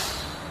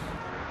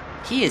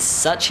 He is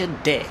such a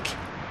dick.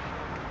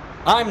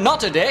 I'm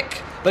not a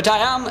dick, but I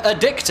am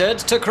addicted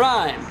to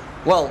crime.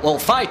 Well,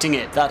 fighting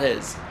it, that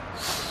is.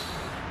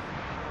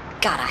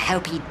 God, I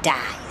hope he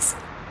dies.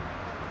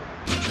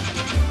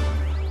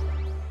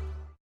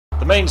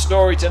 The main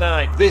story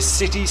tonight, this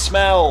city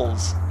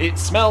smells. It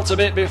smelt a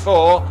bit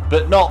before,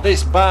 but not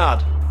this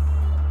bad.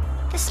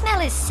 The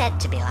smell is said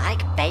to be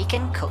like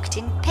bacon cooked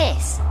in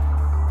piss.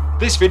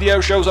 This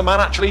video shows a man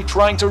actually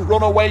trying to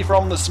run away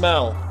from the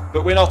smell,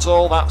 but we're not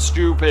all that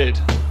stupid.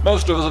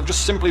 Most of us have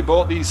just simply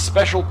bought these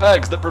special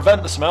pegs that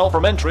prevent the smell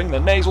from entering the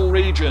nasal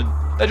region.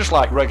 They're just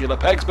like regular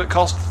pegs but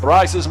cost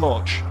thrice as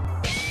much.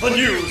 The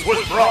news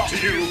was brought to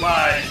you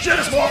by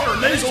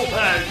Jettiswater Nasal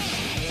Pegs.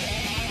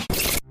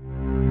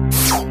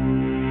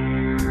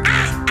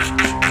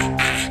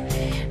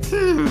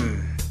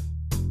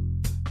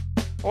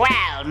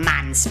 Well,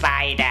 Man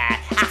Spider,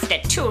 after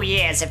 2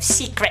 years of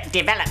secret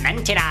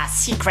development in our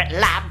secret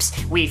labs,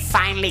 we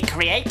finally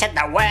created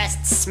the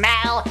worst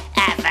smell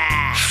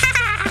ever.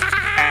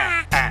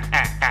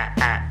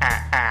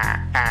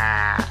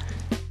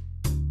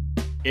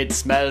 It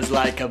smells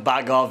like a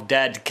bag of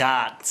dead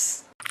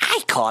cats.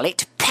 I call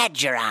it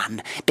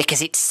Pegeran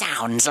because it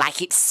sounds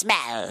like it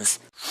smells.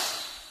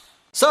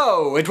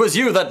 So, it was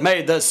you that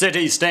made the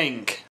city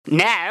stink.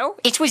 No,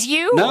 it was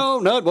you.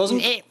 No, it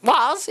wasn't. It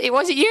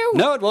wasn't you.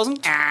 No, it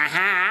wasn't.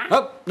 Uh-huh.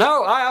 Oh,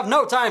 no, I have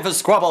no time for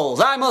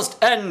squabbles. I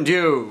must end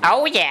you.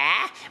 Oh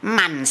yeah?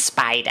 Man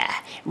Spider,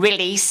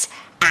 release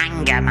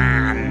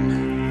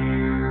Angerman.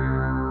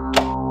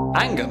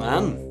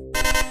 Angerman?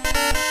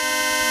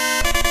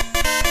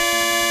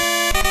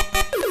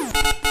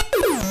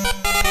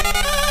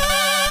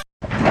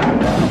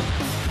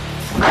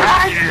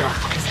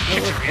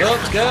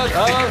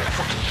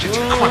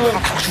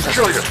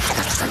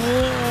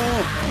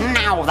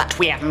 Now that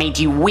we have made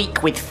you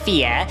weak with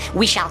fear,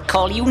 we shall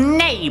call you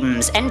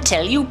names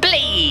until you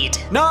bleed.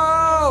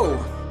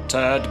 No!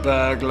 Turd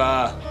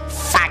burglar.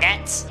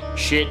 Faggot.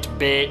 Shit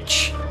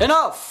bitch.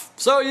 Enough!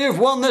 So you've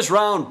won this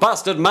round,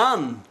 bastard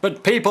man.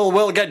 But people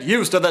will get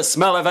used to the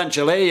smell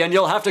eventually, and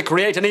you'll have to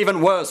create an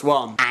even worse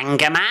one.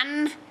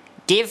 Angerman,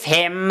 give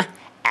him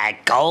a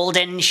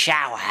golden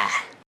shower.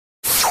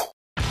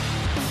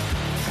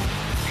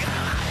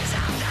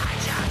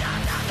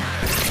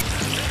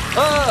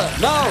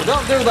 No,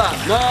 don't do that,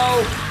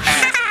 no!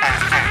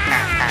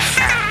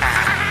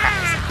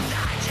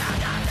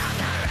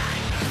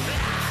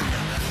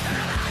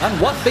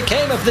 And what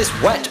became of this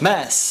wet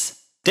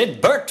mess?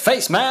 Did Burt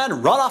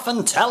Faceman run off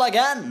and tell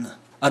again?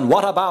 And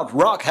what about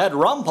Rockhead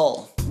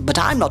Rumpel? But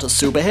I'm not a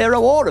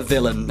superhero or a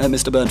villain,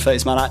 Mr. Burnt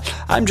Faceman.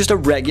 I'm just a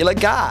regular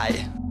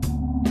guy.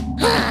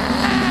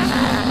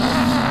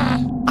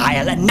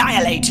 I'll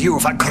annihilate you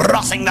for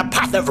crossing the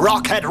path of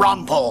Rockhead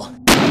Rumpel.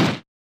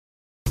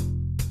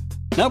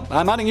 Nope,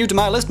 I'm adding you to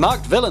my list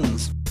marked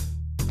villains.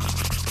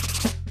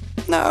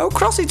 No,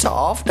 cross it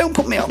off. Don't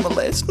put me on the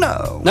list,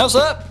 no. No,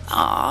 sir.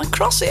 Aw,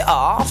 cross it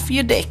off,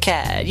 you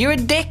dickhead. You're a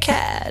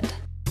dickhead.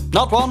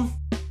 Not one.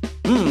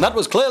 That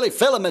was clearly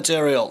filler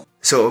material.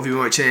 So, have you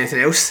been watching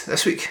anything else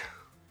this week?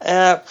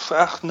 No,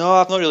 I've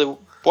not really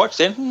watched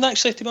anything,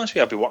 actually, to be honest with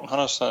you. I've been working on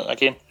us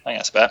again. I think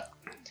that's about it.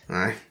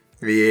 Aye.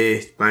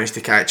 We managed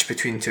to catch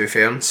Between Two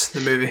Ferns, the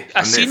movie,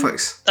 on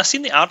Netflix. I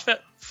seen the advert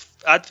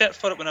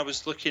for it when I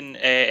was looking.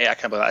 I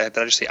can't believe that.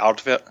 Did I just say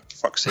advert? For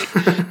fuck's sake!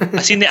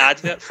 I seen the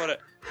advert for it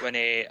when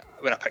I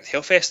picked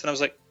Hellfest, and I was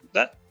like,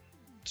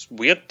 that's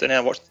weird. And then I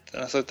watched,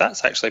 and I thought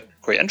that's actually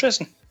quite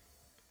interesting.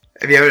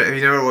 Have you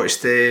never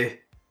watched the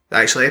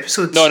actual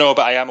episodes? No,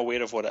 but I am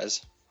aware of what it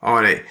is.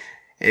 Alright.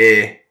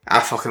 I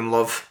fucking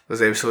love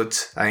those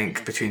episodes. I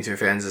think Between Two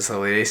Ferns is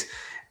hilarious.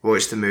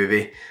 Watch the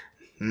movie.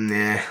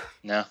 Nah.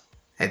 No.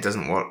 It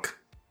doesn't work.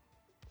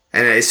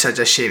 And it's such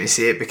a shame to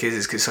say it because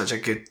it's got such a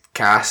good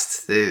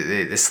cast.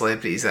 The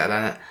celebrities that are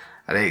in it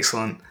are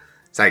excellent.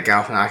 Zach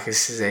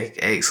Galifianakis is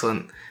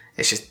excellent.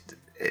 It's just,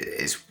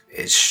 it's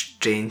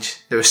strange.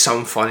 There were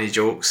some funny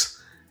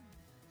jokes,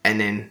 and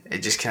then it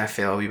just kind of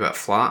fell a wee bit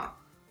flat.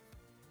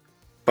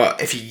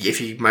 But if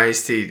you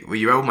manage to, well,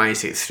 you will manage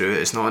to get through it.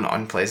 It's not an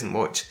unpleasant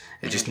watch.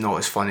 It's just not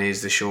as funny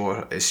as the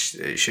show it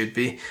should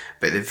be.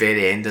 But at the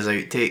very end, there's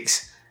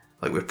outtakes,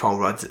 like with Paul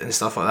Rudd and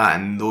stuff like that,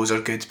 and those are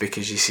good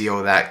because you see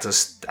all the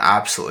actors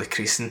absolutely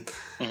creasing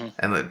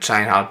and like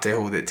trying hard to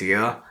hold it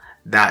together.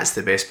 That's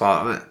the best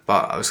part of it.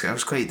 But I was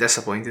quite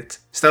disappointed.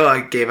 Still,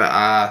 I gave it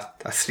a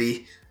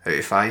 3 out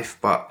of 5,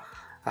 but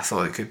I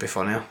thought it could be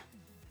funnier.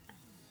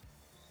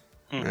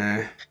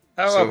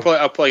 I'll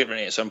probably get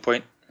Renee at some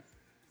point.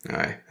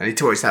 Alright, I need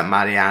to watch that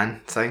Marianne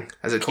thing.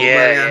 Is it called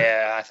Marianne?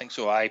 Yeah, I think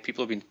so.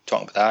 People have been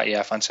talking about that. Yeah,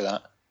 I fancy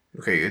that.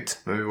 Okay, good.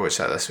 Maybe watch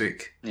that this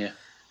week. Yeah.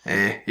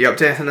 You up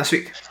to anything this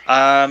week?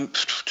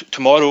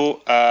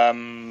 Tomorrow,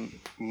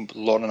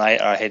 Lauren and I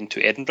are heading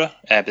to Edinburgh.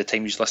 By the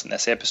time you listen to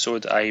this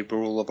episode, I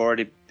will have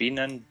already been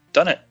and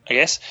done it, I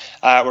guess.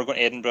 We're going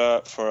to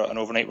Edinburgh for an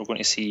overnight. We're going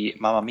to see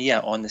Mamma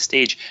Mia on the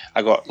stage.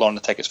 I got Lauren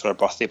the tickets for her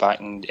birthday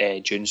back in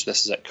June, so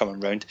this is it coming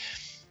round.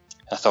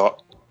 I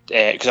thought,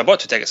 because I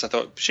bought 2 tickets, I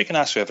thought she can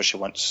ask whoever she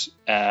wants.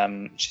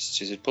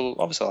 She said, well,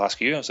 obviously I'll ask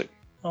you. I was like,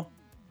 oh,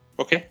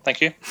 okay,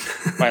 thank you.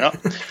 Why not?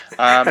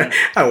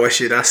 I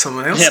wish you'd ask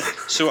someone else. Yeah,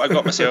 so I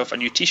got myself a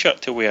new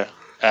t-shirt to wear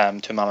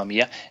to Mamma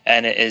Mia,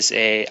 and it is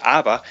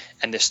ABBA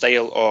in the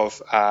style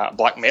of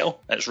black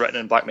metal. It's written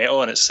in black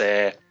metal, and it's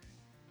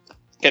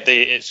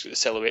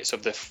silhouettes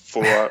of the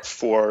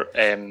four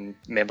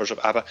members of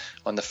ABBA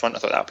on the front. I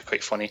thought that would be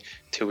quite funny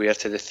to wear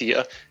to the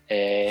theatre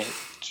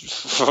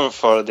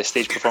for the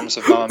stage performance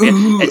of Mamma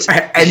Mia.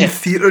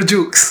 Theatre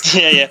jokes.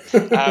 Yeah.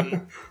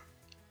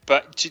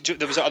 But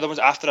there was other ones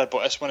after I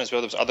bought this one as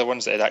well. There was other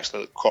ones that had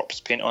actually corpse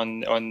paint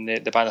on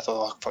the band. I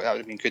thought, oh fuck, that would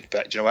have been good.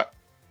 But do you know what?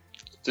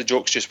 The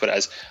joke's just what it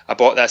is. I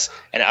bought this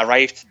and it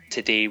arrived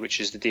today, which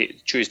is the day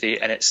Tuesday,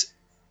 and it's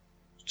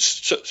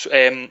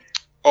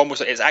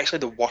almost like it's actually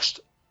the worst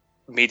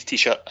made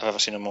t-shirt I've ever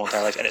seen in my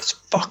entire life, and it's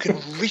fucking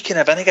reeking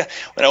of vinegar.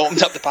 When I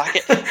opened up the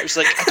packet, it was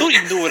like I don't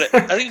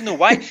even know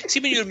why.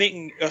 See, when you were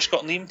making your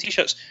Scott and Liam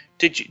t-shirts,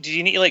 did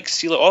you need to like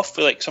seal it off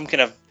with like some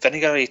kind of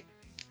vinegary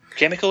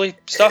chemically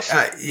stuff?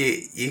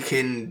 You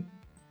can,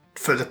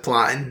 for the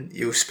platen,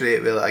 you'll spray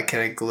it with like a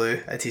kind of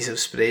glue adhesive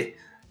spray.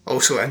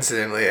 Also,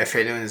 incidentally, if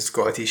anyone's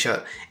got a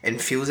t-shirt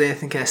and feels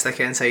anything kind of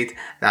sticky inside,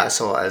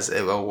 that's all it is.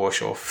 It will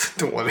wash off.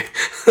 Don't worry.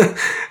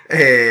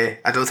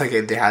 I don't think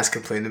anybody has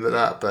complained about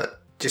that, but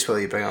just while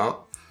you bring it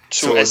up.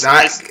 But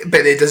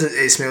it doesn't.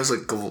 It smells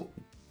like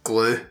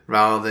glue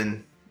rather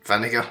than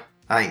vinegar.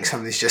 I think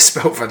somebody's just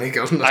spilled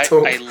vinegar on the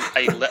top.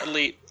 I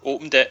literally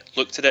opened it,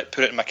 looked at it,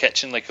 put it in my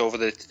kitchen, like over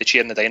the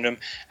chair in the dining room,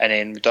 and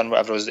then done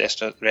whatever was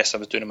the rest I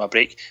was doing in my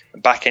break.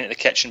 Went back into the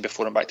kitchen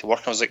before I'm back to work,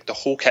 and I was like, the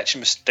whole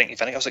kitchen was stinking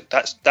vinegar. I was like,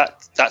 that's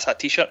that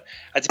t-shirt. I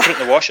had to put it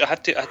in the wash. I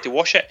had to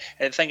wash it.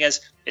 And the thing is,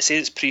 it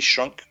says it's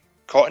pre-shrunk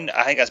cotton.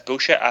 I think that's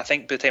bullshit. I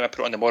think by the time I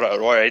put it on the Mora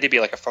Aurora, it'd be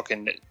like a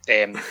fucking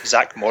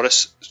Zach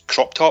Morris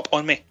crop top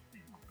on me.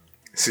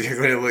 So you're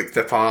going to look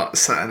the part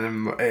sitting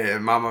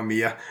in Mamma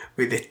Mia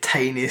with the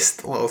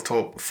tiniest little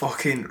top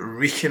fucking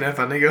reeking of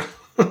vinegar.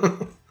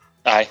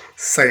 Aye.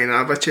 Signing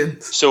ABBA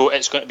tunes. So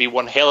it's going to be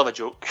one hell of a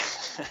joke.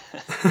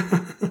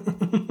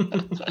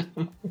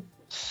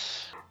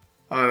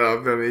 Oh, that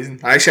would be amazing.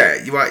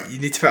 Actually, you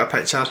need to put a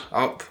picture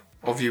up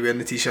of you wearing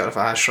the t-shirt if it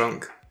has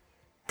shrunk.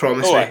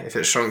 Promise me, if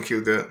it's shrunk,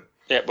 you'll do it.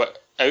 Yeah, but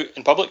out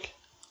in public?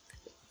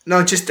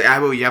 No, just,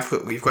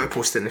 you've got to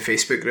post it in the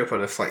Facebook group or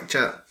the Flick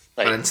Chat.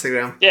 Right. On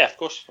Instagram. Yeah, of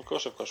course.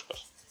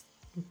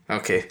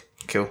 Okay,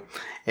 cool.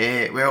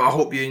 Well, I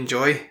hope you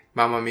enjoy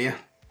Mamma Mia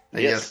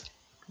and your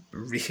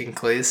reeking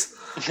clays.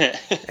 We'll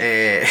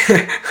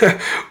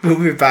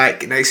be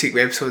back next week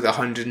with episode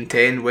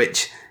 110,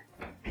 which,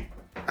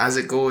 as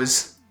it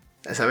goes,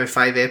 it's every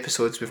 5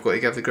 episodes we've got to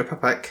give the group a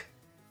pick.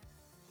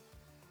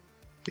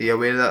 Are you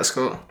aware of that,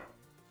 Scott?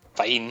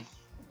 Fine.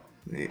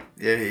 Yeah,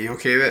 are you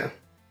okay with it?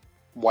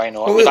 Why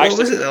not? What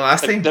was it the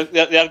last time?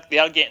 They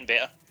are getting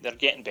better. They're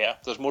getting better.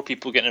 There's more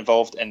people getting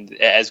involved, and it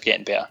is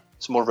getting better.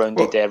 It's a more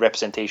rounded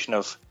representation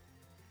of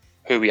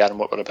who we are and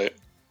what we're about.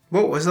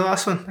 What was the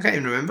last one? I can't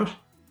even remember.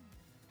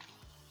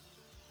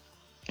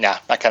 Nah,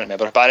 I can't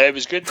remember. But it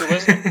was good,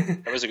 wasn't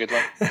it? It was a good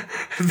one. I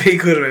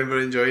vaguely remember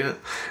enjoying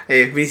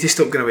it. We need to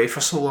stop going away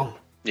for so long.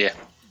 Yeah.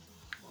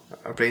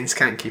 Our brains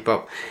can't keep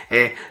up.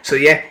 So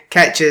yeah,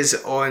 catch us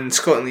on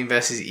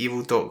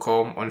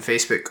ScotlandVersusEvil.com, on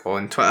Facebook,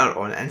 on Twitter,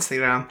 on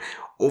Instagram,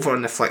 over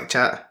on the Flick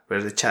Chat,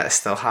 where the chat is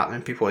still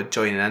happening. People are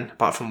joining in,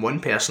 apart from one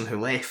person who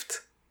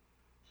left.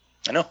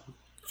 I know.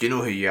 You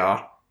know who you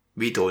are.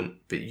 We don't,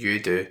 but you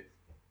do.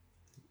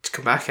 Just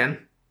come back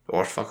in,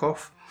 or fuck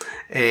off.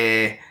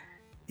 Yeah,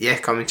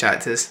 come and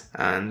chat to us,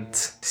 and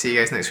see you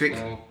guys next week.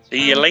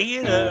 See you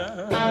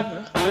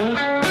later.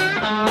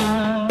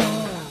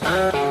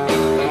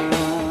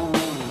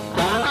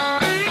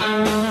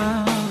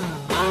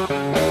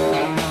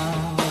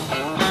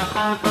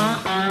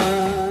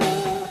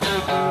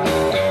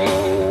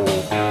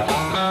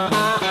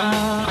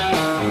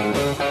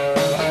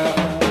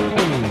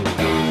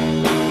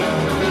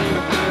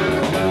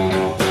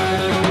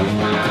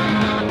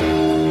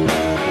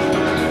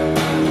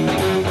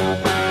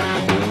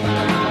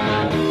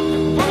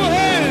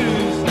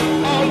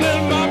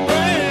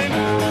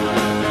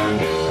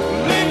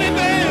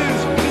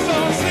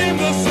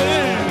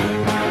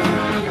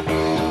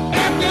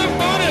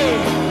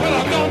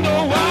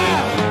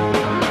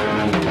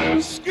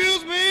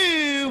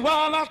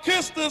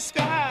 Kiss the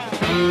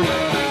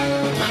sky.